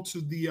to go to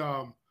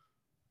the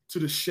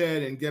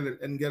shed and get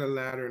a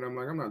ladder, and I'm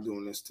like, I'm not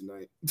doing this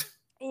tonight.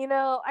 You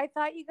know, I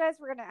thought you guys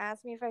were going to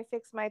ask me if I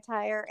fixed my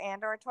tire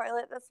and or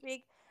toilet this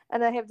week,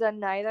 and I have done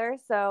neither,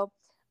 so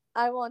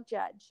I won't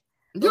judge.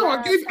 Yo,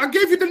 I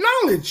gave you the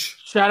knowledge.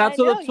 Shout out I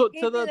to know, the you gave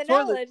me toilet, the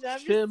knowledge. I'm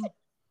just- Tim,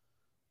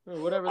 or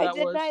whatever I that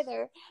did was.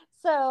 neither.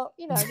 So,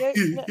 you know,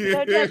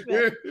 no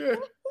judgment.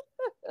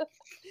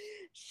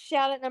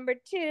 Shout out number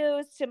 2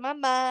 is to my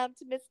mom,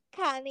 to Miss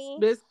Connie.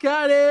 Miss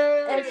Connie.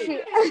 And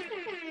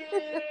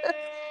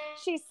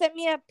she sent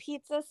me a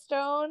pizza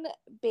stone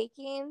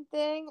baking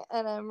thing,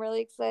 and I'm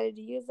really excited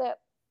to use it.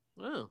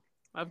 Oh,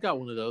 I've got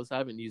one of those. I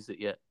haven't used it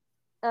yet.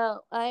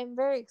 Oh, I'm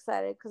very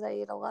excited because I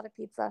eat a lot of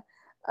pizza.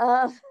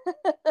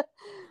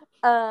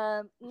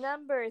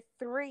 Number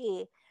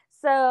 3.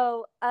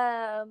 So,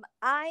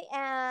 I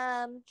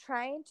am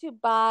trying to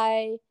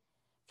buy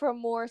for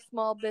more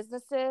small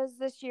businesses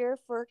this year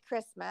for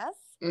Christmas,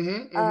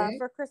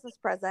 for Christmas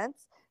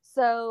presents.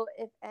 So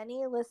if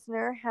any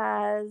listener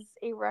has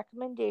a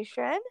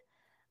recommendation,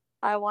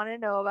 I want to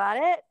know about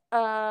it.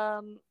 I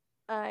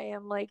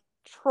am like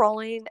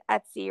trolling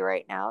Etsy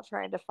right now,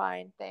 trying to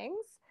find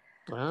things.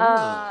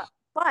 But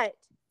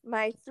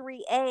my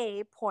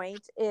 3A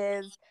point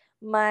is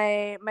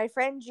my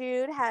friend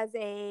Jude has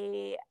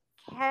a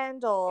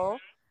candle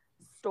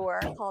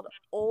store called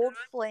Old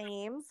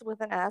Flames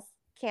with an S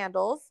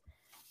candles,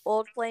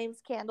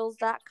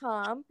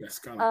 oldflamescandles.com. That's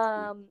kind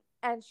of cool.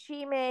 And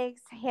she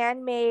makes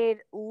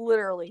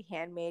literally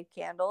handmade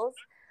candles.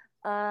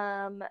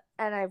 And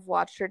I've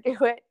watched her do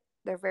it.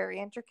 They're very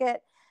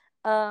intricate.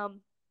 But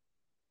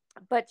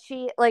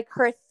she, like,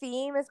 her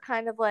theme is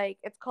kind of like,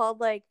 it's called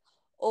like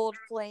Old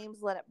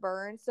Flames Let It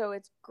Burn. So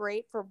it's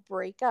great for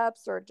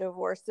breakups or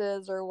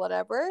divorces or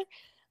whatever.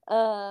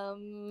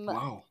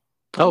 Wow.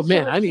 Oh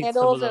man, I need some of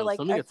candles those. are like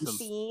Let me a get some.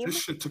 theme.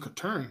 This shit took a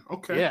turn.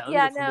 Okay. Yeah, let me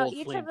Yeah, get some no, old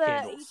flame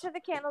candles. each of the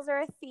candles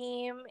are a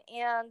theme,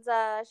 and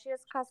she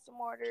has custom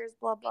orders,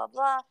 blah blah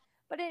blah.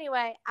 But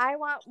anyway, I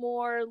want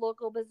more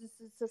local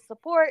businesses to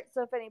support.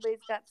 So if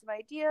anybody's got some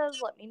ideas,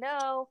 let me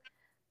know.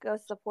 Go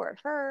support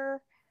her.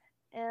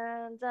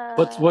 And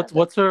what's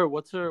her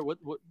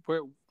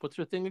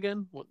thing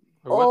again?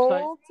 Her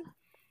website?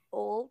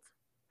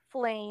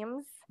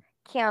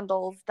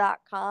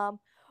 oldflamescandles.com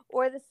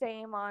or the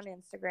same on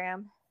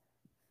Instagram.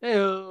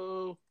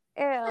 Ew.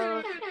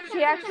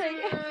 She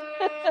actually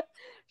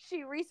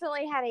she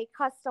recently had a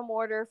custom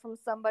order from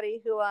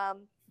somebody who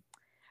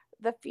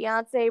the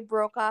fiance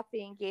broke off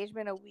the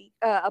engagement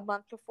a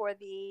month before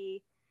the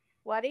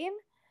wedding,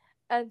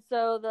 and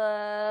so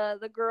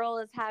the girl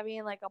is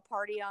having like a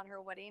party on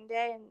her wedding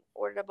day and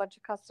ordered a bunch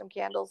of custom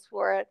candles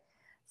for it.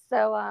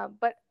 So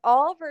but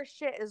all of her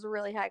shit is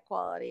really high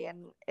quality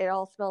and it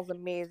all smells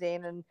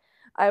amazing, and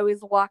I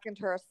always walk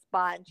into her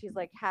spot and she's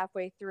like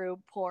halfway through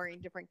pouring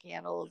different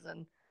candles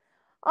and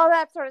all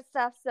that sort of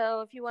stuff.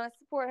 So if you want to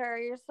support her,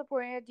 you're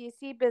supporting a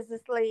DC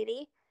business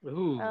lady.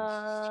 Ooh.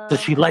 Does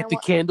she light the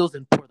candles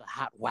and pour the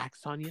hot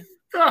wax on you?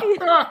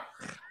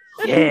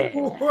 Yeah.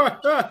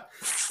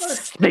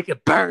 Make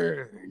it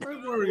burn.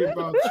 Don't worry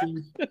about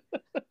you.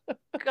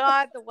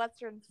 God, the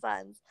Western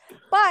Suns.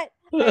 But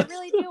I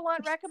really do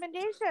want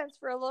recommendations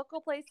for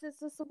local places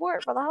to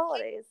support for the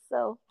holidays.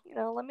 So, you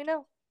know, let me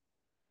know.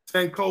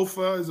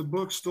 Sankofa is a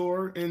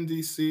bookstore in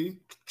DC.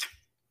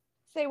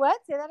 Say what?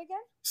 Say that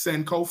again?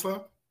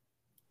 Sankofa.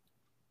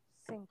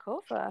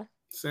 Sankofa.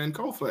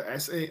 Sankofa.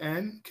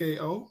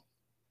 Sankofa.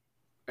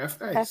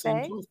 F-A?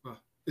 Sankofa.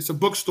 It's a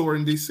bookstore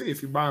in DC.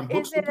 If you're buying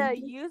books, is it a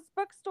used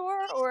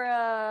bookstore or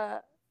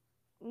a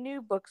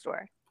new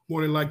bookstore?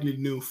 More than likely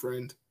new,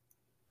 friend.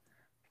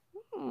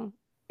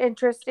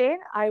 Interesting.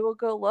 I will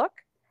go look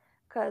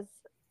because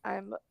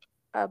I'm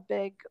a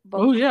big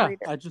book reader.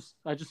 I just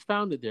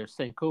found it there.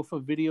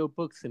 Sankofa Video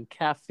Books and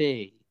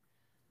Cafe.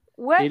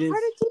 What part of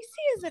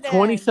DC is it in?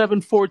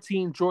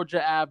 2714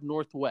 Georgia Ave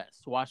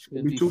Northwest,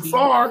 Washington, D.C. Too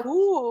far.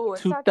 Ooh,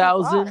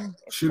 2000.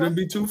 Shouldn't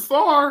be too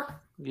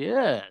far.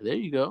 Yeah, there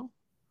you go.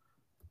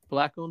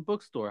 Black-owned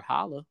bookstore.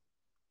 Holla.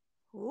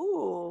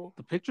 Ooh.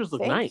 The pictures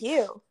look Thank nice.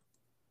 you.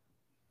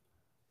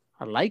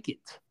 I like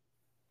it.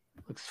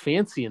 Looks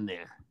fancy in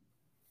there.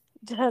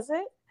 Does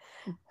it?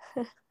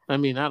 I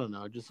mean, I don't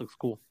know. It just looks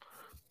cool.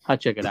 I'll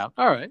check it out.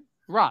 All right.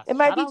 Ross. It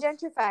might be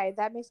gentrified.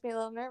 That makes me a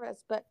little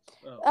nervous. But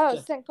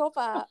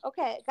Sankofa.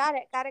 Okay. Got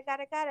it.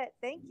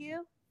 Thank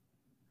you.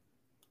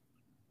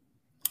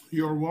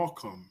 You're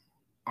welcome.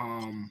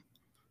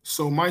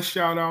 So my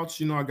shout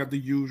outs, I got the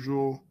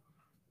usual,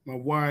 my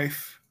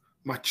wife,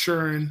 my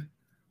churn.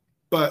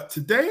 But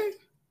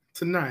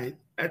tonight,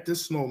 at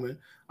this moment,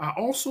 I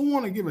also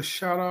want to give a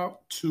shout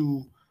out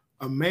to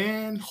a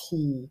man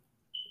who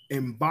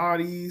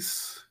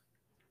embodies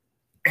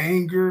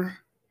anger,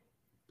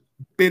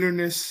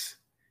 bitterness,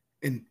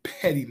 and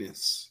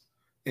pettiness.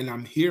 And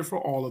I'm here for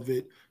all of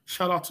it.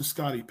 Shout out to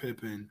Scottie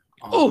Pippen.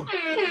 Oh,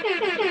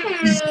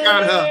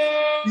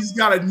 He's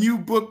got a new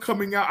book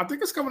coming out. I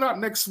think it's coming out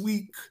next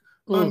week,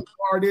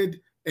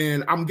 Unguarded.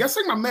 And I'm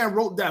guessing my man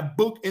wrote that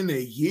book in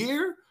a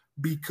year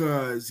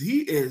because he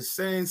is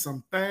saying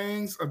some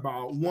things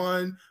about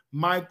one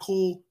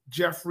Michael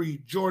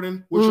Jeffrey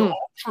Jordan, which are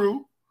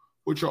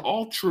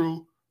all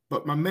true.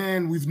 But my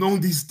man, we've known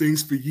these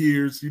things for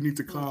years. You need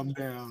to calm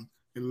down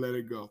and let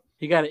it go.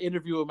 he got an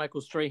interview with Michael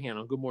Strahan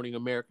on Good Morning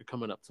America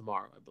coming up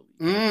tomorrow, I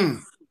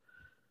believe.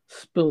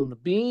 Spilling the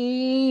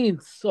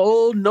beans.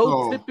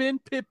 Tipping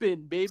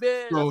Pippen,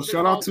 baby. So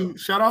shout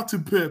out to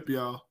Pip,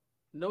 y'all.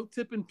 No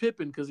tipping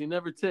Pippen because he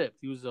never tipped.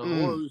 He was a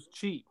whore who was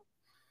cheap.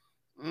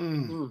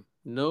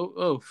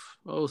 No,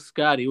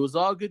 Scotty. It was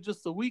all good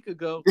just a week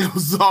ago. It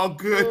was all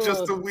good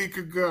just a week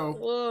ago.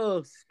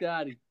 Oh,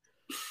 Scotty.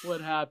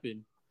 What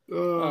happened?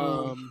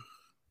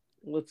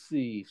 Let's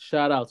see.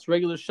 Shout outs.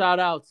 Regular shout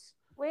outs.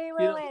 Wait.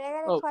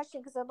 I got a question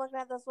because I'm looking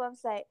at this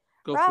website.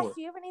 Go Ross, for it.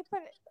 do you have any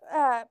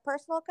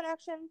personal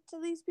connection to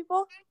these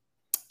people?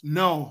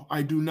 No,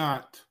 I do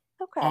not.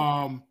 Okay.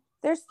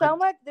 There's so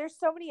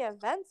many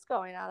events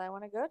going on I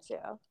want to go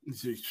to.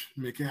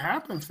 Make it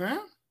happen, fam.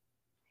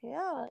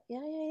 Yeah.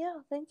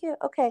 Thank you.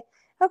 Okay,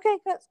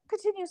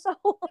 continue. So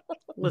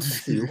let's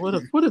see.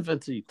 What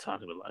events are you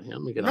talking about here?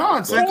 Let me get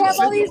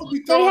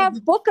they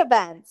have book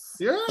events.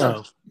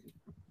 Yeah.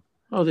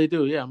 Oh, they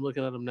do. Yeah, I'm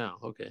looking at them now.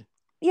 Okay.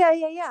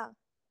 Yeah.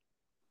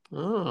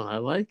 Oh, I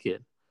like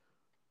it.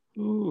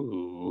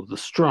 Ooh, the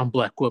strong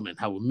Black woman,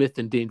 how a myth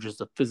endangers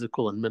the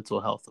physical and mental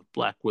health of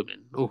Black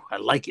women. Oh, I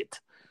like it.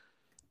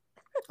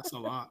 That's a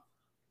lot.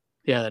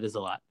 Yeah, that is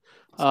a lot.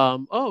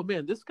 Oh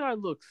man, this guy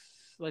looks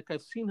like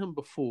I've seen him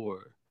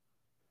before.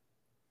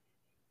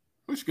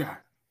 Which guy?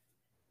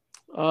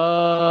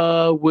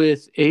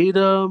 With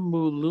Ada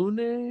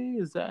Mulune,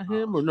 is that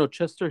him or no?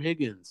 Chester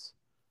Higgins.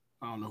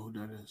 I don't know who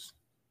that is.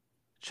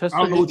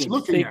 Chester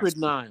Higgins, Sacred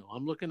Nile.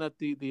 I'm looking at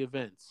the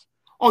events.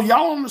 Oh,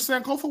 y'all on the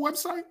Sankofa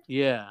website?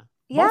 Yeah.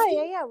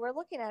 Yeah. We're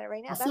looking at it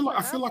right now.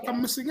 I feel like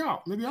I'm missing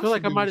out. Maybe I feel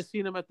like I might have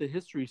seen him at the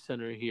History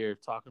Center here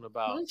talking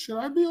about. Should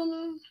I be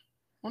on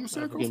the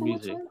Sankofa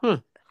website? Huh.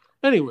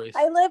 Anyways,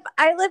 I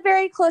live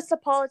very close to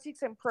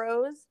Politics and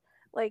Prose,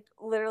 like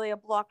literally a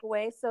block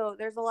away. So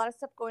there's a lot of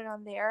stuff going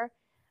on there.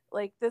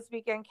 Like this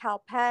weekend,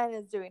 Cal Penn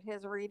is doing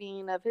his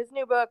reading of his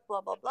new book.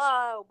 Blah blah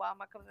blah.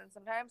 Obama comes in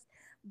sometimes,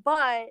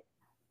 but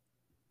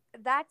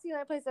that's the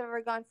only place I've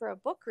ever gone for a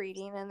book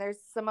reading. And there's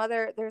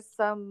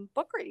some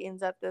book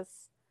readings at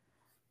this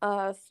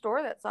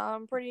store that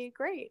sound pretty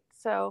great.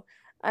 So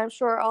I'm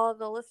sure all of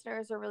the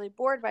listeners are really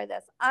bored by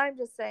this. I'm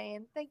just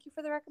saying, thank you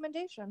for the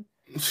recommendation.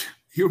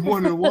 You're more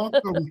than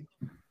welcome.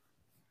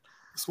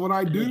 That's what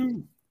I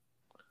do.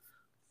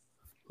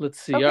 Let's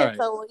see. Okay, all right.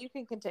 so you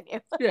can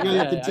continue.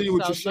 Yeah, continue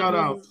with your shout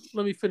out.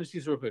 Let me finish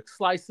these real quick.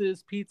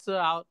 Slices Pizza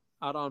out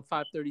on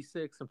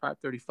 536 and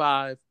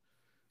 535.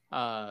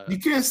 You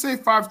can't say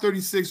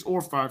 536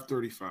 or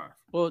 535.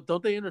 Well,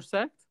 don't they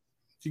intersect?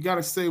 You got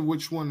to say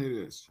which one it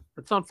is.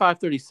 It's on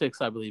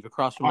 536, I believe,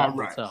 across from that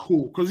hotel.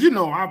 Cool. Because,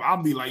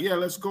 I'll be like, yeah,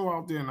 let's go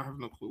out there, and I have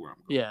no clue where I'm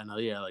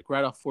going. Yeah, like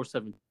right off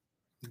 470.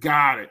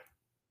 Got it.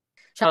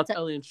 Shout out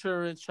to LA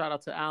Insurance. Shout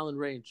out to Alan,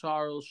 Ray, and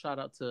Charles. Shout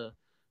out to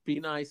Be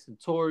Nice and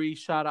Tori.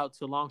 Shout out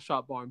to Long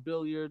Shot Bar and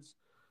Billiards,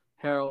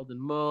 Harold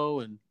and Mo,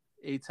 and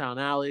A-Town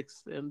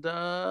Alex. And,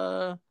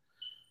 man,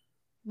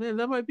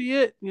 that might be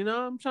it.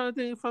 I'm trying to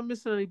think if I'm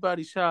missing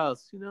anybody's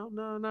shouts. No,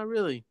 not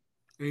really.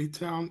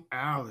 A-Town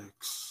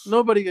Alex.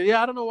 Nobody.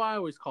 Yeah, I don't know why I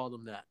always called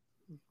him that,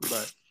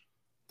 but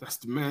that's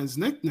the man's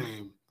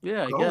nickname.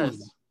 Yeah, I guess.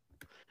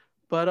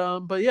 But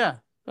yeah,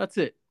 that's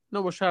it.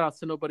 No more shout outs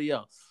to nobody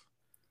else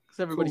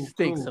because everybody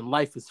stinks and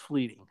life is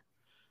fleeting.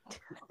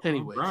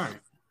 Anyway, right.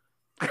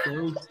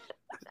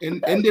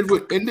 And ended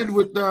with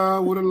a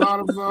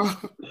lot of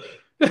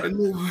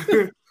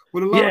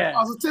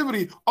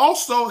positivity.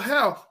 Also,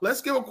 hell,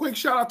 let's give a quick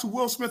shout out to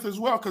Will Smith as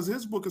well because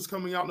his book is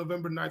coming out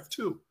November 9th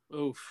too.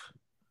 Oof.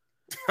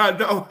 I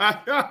know.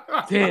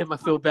 Damn, I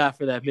feel bad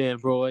for that man,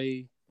 bro.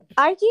 I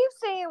keep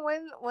saying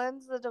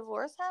when's the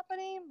divorce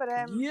happening, but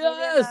I'm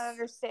not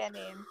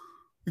understanding.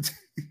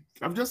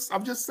 I'm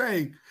just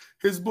saying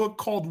his book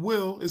called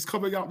Will is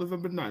coming out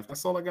November 9th.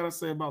 That's all I gotta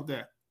say about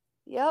that.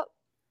 Yep.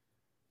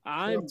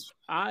 I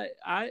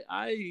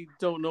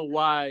don't know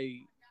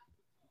why.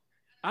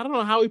 I don't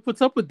know how he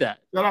puts up with that.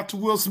 Shout out to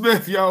Will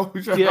Smith, yo.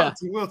 Shout out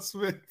to Will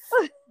Smith.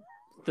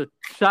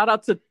 Shout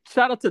out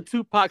to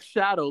Tupac's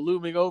shadow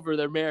looming over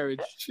their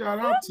marriage. Shout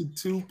out to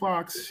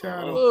Tupac's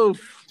shadow.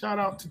 Oof. Shout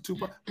out to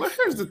Tupac. But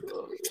here's the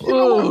thing.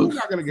 We're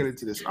not gonna get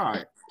into this. All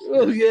right.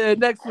 Oh yeah,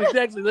 next week.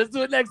 Let's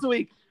do it next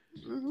week.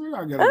 We're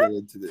not gonna get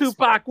into this.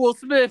 Tupac, Will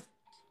Smith,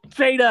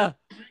 Jada.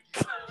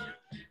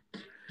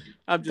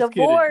 I'm just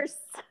divorce.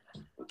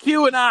 Kidding.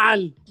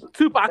 QAnon.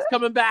 Tupac's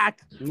coming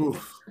back.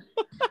 Oof.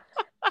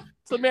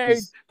 to marry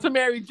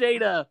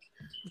Jada.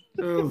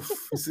 Oof.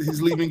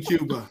 He's leaving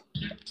Cuba.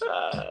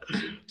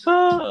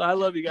 I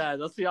love you guys.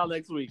 I'll see y'all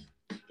next week.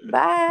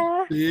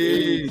 Bye.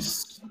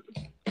 Peace.